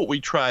that's what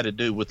we try to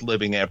do with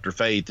Living After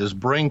Faith, is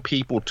bring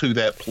people to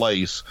that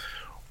place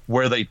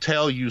where they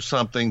tell you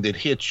something that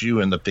hits you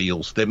in the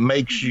feels, that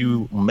makes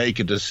you make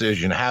a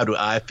decision. How do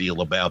I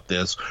feel about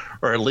this?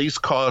 Or at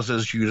least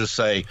causes you to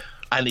say,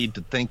 I need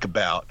to think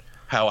about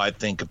how I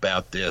think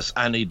about this.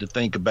 I need to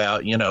think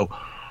about,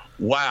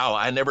 wow,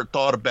 I never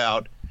thought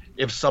about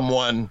if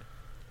someone,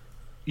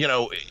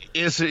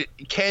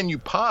 can you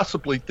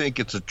possibly think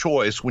it's a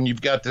choice when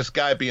you've got this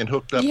guy being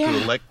hooked up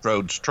to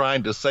electrodes,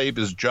 trying to save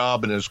his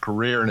job and his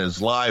career and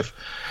his life,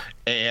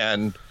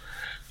 and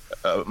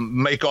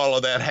make all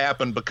of that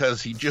happen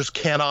because he just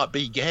cannot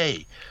be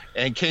gay?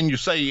 And can you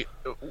say,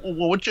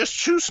 well, just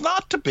choose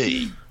not to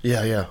be?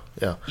 Yeah.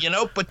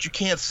 But you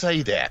can't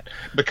say that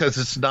because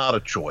it's not a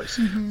choice.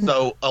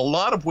 So a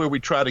lot of where we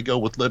try to go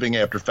with Living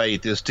After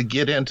Faith is to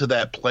get into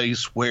that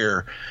place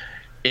where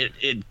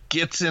it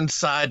gets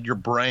inside your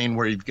brain,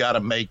 where you've got to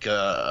make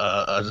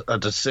a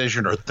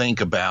decision or think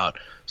about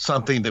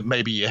something that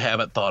maybe you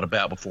haven't thought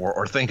about before,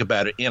 or think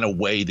about it in a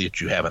way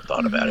that you haven't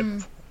thought about it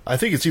before. I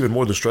think it's even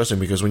more distressing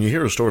because when you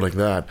hear a story like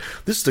that,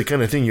 this is the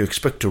kind of thing you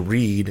expect to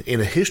read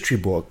in a history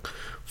book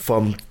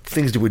from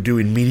things they would do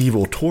in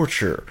medieval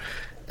torture.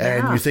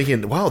 And you're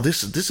thinking, wow,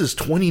 this is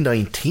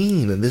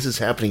 2019 and this is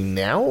happening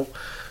now?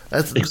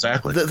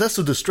 Exactly. That's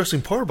the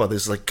distressing part about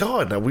this. Like,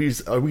 God, are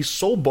we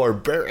so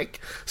barbaric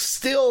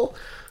still?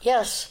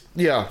 Yes.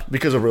 Yeah,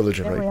 because of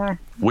religion, right?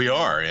 We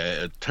are.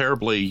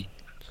 Terribly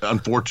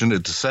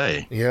unfortunate to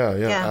say. Yeah,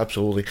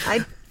 absolutely.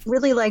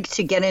 really like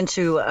to get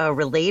into a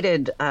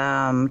related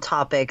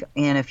topic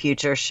in a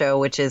future show,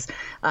 which is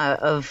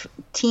of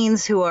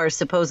teens who are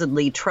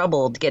supposedly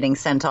troubled getting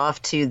sent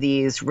off to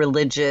these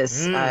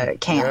religious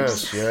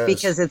camps,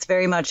 because it's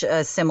very much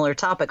a similar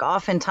topic.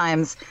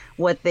 Oftentimes,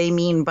 what they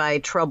mean by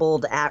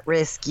troubled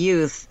at-risk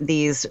youth,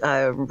 these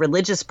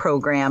religious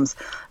programs,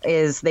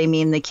 is they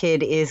mean the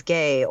kid is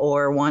gay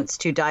or wants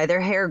to dye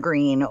their hair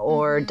green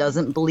or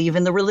doesn't believe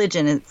in the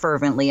religion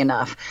fervently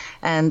enough.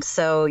 And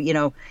so,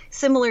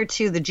 similar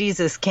to the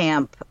Jesus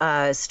camp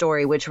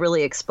story, which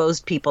really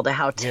exposed people to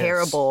how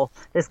terrible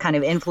this kind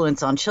of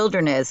influence on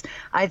children is,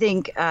 I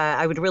think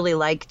I would really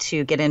like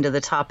to get into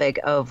the topic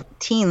of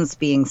teens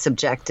being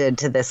subjected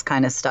to this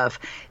kind of stuff,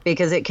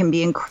 because it can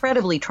be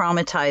incredibly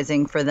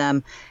traumatizing for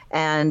them.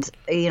 And,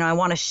 I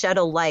want to shed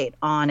a light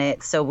on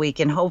it so we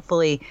can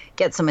hopefully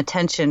get some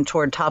attention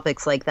toward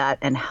topics like that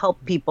and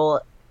help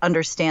people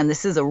understand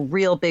this is a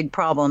real big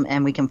problem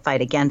and we can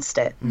fight against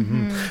it.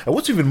 And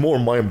what's even more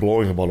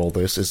mind-blowing about all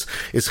this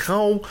is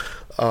how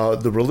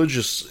the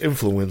religious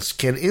influence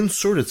can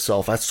insert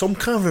itself as some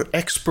kind of an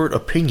expert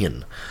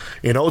opinion.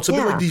 It's a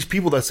bit like these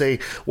people that say,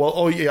 well,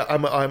 oh yeah,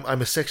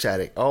 I'm a sex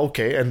addict. Oh,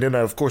 okay. And then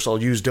of course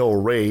I'll use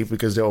Daryl Ray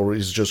because Daryl Ray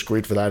is just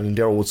great for that. And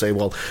Daryl would say,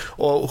 well,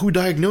 who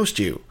diagnosed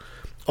you?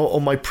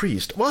 Oh, my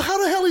priest. Well,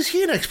 how the hell is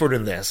he an expert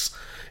in this?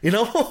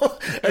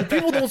 And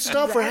people don't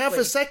stop for half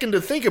a second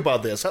to think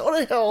about this. How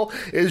the hell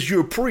is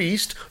your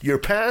priest, your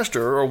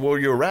pastor, or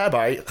your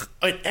rabbi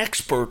an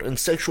expert in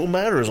sexual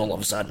matters all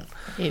of a sudden?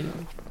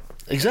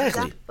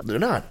 Exactly. They're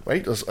not,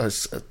 right?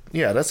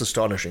 That's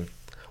astonishing.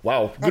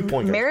 Wow, good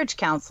point. Marriage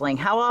counseling.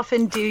 How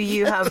often do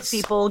you have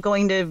people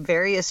going to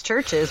various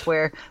churches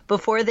where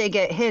before they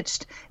get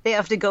hitched, they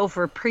have to go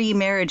for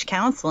pre-marriage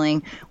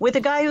counseling with a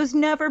guy who's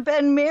never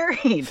been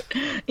married?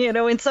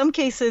 In some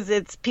cases,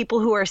 it's people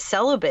who are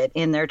celibate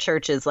in their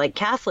churches, like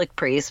Catholic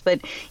priests,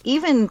 but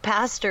even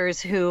pastors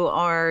who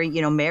are,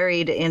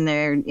 married in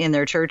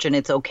their church and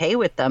it's okay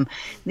with them.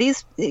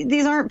 These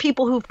aren't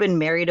people who've been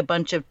married a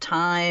bunch of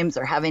times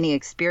or have any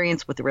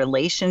experience with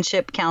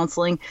relationship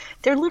counseling.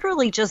 They're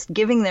literally just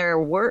giving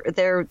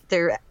their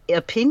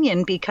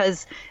opinion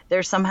because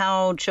they're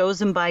somehow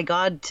chosen by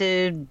God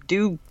to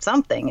do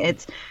something.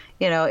 It's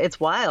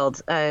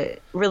wild.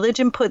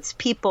 Religion puts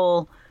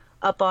people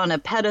up on a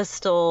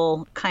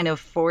pedestal kind of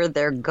for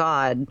their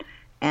God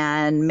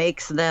and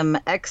makes them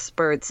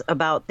experts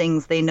about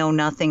things they know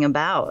nothing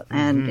about.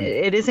 And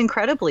it is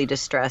incredibly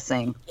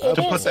distressing. To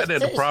put that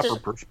into proper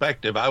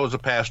perspective, I was a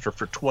pastor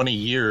for 20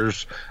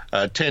 years.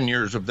 10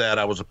 years of that,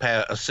 I was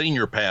a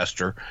senior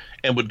pastor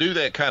and would do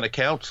that kind of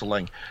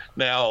counseling.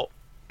 Now,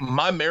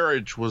 my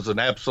marriage was an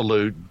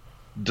absolute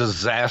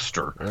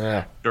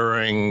disaster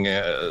during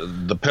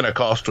the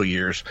Pentecostal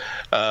years.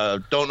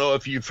 Don't know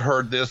if you've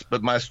heard this,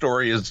 but my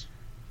story has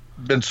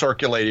been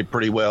circulated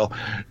pretty well.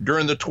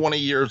 During the 20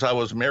 years I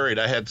was married,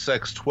 I had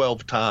sex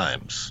 12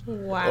 times.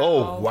 Wow.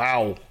 Oh,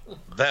 wow.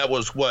 That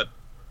was what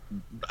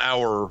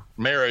our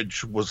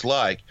marriage was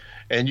like.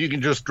 And you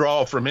can just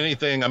draw from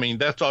anything. I mean,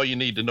 that's all you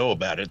need to know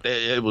about it.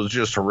 It was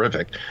just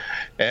horrific.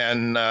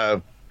 And,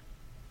 so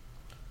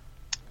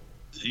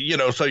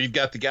you've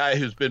got the guy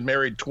who's been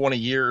married 20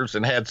 years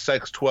and had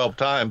sex 12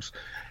 times,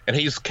 and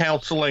he's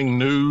counseling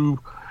new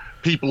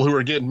people who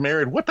are getting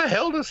married. What the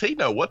hell does he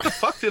know? What the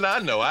fuck did I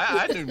know?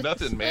 I knew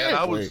nothing, man.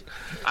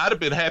 I'd have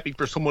been happy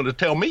for someone to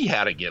tell me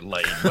how to get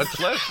laid, much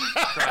less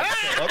try to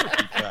tell other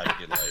people how to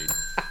get laid.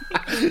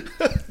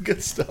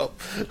 Good stuff.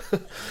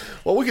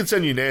 Well, we can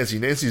send you Nancy.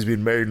 Nancy's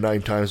been married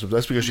 9 times, but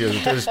that's because she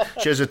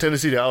has a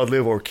tendency to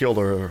outlive or kill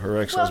her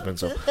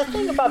ex-husband. Well, the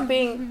thing about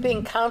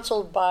being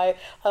counseled by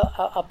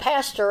a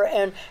pastor,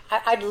 and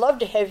I'd love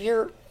to have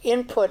your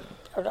input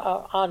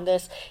on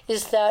this,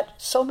 is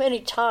that so many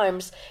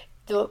times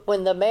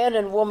when the man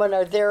and woman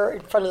are there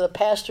in front of the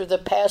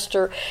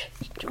pastor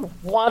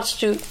wants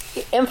to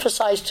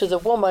emphasize to the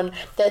woman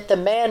that the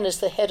man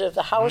is the head of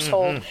the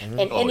household,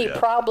 and any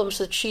problems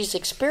that she's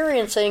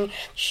experiencing,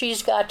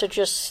 she's got to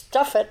just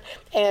stuff it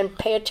and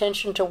pay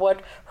attention to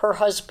what her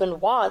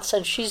husband wants.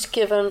 And she's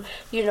given,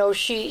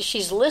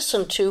 she's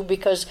listened to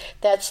because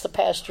that's the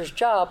pastor's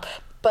job.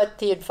 But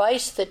the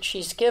advice that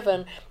she's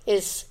given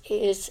is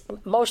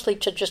mostly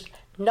to just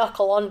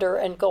knuckle under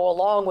and go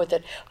along with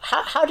it.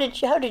 How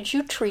did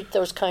you treat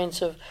those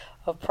kinds of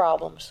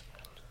problems?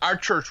 Our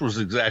church was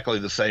exactly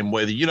the same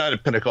way. The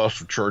United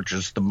Pentecostal Church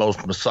is the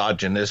most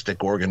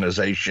misogynistic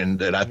organization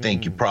that I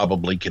think you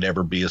probably could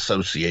ever be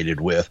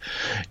associated with.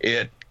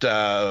 It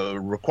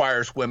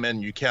requires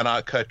women, you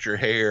cannot cut your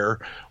hair,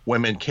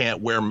 women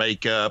can't wear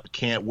makeup,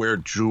 can't wear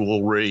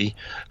jewelry,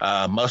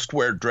 must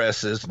wear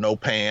dresses, no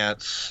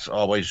pants,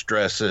 always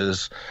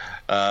dresses,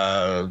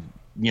 the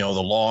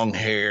long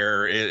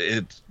hair,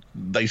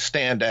 they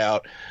stand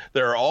out.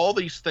 There are all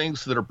these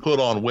things that are put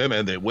on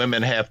women that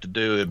women have to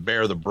do and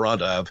bear the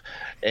brunt of.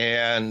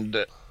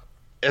 And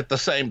at the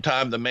same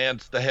time, the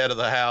man's the head of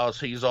the house.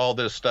 He's all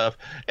this stuff.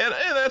 And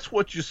that's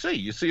what you see.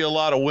 You see a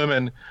lot of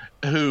women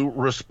who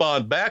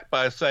respond back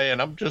by saying,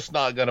 I'm just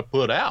not going to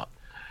put out,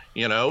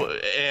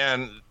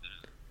 and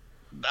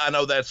I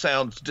know that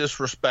sounds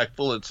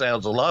disrespectful. It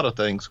sounds a lot of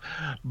things.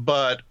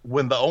 But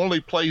when the only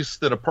place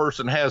that a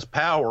person has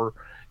power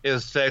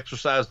is to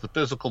exercise the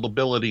physical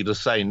ability to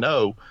say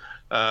no,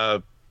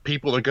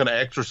 people are going to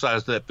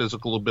exercise that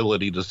physical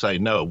ability to say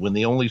no. When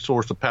the only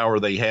source of power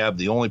they have,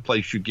 the only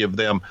place you give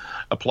them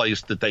a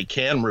place that they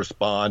can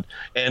respond,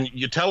 and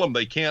you tell them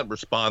they can't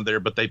respond there,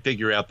 but they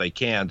figure out they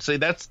can. See,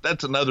 that's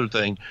another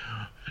thing.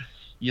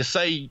 You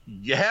say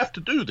you have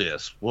to do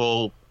this.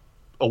 Well,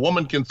 a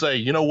woman can say,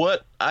 you know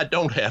what, I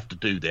don't have to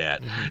do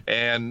that.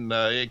 And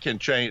it can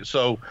change.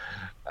 So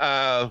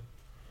a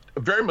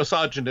very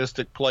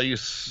misogynistic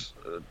place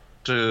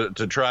to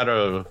try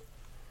to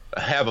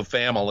have a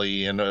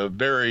family, and a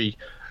very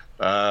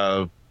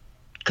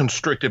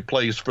constricted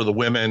place for the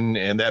women.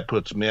 And that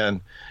puts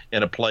men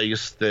in a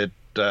place that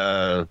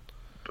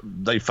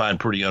they find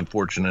pretty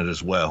unfortunate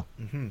as well.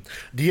 Mm-hmm.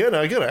 Deanna,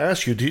 I got to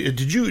ask you,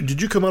 did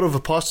you come out of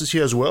apostasy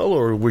as well,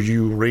 or were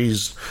you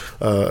raised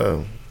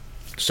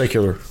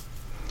secular?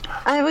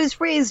 I was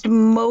raised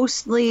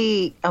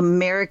mostly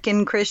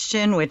American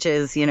Christian, which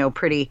is,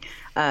 pretty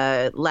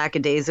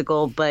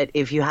lackadaisical. But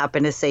if you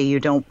happen to say you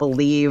don't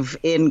believe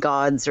in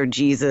gods or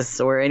Jesus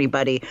or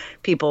anybody,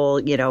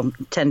 people,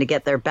 tend to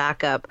get their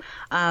back up.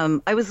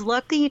 I was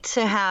lucky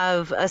to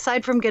have,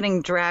 aside from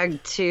getting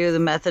dragged to the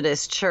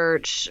Methodist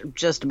church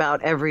just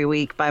about every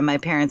week by my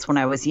parents when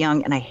I was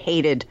young, and I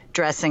hated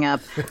dressing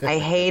up. I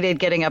hated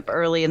getting up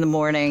early in the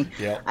morning.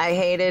 Yep. I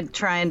hated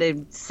trying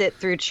to sit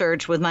through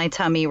church with my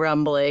tummy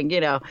rumbling.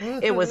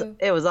 It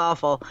was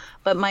awful.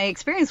 But my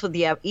experience with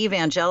the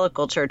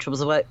evangelical church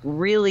was what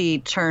really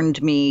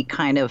turned me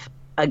kind of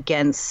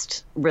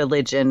against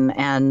religion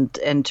and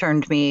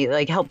turned me,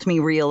 helped me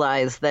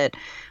realize that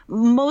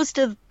most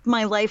of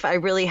my life I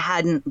really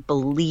hadn't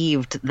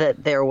believed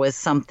that there was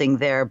something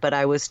there, but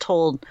I was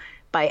told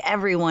by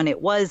everyone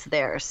it was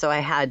there. So I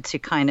had to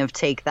kind of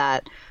take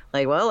that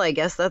I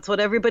guess that's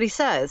what everybody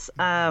says.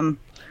 But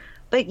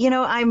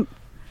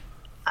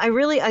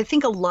I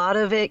think a lot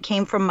of it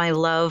came from my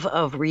love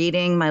of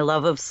reading, my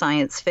love of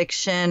science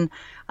fiction.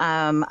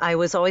 I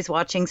was always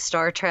watching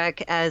Star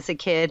Trek as a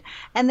kid,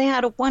 and they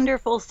had a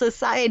wonderful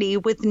society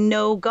with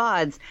no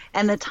gods.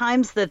 And the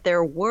times that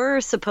there were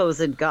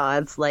supposed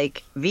gods,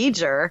 like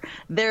V'ger,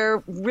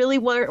 there really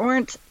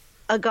weren't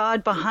a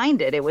god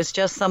behind it. It was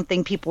just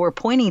something people were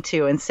pointing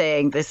to and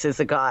saying, this is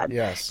a god.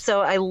 Yes. So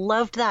I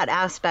loved that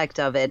aspect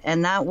of it,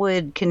 and that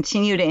would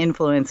continue to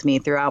influence me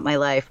throughout my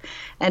life.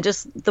 And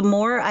just the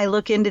more I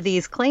look into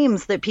these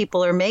claims that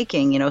people are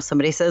making,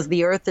 somebody says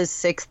the earth is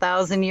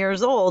 6,000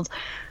 years old,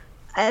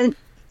 and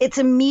it's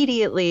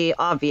immediately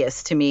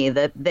obvious to me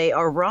that they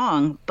are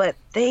wrong, but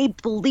they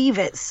believe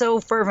it so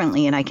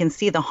fervently, and I can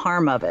see the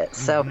harm of it.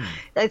 So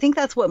I think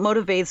that's what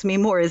motivates me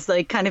more, is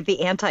kind of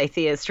the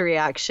anti-theist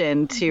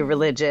reaction to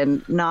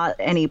religion, not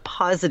any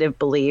positive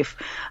belief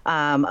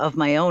of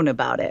my own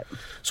about it.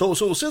 So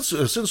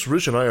since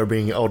Rich and I are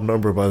being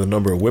outnumbered by the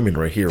number of women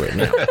right here right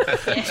now.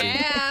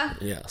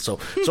 Yeah. So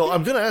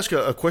I'm going to ask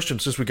a question,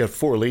 since we got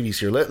 4 ladies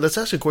here. Let's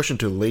ask a question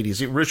to the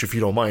ladies. Rich, if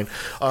you don't mind.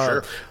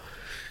 Sure.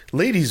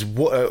 Ladies,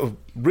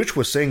 Rich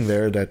was saying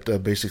there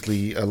that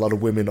basically a lot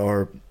of women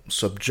are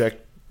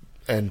subject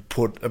and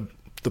put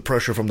the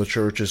pressure from the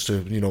churches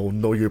to,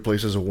 know your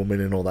place as a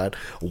woman and all that.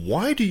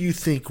 Why do you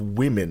think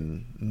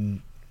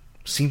women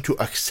seem to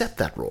accept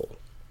that role?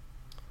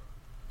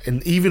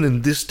 And even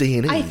in this day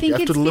and age, I think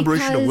after the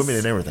liberation of women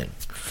and everything.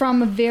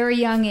 From a very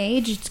young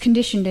age, it's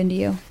conditioned into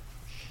you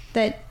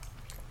that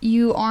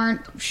you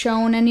aren't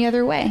shown any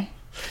other way.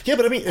 Yeah,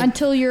 but I mean,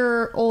 until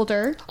you're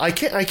older, I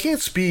can't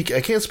speak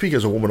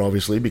as a woman,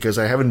 obviously, because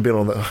I haven't been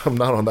I'm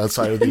not on that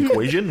side of the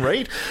equation,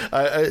 right?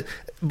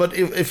 But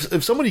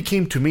if somebody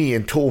came to me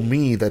and told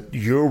me that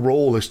your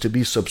role is to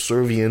be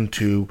subservient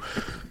to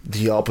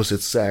the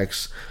opposite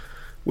sex,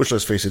 which,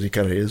 let's face it, it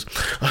kind of is.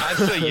 I'd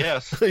say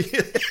yes.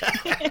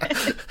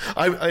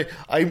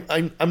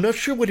 I'm not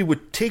sure what it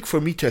would take for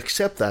me to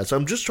accept that. So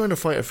I'm just trying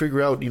to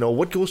figure out,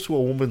 what goes through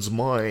a woman's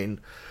mind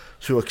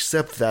to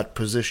accept that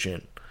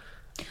position.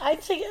 I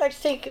think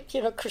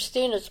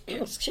Christine,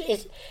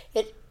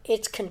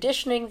 it's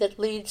conditioning that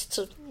leads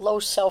to low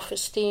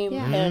self-esteem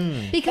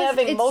and because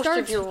having most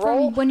of your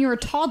role from when you're a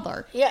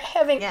toddler. Yeah,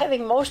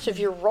 having most of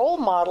your role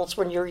models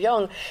when you're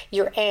young,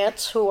 your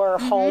aunts who are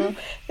home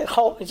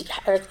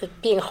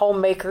being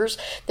homemakers,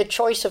 the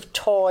choice of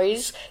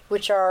toys,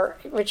 which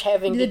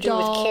having to do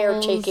with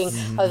caretaking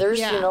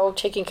others,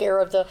 taking care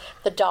of the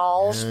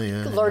dolls,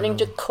 learning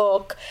to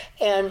cook,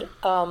 and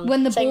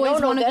when the boys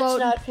want to go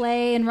out and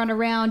play and run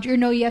around,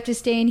 you have to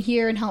stay in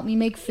here and help me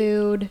make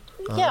food.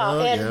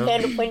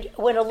 And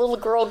when a little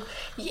girl,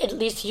 at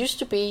least used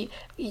to be,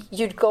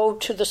 you'd go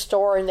to the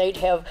store and they'd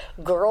have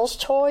girls'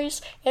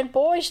 toys and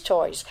boys'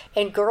 toys,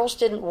 and girls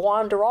didn't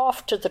wander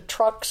off to the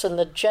trucks and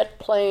the jet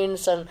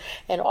planes and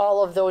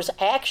all of those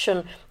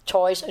action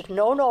toys.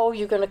 No,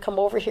 you're going to come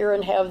over here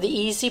and have the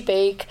Easy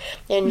Bake,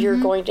 and you're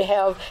going to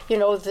have, the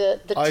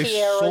tiaras. I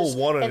so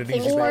wanted an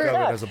Easy Bake oven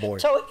as a boy.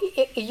 So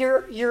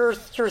you're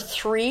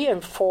 3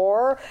 and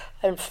 4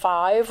 and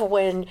 5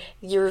 when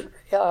you're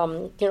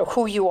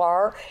who you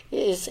are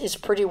is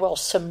pretty well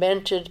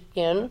cemented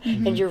in,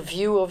 and your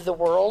view of the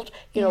world.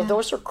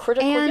 Those are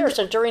critical years,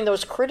 and during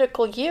those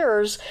critical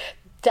years,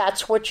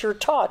 that's what you're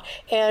taught.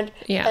 And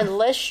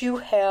unless you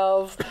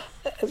have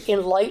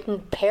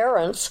enlightened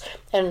parents,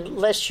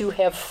 unless you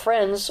have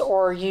friends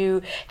or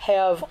you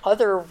have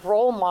other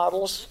role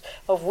models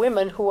of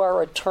women who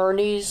are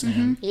attorneys,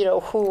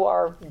 who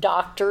are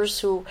doctors,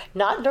 who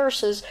not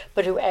nurses,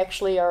 but who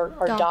actually are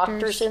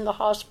doctors in the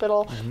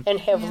hospital and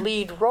have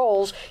lead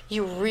roles,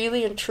 you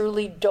really and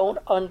truly don't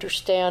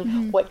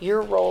understand what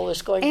your role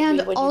is going to be when you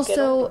get older. And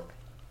also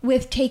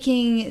with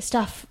taking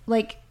stuff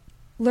like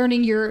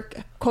learning your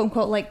quote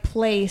unquote like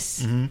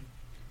place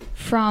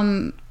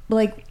from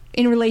like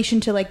in relation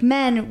to like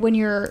men when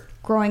you're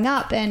growing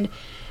up, and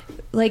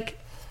like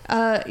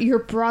your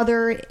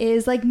brother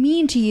is like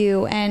mean to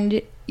you,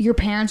 and your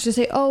parents just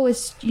say, oh,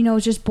 it's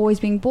it's just boys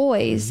being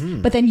boys,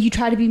 but then you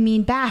try to be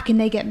mean back and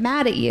they get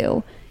mad at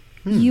you.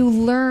 You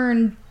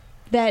learn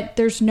that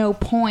there's no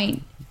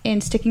point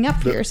in sticking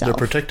up for yourself.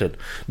 They're protected.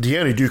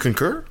 Deanna, do you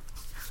concur?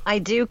 I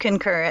do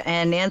concur,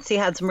 and Nancy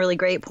had some really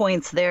great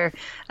points there.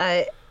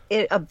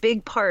 A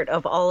big part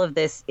of all of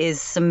this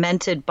is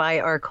cemented by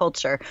our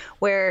culture,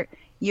 where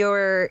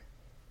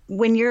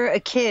when you're a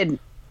kid,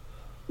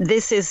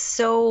 this is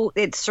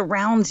it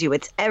surrounds you.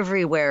 It's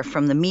everywhere,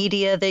 from the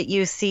media that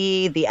you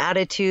see, the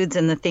attitudes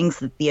and the things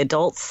that the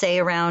adults say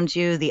around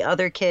you, the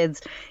other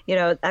kids.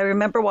 I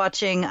remember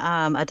watching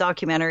a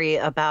documentary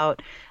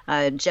about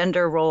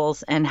gender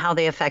roles and how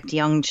they affect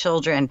young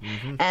children.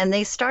 And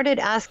they started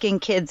asking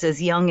kids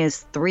as young as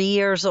 3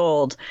 years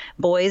old,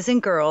 boys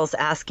and girls,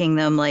 asking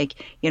them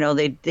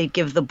they'd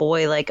give the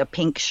boy like a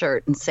pink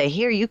shirt and say,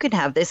 here, you can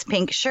have this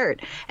pink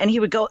shirt. And he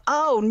would go,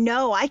 oh,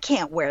 no, I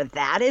can't wear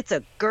that. It's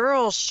a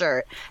girl's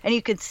shirt. And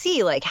you could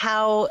see like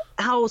how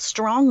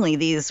strongly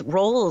these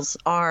roles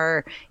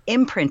are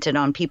imprinted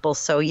on people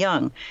so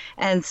young.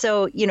 And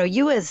so,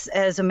 you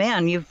as a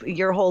man,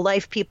 your whole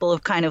life, people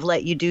have kind of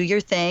let you do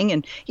your thing.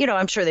 And,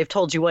 I'm sure they've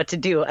told you what to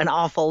do an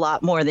awful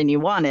lot more than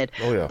you wanted.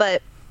 Oh, yeah.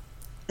 But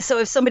so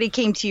if somebody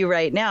came to you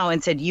right now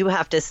and said, you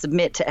have to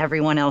submit to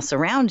everyone else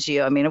around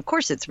you, I mean, of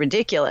course it's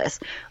ridiculous.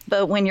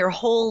 But when your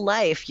whole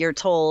life you're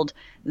told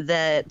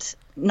that,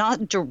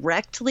 not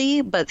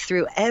directly, but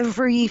through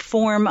every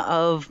form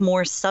of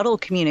more subtle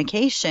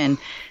communication,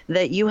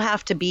 that you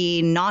have to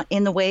be not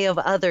in the way of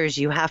others.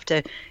 You have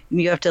to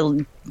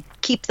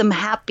keep them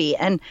happy.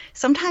 And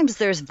sometimes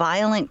there's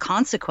violent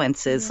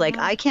consequences. Like,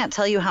 I can't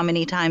tell you how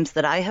many times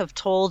that I have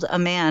told a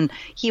man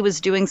he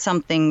was doing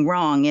something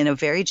wrong in a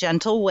very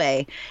gentle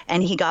way,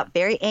 and he got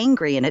very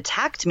angry and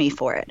attacked me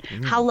for it.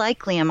 How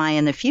likely am I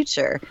in the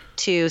future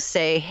to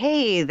say,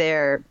 hey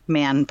there,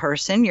 man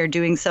person, you're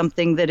doing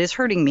something that is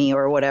hurting me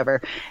or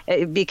whatever?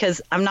 Because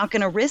I'm not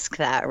going to risk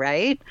that,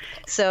 right?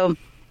 So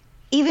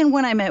even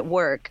when I'm at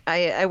work,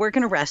 I work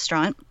in a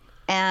restaurant,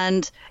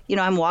 and,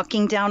 I'm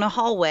walking down a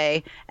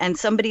hallway and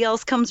somebody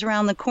else comes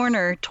around the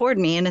corner toward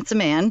me, and it's a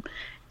man.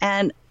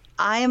 And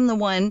I am the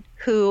one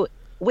who,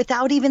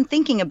 without even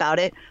thinking about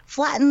it,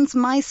 flattens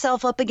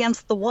myself up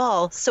against the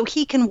wall so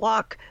he can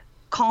walk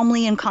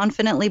calmly and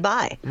confidently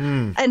by.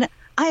 And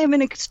I am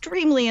an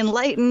extremely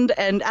enlightened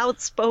and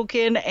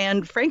outspoken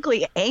and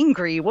frankly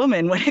angry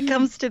woman when it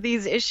comes to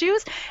these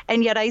issues.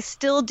 And yet I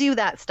still do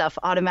that stuff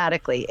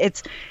automatically.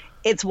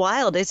 It's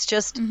wild. It's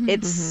just,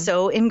 it's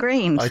so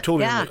ingrained. I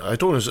told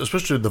him,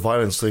 especially the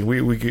violence thing.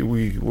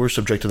 We're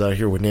subject to that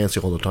here with Nancy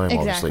all the time,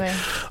 exactly.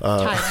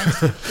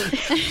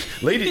 Obviously.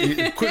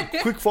 Lady,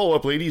 quick follow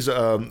up, ladies.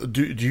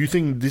 Do you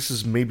think this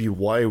is maybe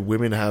why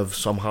women have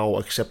somehow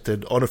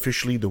accepted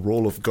unofficially the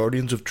role of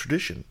guardians of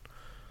tradition?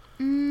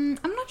 I'm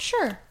not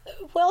sure.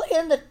 Well,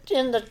 in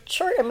the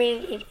church, I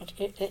mean,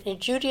 in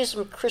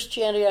Judaism,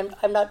 Christianity,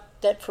 I'm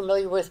not that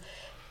familiar with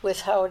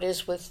how it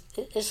is with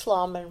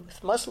Islam and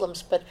with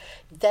Muslims, but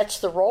that's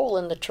the role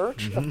in the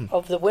church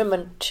of the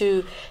women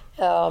to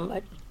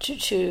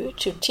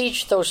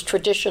teach those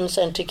traditions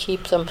and to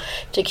keep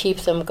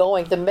them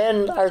going. The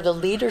men are the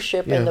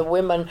leadership, and the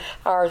women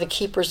are the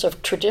keepers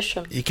of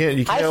tradition. You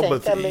can't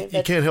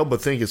help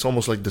but think it's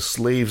almost like the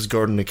slaves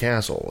guarding the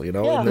castle.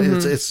 Yeah.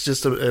 It's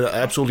just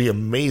absolutely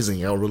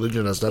amazing how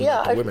religion has done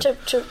that to women.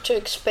 To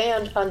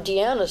expand on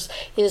Deanna's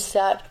is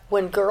that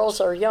when girls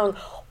are young,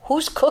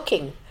 who's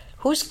cooking?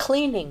 Who's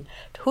cleaning?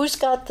 Who's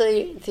got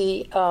the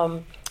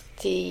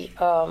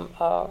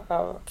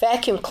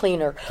vacuum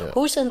cleaner? Yeah.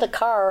 Who's in the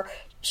car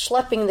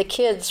schlepping the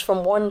kids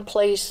from one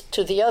place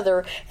to the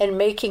other and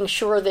making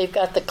sure they've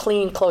got the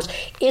clean clothes?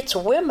 It's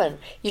women.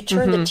 You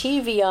turn the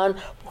TV on.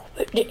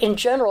 In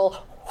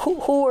general,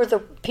 who are the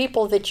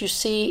people that you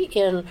see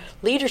in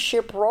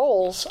leadership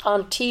roles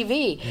on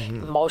TV?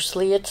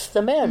 Mostly it's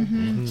the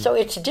men. So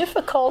it's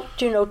difficult,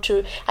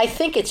 I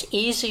think it's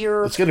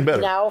easier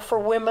now for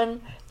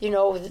women.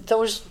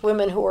 Those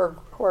women who are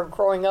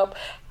growing up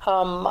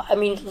I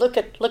mean, look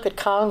at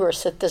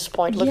Congress at this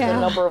point. Look at the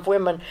number of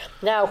women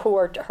now who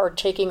are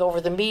taking over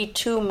the Me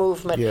Too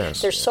movement.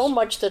 There's so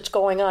much that's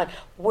going on.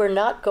 We're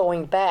not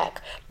going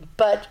back,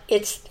 but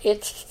it's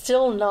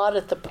still not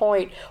at the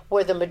point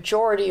where the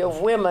majority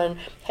of women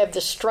have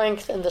the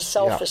strength and the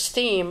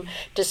self-esteem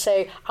to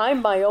say,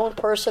 I'm my own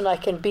person. I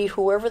can be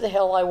whoever the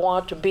hell I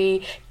want to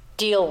be.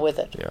 Deal with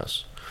it.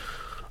 Yes.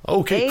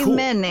 Okay, cool.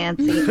 Amen,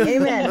 Nancy.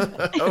 Amen.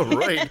 All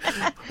right.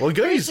 Well,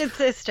 guys. Preach it,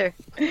 sister.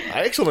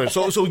 Excellent.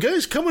 So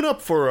guys, coming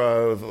up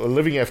for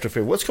Living After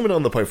Faith, what's coming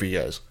on the pipe for you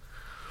guys?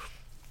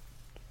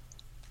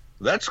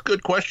 That's a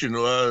good question.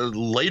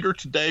 Later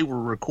today, we're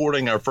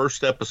recording our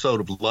first episode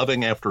of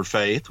Loving After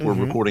Faith. We're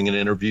recording an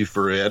interview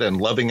for it, and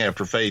Loving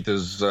After Faith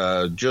is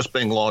just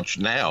being launched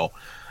now.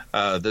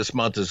 This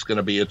month is going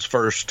to be its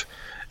first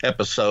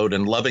episode,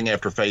 and Loving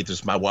After Faith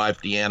is my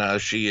wife,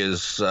 Deanna. She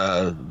is,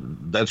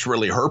 that's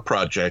really her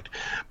project.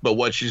 But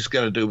what she's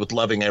going to do with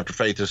Loving After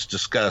Faith is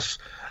discuss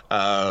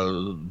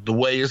the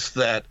ways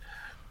that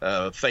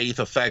faith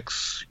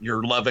affects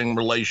your loving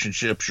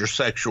relationships, your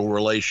sexual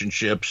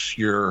relationships,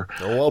 your...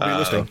 Oh, I'll be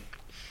listening.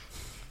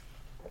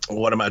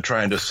 What am I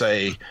trying to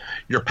say?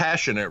 Your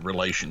passionate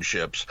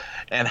relationships,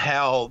 and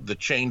how the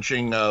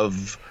changing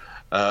of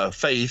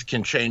faith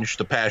can change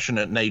the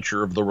passionate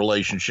nature of the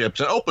relationships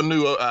and open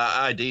new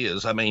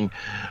ideas. I mean,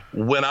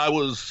 when I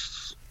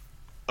was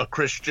a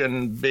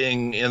Christian,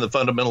 being in the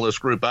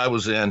fundamentalist group I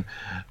was in,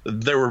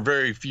 there were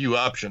very few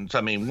options. I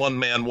mean, one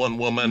man, one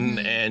woman,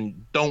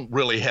 and don't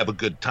really have a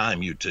good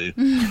time, you two.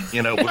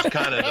 You know, it was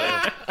kind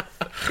of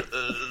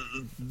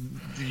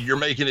you're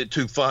making it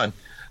too fun.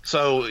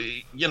 So,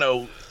 you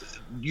know,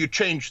 you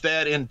change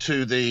that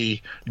into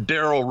the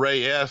Daryl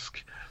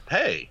Ray-esque,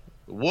 hey,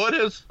 what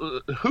is?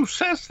 Who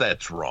says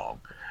that's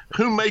wrong?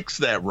 Who makes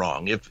that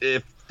wrong? If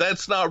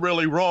that's not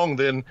really wrong,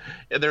 then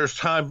there's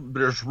time,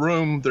 there's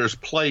room, there's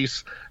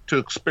place to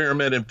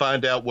experiment and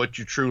find out what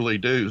you truly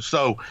do.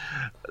 So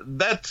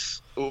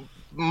that's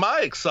my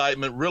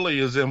excitement. Really,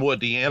 is in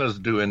what Deanna's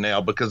doing now,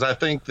 because I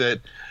think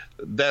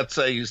that's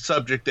a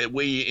subject that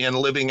we in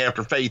Living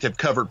After Faith have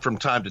covered from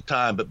time to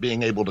time, but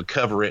being able to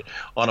cover it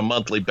on a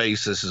monthly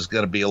basis is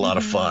going to be a lot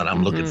of fun.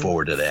 I'm looking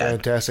forward to that.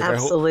 Fantastic.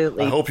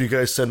 Absolutely. I hope you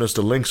guys send us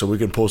the link so we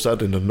can post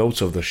that in the notes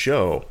of the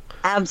show.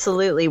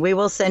 Absolutely. We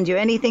will send you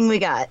anything we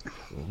got.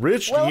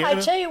 Rich, well, Deanna?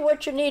 I tell you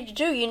what you need to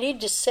do. You need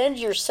to send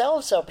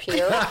yourselves up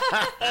here,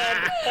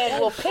 and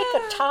we'll pick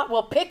a top.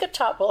 We'll pick a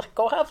top. We'll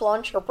go have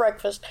lunch or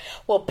breakfast.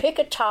 We'll pick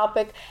a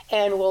topic,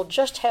 and we'll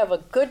just have a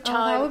good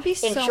time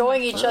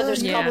enjoying each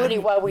other's company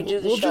while we do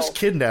the show. We'll just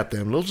kidnap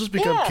them. They'll just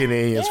become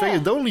Canadians.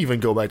 Don't even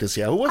go back to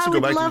Seattle. Who wants to go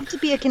back? I would love to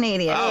be a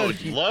Canadian. I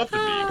would love to be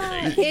a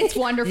Canadian. It's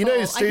wonderful.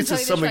 United States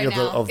is something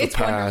of the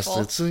past.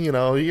 Wonderful. It's, you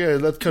know,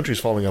 that country's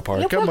falling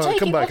apart.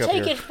 Come back up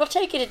here. We'll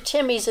take you to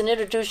Timmy's and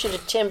introduce you to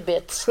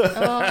Timbits.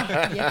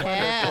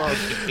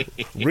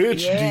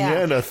 Rich,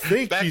 Deanna,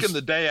 thank Back you. in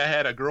the day, I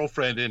had a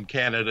girlfriend in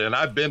Canada, and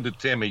I've been to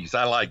Timmy's.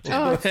 I like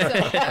Timmy's.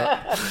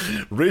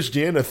 Rich,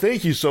 Deanna,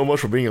 thank you so much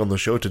for being on the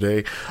show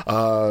today.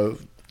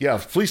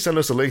 Please send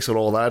us the links and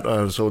all that.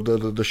 So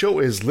the show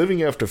is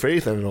Living After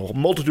Faith, and a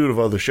multitude of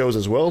other shows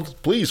as well.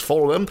 Please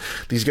follow them.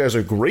 These guys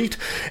are great.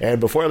 And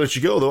before I let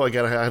you go, though, I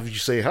gotta have you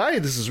say hi.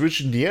 This is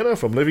Rich and Deanna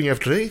from Living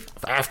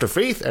After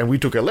Faith, and we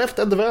took a left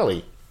at the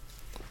Valley.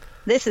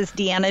 This is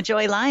Deanna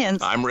Joy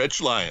Lyons. I'm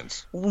Rich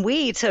Lyons.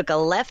 We took a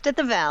left at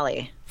the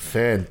Valley.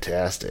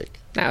 Fantastic.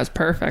 That was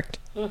perfect.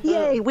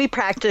 Yay, we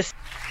practiced.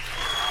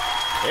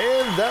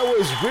 And that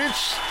was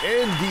Rich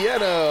and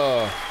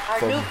Deanna.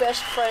 Our new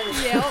best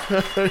friends.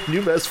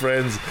 New best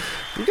friends.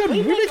 We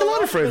make a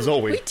lot of friends,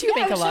 don't we? We do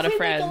make a lot of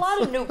friends. We make a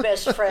lot of new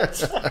best friends.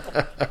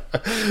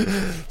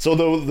 So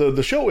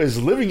the show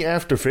is Living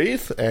After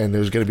Faith, and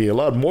there's going to be a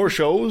lot more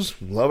shows,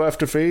 Love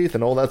After Faith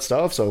and all that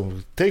stuff. So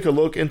take a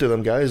look into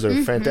them, guys.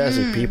 They're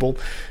fantastic people,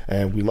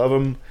 and we love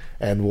them.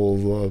 And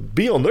we'll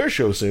be on their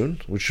show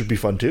soon, which should be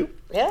fun too.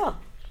 Yeah.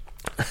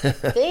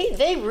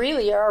 They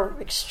really are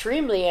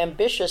extremely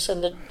ambitious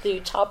in the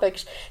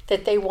topics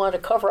that they want to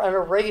cover on a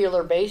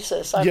regular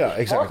basis.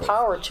 Exactly. More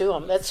power to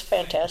them. That's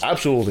fantastic.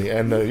 Absolutely.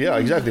 And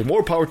exactly.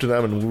 More power to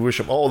them, and we wish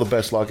them all the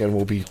best luck, and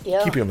we'll be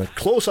keeping a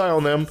close eye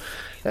on them.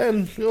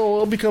 And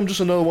it'll become just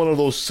another one of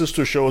those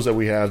sister shows that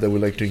we have that we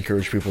like to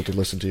encourage people to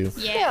listen to.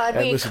 Yeah,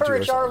 we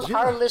encourage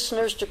our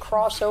listeners to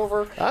cross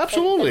over.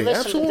 Absolutely, and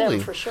listen to them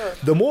for sure.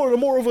 The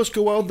more of us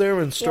go out there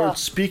and start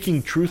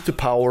speaking truth to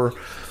power,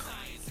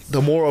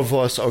 the more of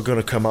us are going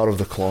to come out of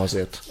the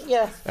closet.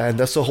 Yeah. And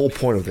that's the whole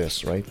point of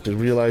this, right? To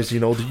realize,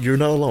 that you're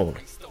not alone.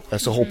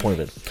 That's the whole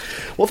point of it.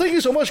 Well, thank you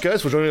so much,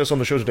 guys, for joining us on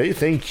the show today.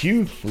 Thank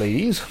you,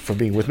 ladies, for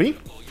being with me.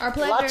 Our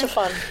pleasure. Lots of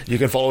fun. You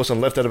can follow us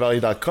on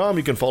leftatthevalley.com.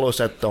 You can follow us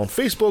on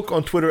Facebook,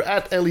 on Twitter,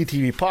 at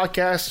LETV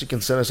Podcast. You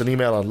can send us an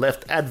email on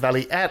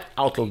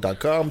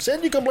leftattvalley@outlook.com.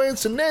 Send your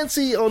complaints to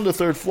Nancy on the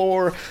third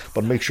floor,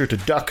 but make sure to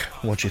duck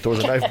when she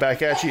throws a knife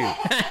back at you.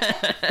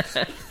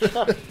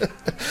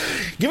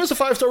 Give us a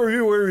 5-star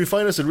review wherever you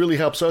find us. It really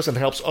helps us and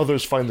helps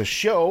others find the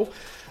show.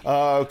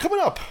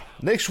 Coming up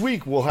next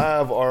week, we'll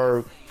have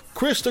our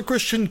Chris the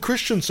Christian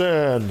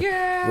Christensen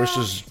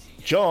versus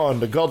John,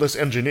 the godless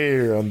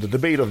engineer, on the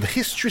debate of the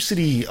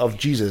historicity of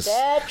Jesus.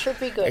 That should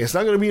be good. It's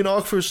not going to be an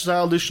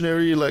Oxford-style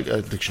dictionary, like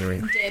a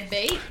dictionary.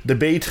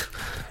 Debate.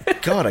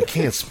 God, I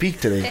can't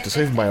speak today to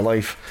save my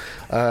life.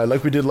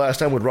 Like we did last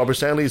time with Robert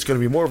Stanley, it's going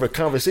to be more of a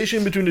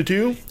conversation between the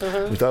two.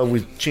 We thought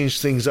we'd change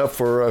things up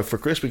for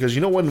Chris, because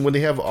you know when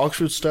they have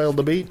Oxford-style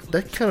debate,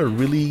 that kind of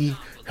really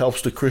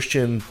helps the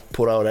Christian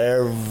put out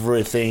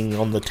everything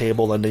on the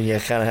table, and then you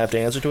kind of have to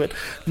answer to it.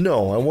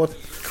 No, I want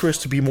Chris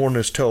to be more on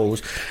his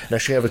toes and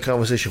actually have a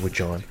conversation with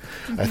John.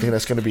 I think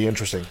that's going to be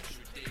interesting.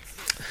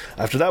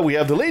 After that, we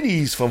have the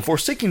ladies from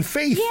Forsaking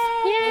Faith.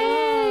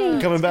 Yay!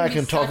 Coming back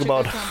and talk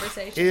about,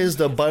 is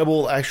the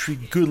Bible actually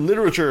good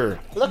literature?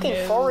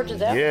 Looking forward to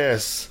that.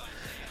 Yes.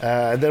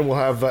 And then we'll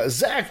have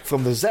Zach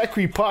from the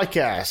Zachary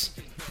Podcast.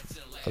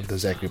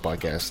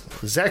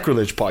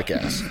 Zacrilege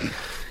Podcast.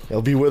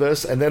 He'll be with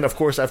us. And then, of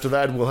course, after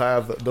that, we'll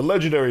have the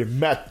legendary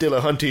Matt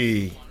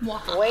Dillahunty.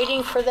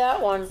 Waiting for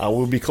that one.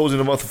 We'll be closing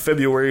the month of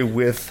February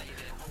with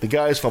the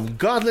guys from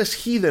Godless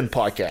Heathen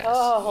Podcast.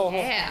 Oh,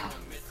 yeah.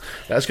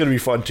 That's going to be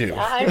fun, too.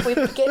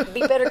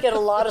 We better get a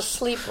lot of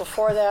sleep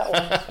before that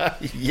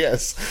one.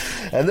 Yes.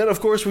 And then, of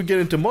course, we get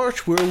into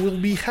March, where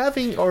we'll be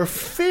having our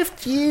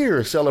 5th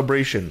year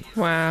celebration.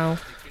 Wow.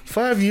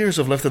 5 years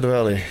of Left of the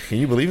Valley. Can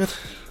you believe it?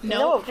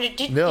 No,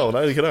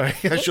 neither can I,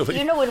 actually.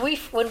 You know, when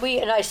we,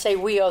 and I say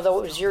we, although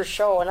it was your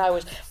show and I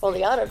was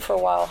only on it for a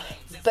while,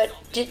 but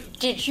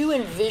did you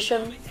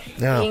envision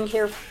being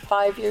here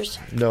 5 years?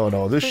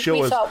 No. This show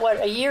is... We thought, what,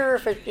 a year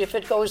if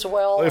it goes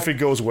well? If it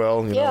goes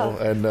well, you know,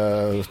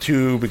 and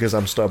 2 because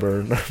I'm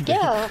stubborn.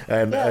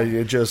 And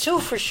it just... 2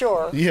 for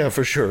sure. Yeah,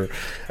 for sure.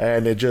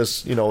 And it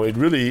just, you know, it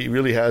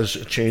really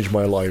has changed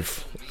my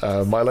life.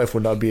 My life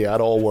would not be at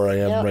all where I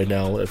am right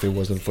now if it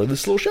wasn't for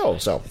this little show.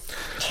 So,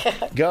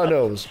 God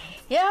knows.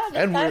 Yeah,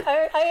 and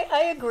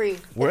I agree.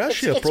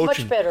 It's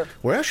much better.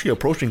 We're actually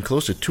approaching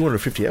close to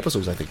 250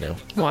 episodes, I think, now.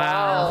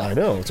 Wow. I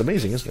know. It's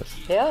amazing, isn't it?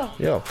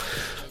 Yeah.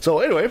 So,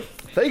 anyway,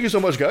 thank you so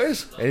much,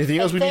 guys. Anything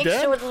else we need to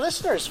add? Thanks to the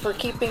listeners for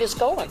keeping us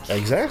going.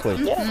 Exactly.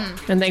 Yeah.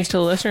 And thanks to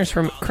the listeners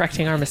for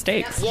correcting our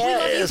mistakes.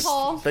 Yes. We love you,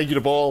 Paul. Thank you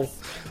to Paul.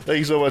 Thank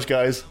you so much,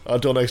 guys.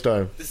 Until next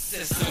time. The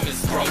system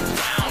is broke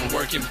down,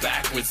 working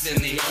backwards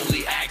in the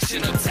only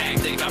action or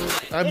tactic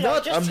I'm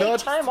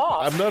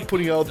not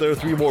putting out there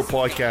 3 more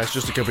podcasts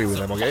just to compete with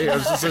them, okay?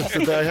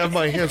 I have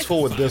my hands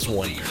full with this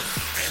one.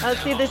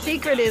 See, the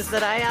secret is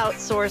that I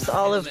outsource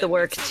all of the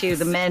work to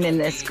the men in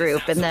this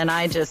group, and then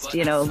I just,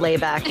 lay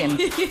back in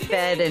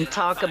bed and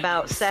talk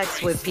about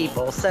sex with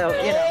people. So,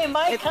 Hey,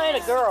 my kind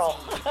of girl.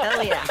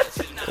 Hell yeah.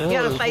 You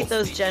gotta fight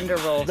those gender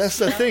roles. That's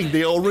the thing.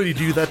 They already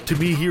do that to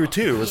me here,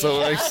 too.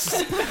 So,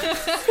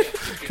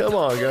 come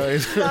on,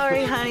 guys.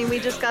 Sorry, honey. We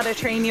just gotta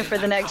train you for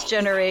the next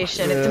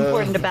generation. It's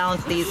important to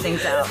balance these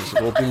things out.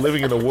 We'll be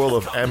living in a world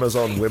of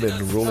Amazon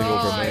women ruling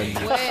over men.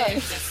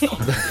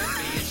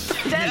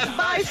 Death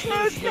by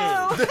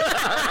snow.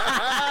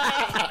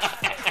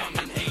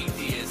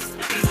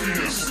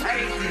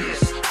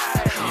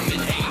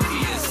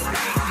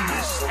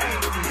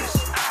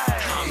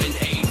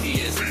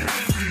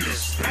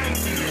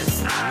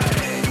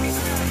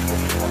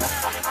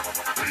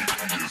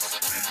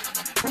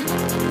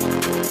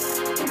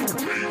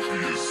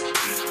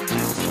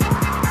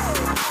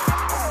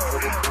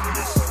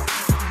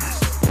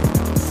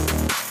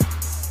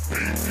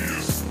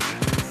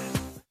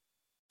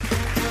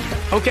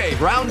 Okay,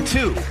 round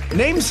 2.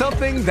 Name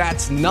something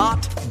that's not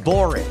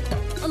boring.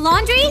 A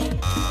laundry?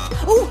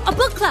 Ooh, a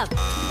book club.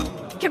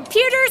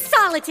 Computer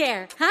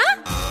solitaire,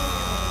 huh?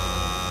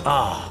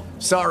 Ah,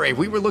 sorry,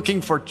 we were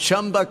looking for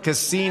Chumba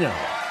Casino.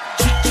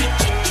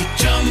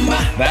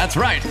 That's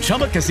right,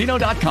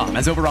 ChumbaCasino.com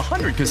has over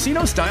 100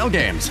 casino-style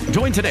games.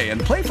 Join today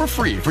and play for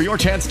free for your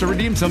chance to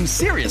redeem some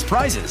serious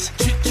prizes.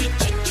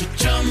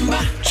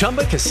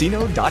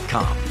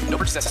 ChumbaCasino.com. No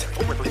purchase necessary.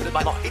 Void where prohibited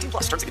by law. 18+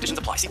 terms and conditions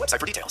apply. See website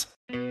for details.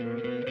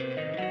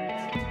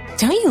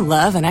 Don't you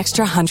love an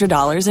extra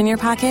 $100 in your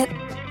pocket?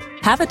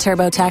 Have a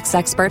TurboTax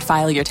expert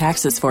file your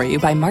taxes for you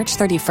by March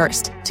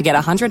 31st to get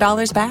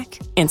 $100 back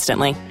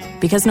instantly.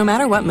 Because no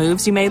matter what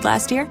moves you made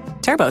last year,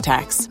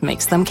 TurboTax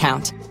makes them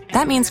count.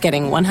 That means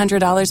getting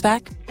 $100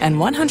 back and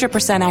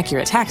 100%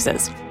 accurate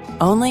taxes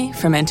only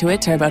from Intuit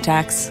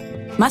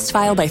TurboTax. Must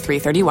file by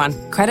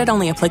 3/31. Credit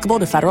only applicable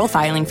to federal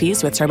filing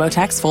fees with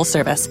TurboTax full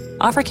service.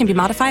 Offer can be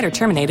modified or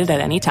terminated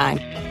at any time.